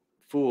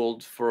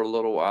fooled for a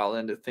little while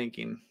into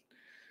thinking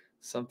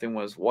something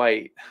was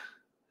white,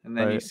 and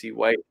then you Right. see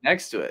white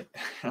next to it.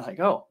 You're like,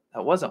 oh,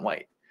 that wasn't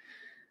white.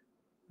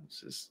 It's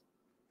just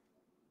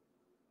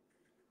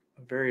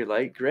a very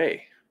light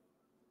gray.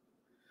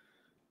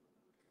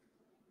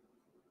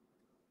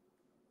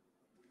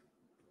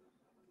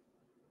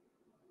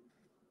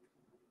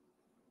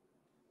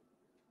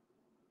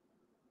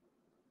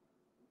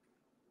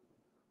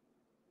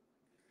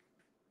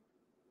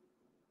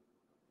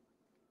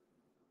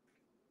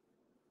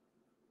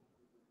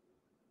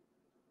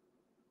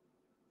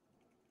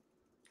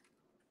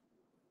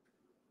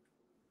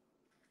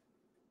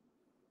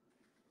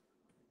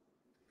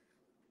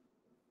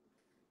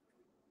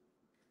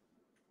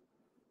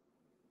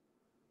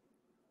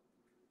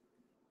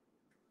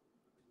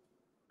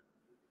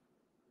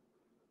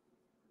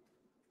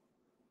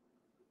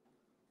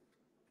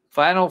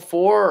 Final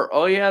Four.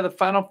 Oh yeah, the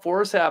Final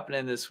Four is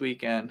happening this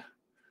weekend.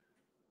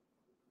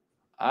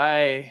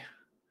 I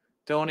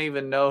don't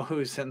even know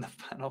who's in the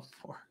Final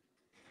Four.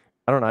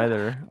 I don't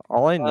either.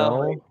 All I Oh my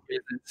know,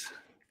 goodness.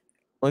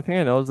 only thing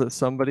I know is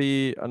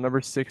that a number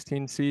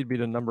 16 seed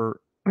beat a number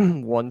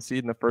 1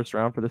 seed in the first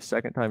round for the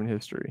second time in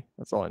history.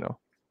 That's all I know.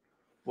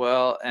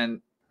 Well,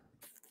 and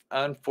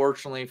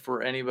unfortunately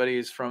for anybody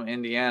who's from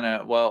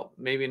Indiana, well,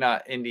 maybe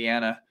not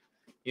Indiana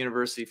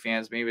University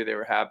fans, maybe they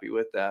were happy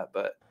with that,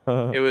 but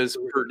it was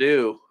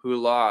Purdue who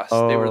lost.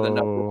 They were the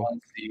number Oh. 1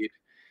 seed.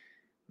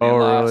 They Oh,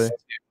 really? lost.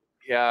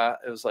 Yeah,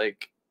 it was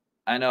like,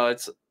 I know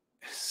it's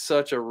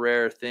such a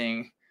rare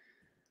thing,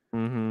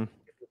 Mhm.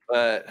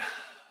 but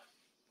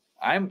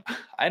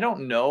I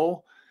don't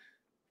know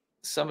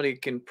somebody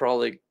can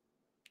probably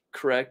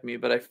correct me,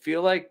 but I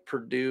feel like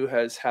Purdue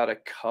has had a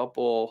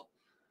couple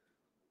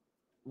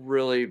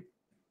really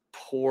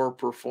poor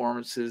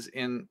performances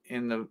in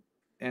the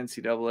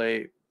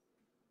NCAA,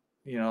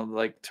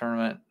 like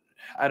tournament.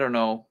 I don't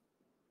know.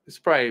 It's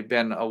probably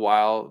been a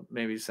while,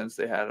 maybe since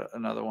they had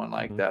another one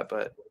like that,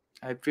 but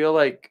I feel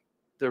like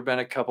there've been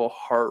a couple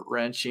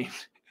heart-wrenching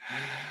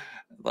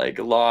like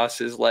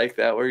losses like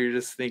that where you're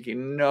just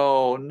thinking,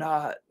 no,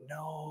 not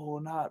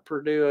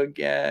Purdue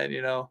again,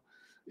 because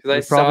I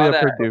There's probably saw a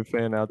that. Purdue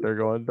fan out there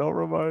going, "Don't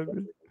remind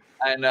me."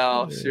 I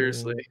know, Yeah.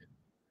 seriously.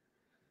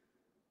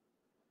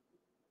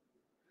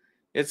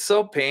 It's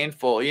so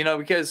painful,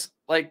 because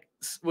like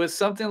with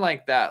something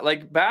like that,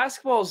 like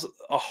basketball's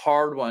a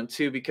hard one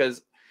too,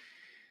 because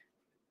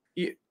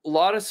a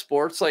lot of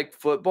sports like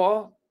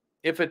football,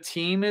 if a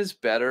team is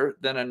better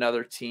than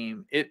another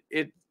team, it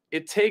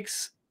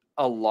takes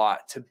a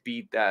lot to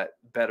beat that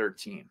better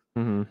team.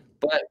 Mm-hmm.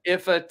 But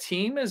if a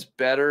team is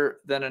better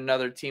than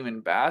another team in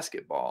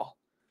basketball,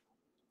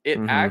 it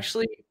Mm-hmm.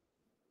 actually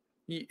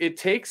it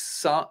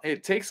takes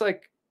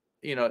like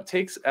it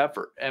takes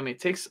effort. I mean, it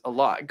takes a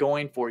lot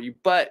going for you,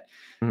 but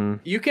Mm-hmm.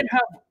 you can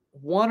have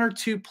one or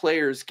two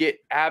players get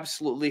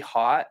absolutely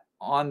hot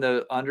on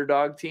the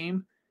underdog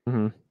team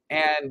Mm-hmm.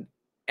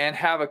 and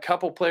have a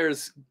couple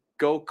players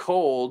go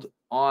cold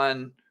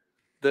on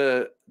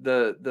the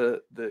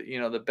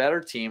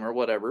better team or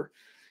whatever,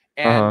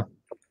 Uh-huh. and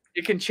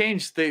it can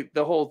change the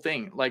whole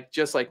thing, like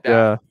just like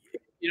that.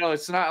 Yeah.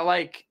 It's not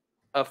like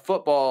a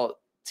football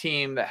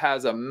team that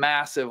has a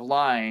massive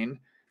line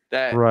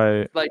that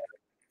Right. like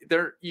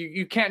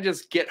you can't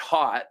just get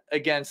hot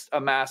against a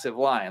massive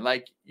line.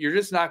 Like you're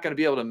just not going to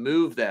be able to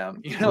move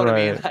them. You know what I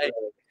mean? Right.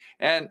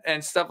 Like,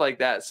 and stuff like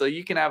that. So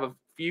you can have a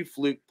few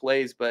fluke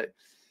plays, but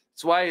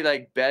it's why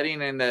like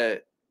betting in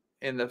the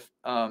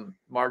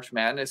March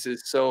Madness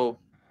is so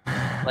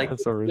like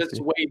That's so it's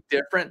risky. way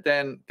different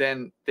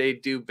than they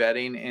do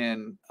betting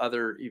in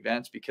other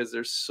events because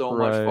there's so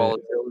much Right.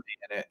 volatility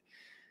in it.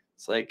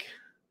 It's like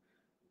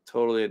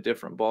totally a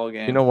different ball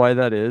game. You know why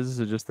that is? Is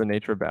it just the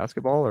nature of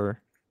basketball,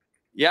 or?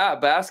 Yeah,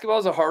 basketball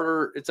is a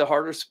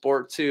harder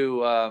sport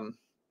to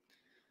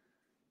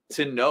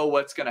know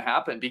what's going to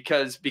happen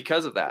because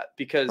of that,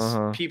 because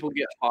Uh-huh. people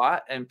get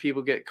hot and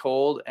people get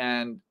cold,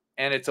 and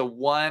it's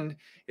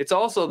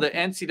also the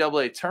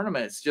NCAA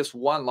tournament. It's just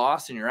one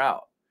loss and you're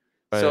out.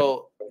 Right.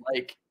 So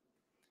like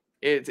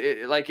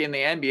it like in the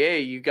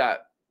NBA, you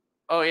got,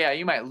 oh yeah,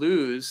 you might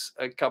lose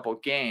a couple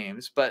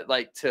games, but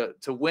like to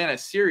win a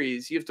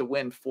series, you have to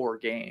win 4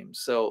 games.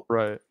 So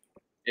Right.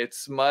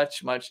 it's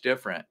much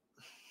different.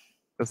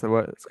 That's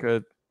what it's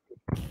good.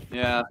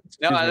 Yeah.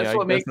 No, Excuse me. that's I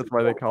what guess makes that's it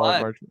why they so call it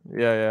fun. March.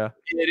 Yeah, yeah.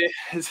 It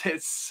is.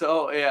 It's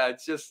so, yeah,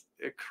 it's just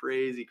a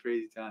crazy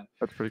time.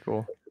 That's pretty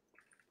cool.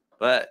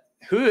 But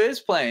who is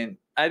playing?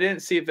 I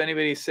didn't see if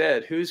anybody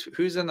said who's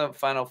in the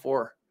Final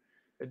Four.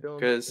 I don't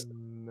Because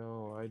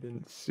know. I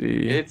didn't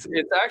see. it's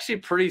actually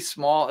pretty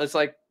small. It's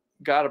like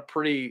got a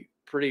pretty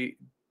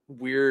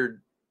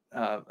weird.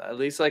 At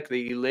least like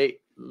the elite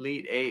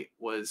 8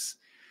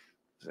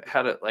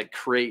 had it like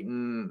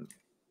Creighton,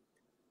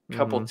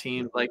 couple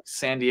teams like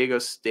San Diego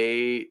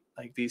State,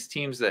 like these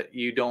teams that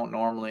you don't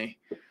normally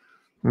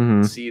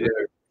see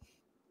there.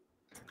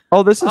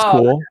 Oh, this is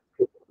cool.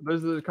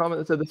 There's a comment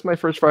that said, "This is my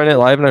first Friday Night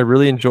Live, and I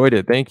really enjoyed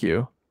it. Thank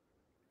you."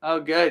 Oh,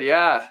 good.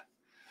 Yeah.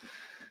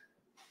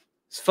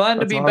 It's fun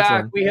to be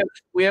back.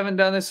 We haven't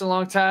done this in a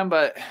long time,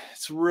 but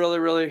it's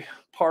really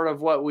part of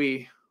what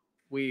we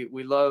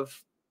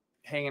love,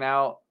 hanging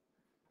out,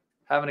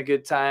 having a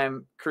good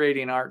time,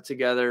 creating art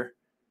together.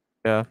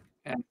 Yeah.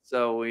 And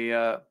so we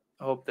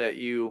hope that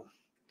you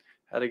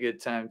had a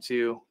good time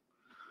too.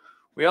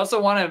 We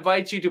also want to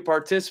invite you to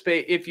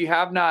participate if you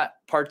have not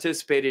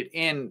participated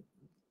in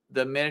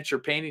the miniature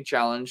painting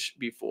challenge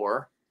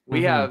before.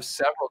 We have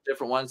several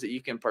different ones that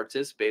you can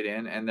participate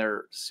in, and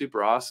they're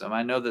super awesome.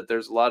 I know that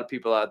there's a lot of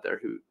people out there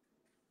who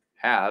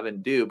have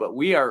and do, but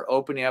we are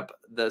opening up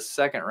the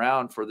second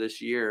round for this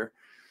year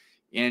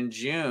in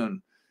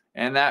June.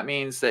 And that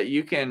means that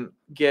you can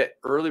get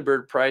early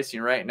bird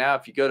pricing right now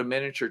if you go to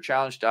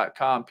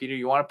miniaturechallenge.com. Peter,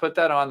 you want to put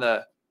that on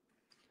the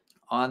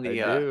I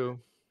do.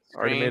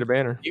 Already made a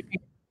banner.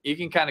 You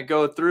can kind of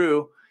go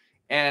through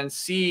and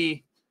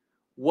see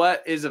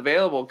what is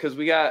available, because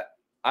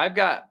I've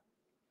got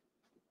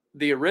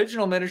the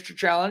original miniature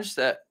challenge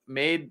that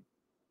made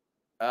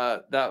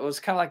that was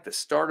kind of like the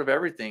start of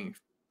everything,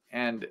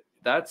 and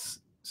that's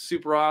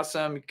super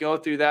awesome. Go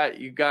through that.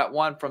 You got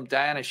one from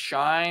Diana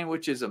Shine,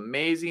 which is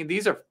amazing.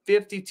 These are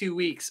 52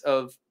 weeks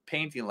of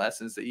painting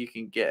lessons that you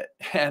can get,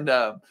 and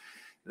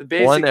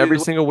basically one every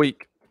single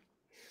week.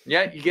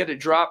 Yeah, you get it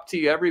dropped to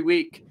you every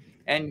week,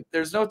 and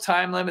there's no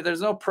time limit.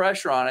 There's no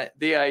pressure on it.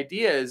 The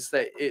idea is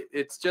that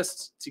it's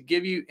just to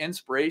give you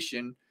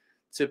inspiration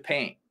to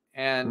paint,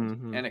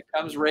 and it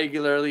comes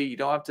regularly. You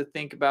don't have to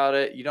think about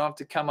it. You don't have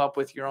to come up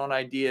with your own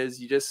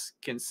ideas. You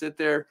just can sit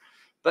there.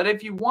 But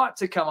if you want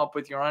to come up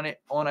with your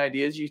own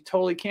ideas, you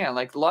totally can.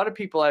 Like a lot of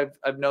people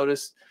I've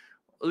noticed,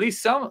 at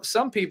least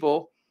some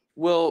people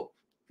will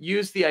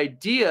use the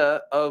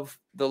idea of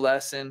the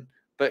lesson,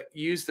 but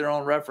use their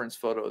own reference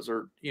photos,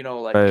 or, you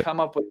know, like Right. come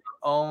up with your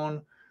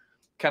own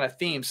kind of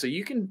theme. So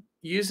you can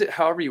use it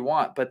however you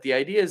want, but the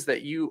idea is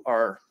that you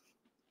are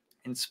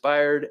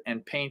inspired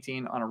and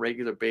painting on a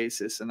regular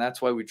basis. And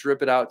that's why we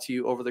drip it out to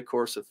you over the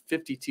course of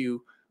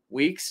 52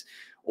 weeks,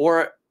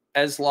 or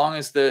as long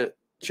as the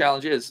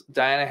challenge is.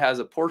 Diana has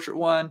a portrait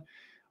one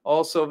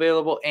also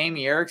available.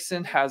 Amy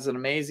Erickson has an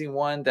amazing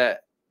one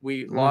that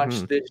we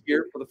launched this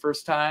year for the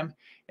first time.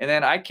 And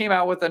then I came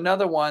out with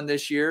another one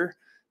this year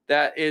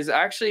that is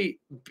actually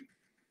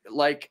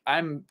like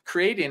I'm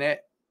creating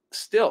it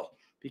still,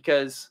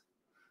 because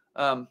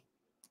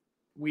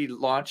we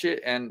launch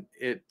it and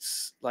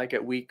it's like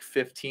at week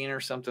 15 or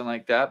something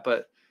like that,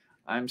 but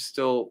I'm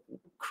still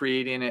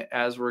creating it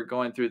as we're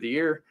going through the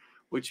year,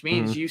 which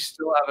means you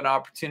still have an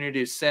opportunity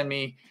to send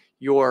me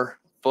your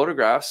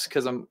photographs,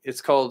 because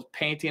it's called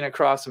Painting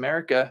Across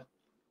America,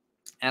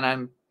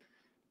 and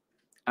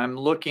I'm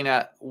looking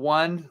at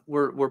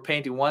we're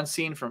painting one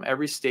scene from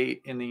every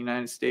state in the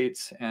United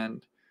States,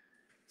 and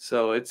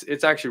so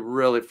it's actually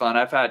really fun.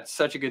 I've had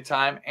such a good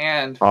time,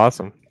 and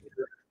awesome.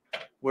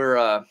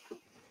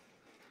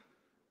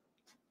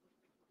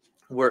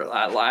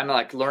 I'm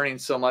like learning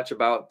so much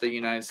about the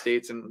United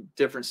States and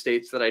different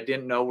states that I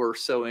didn't know were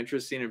so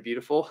interesting and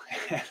beautiful.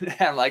 And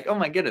I'm like, oh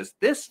my goodness,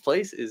 this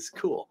place is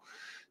cool.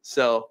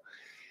 So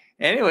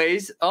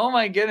anyways, oh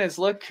my goodness,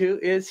 look who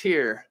is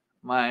here.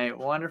 My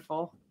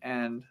wonderful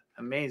and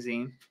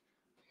amazing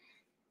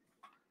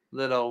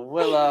little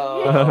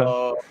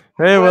Willow.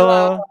 Hey,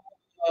 Willow.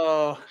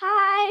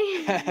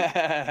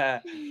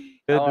 Hi.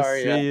 Good to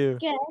see you.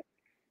 Good.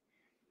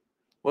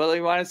 Willow,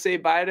 you want to say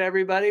bye to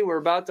everybody? We're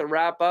about to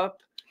wrap up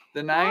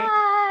the night.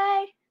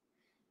 Bye.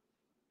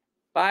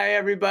 Bye,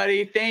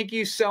 everybody. Thank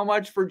you so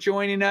much for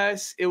joining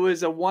us. It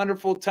was a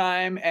wonderful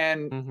time,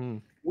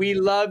 and we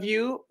love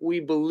you. We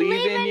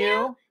believe in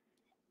you.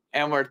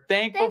 And we're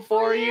thankful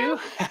for you.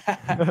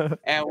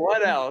 And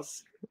what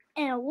else?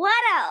 And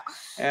what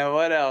else? And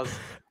what else?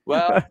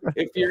 Well,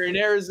 if you're in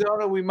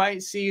Arizona, we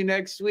might see you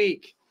next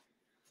week.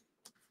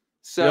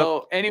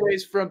 So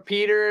anyways, from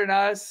Peter and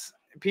us,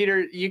 Peter,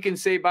 you can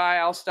say bye.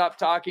 I'll stop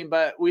talking,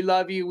 but we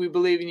love you. We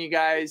believe in you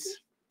guys.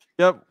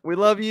 Yep. We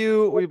love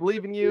you. We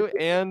believe in you.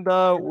 And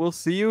we'll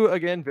see you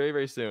again very,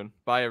 very soon.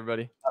 Bye,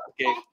 everybody. Okay.